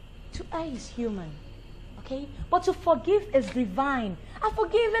 to err is human, okay? But to forgive is divine. I've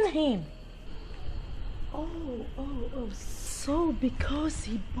forgiven him. Oh, so because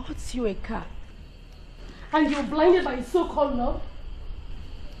he bought you a car and you're blinded by his so-called love?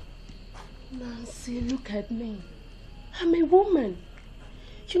 Nancy, look at me. I'm a woman.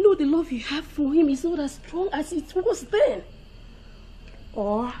 You know the love you have for him is not as strong as it was then.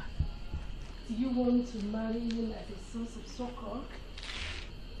 Or do you want to marry him as a source of succor?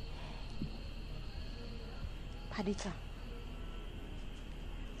 Perdita,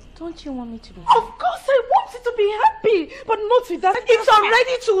 don't you want me to be happy? Of course I want you to be happy, but not with that. It's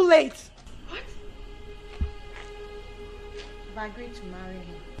already too late. What? I've agreed to marry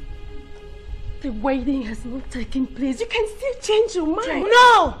him. The wedding has not taken place. You can still change your mind.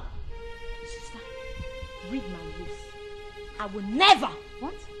 No! Sister, read my lips. I will never,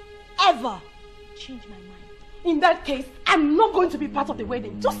 ever change my mind. In that case, I'm not going to be part of the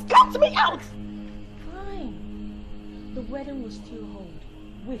wedding. Just count me out. Fine. The wedding will still hold,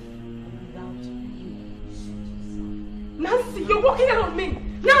 with or without you. Nancy, you're walking out on me.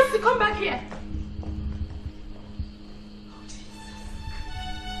 Nancy, come back here.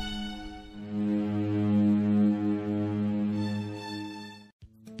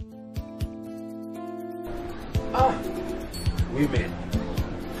 Women.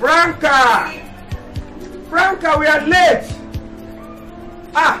 Franca! Franca, we are late!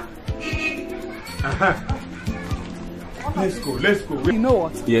 Let's go. You know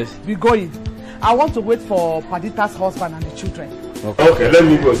what? Yes. We're going. I want to wait for Perdita's husband and the children. Okay, let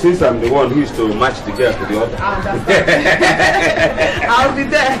me go since I'm the one who is to match the girl to the other. I'll be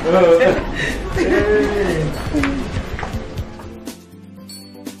there.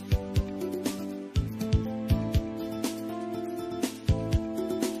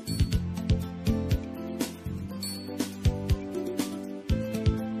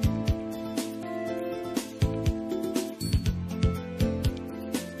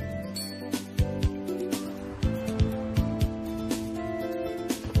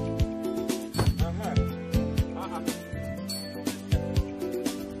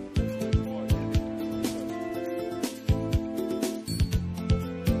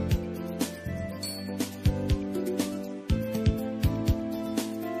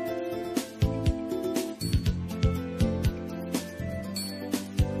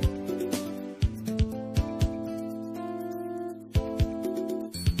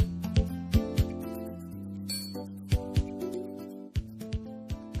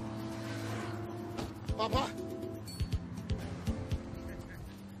 Papa.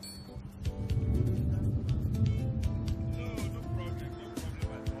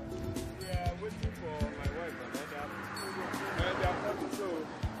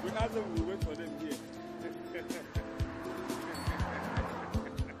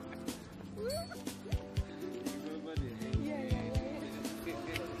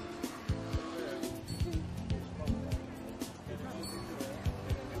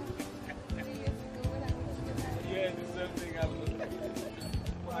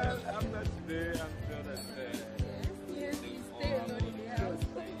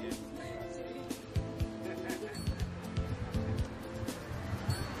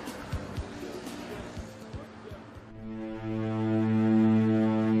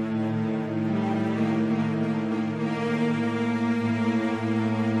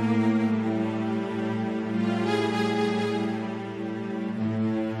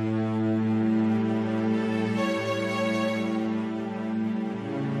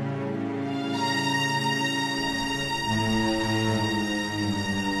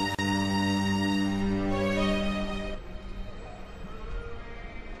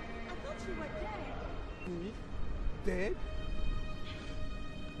 Dead?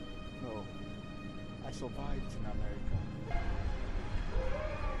 No, I survived in America.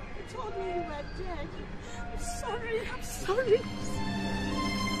 You told me you were dead. I'm sorry.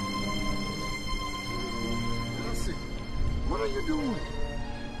 Nancy, what are you doing?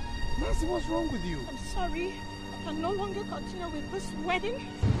 Nancy, what's wrong with you? I'm sorry. I can no longer continue with this wedding. You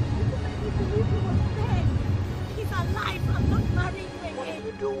made me believe he was dead. He's alive. I'm not marrying him again. What are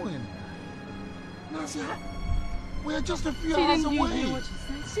you doing? Nancy, we're just a few She hours didn't away. hear what she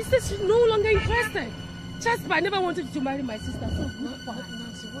said. She said she's no longer interested. Just I never wanted you to marry my sister. So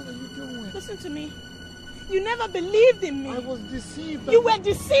Nancy, what are you doing? Listen to me. You never believed in me. I was deceived. You were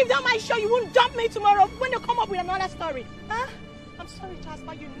deceived. Am I sure you won't dump me tomorrow when you come up with another story? Huh? I'm sorry,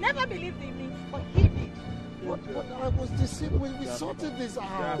 Jasper. You never believed in me, but he did. What? I was deceived. We sorted this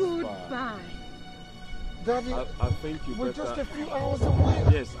out. Goodbye. Daddy, I think you we're better... just a few hours away.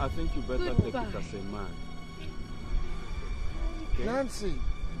 Yes, I think you better take it as a man. Okay? Nancy.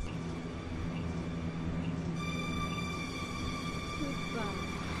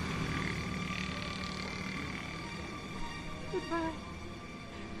 Goodbye.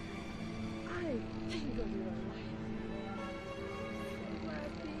 I thank God you're alive.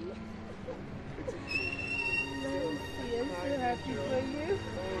 I'm so happy for you.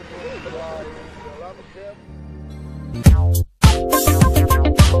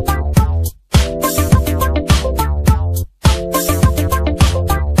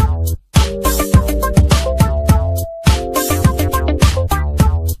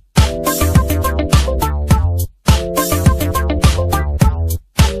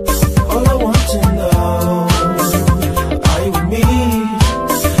 All I want to know, are you with me?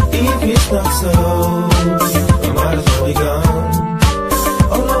 If it's not so, I might as well be gone.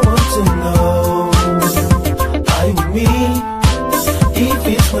 All I want to know, are you with me? If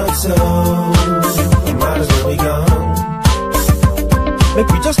it's not so, I might as well be gone. Make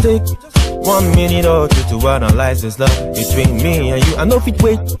we just take 1 minute or two to analyze this love between me and you. I know if it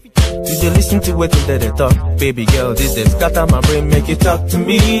wait, did you listen to it until they talk? Baby girl, this they scatter my brain, make you talk to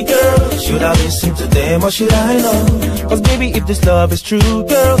me, girl. Should I listen to them or should I know? Cause baby, if this love is true,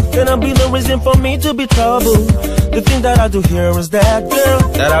 girl, then I'll be no reason for me to be troubled. The thing that I do here is that, girl,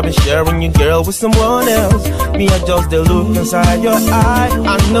 that I've been sharing you, girl, with someone else. Me, I just the look inside your eye.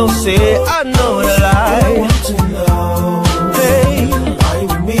 I know, say, I know the lie. I want to know, hey, are you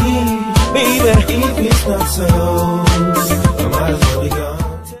with me? Baby, if it's not so, I might as well be gone.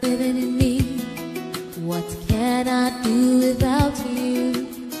 Living in me, what can I do without you?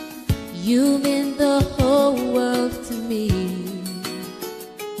 You mean the whole world to me.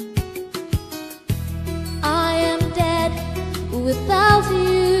 I am dead without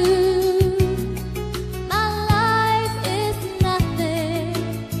you. My life is nothing,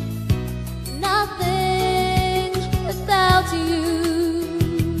 nothing without you.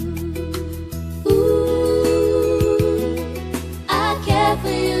 I care for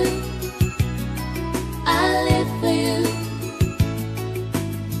you, I live for you.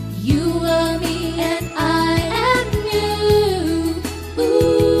 You are me and I am you.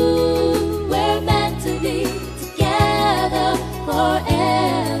 Ooh, we're meant to be together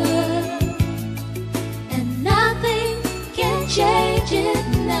forever, and nothing can change it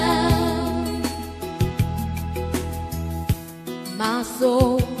now. My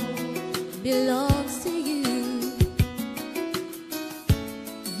soul belongs to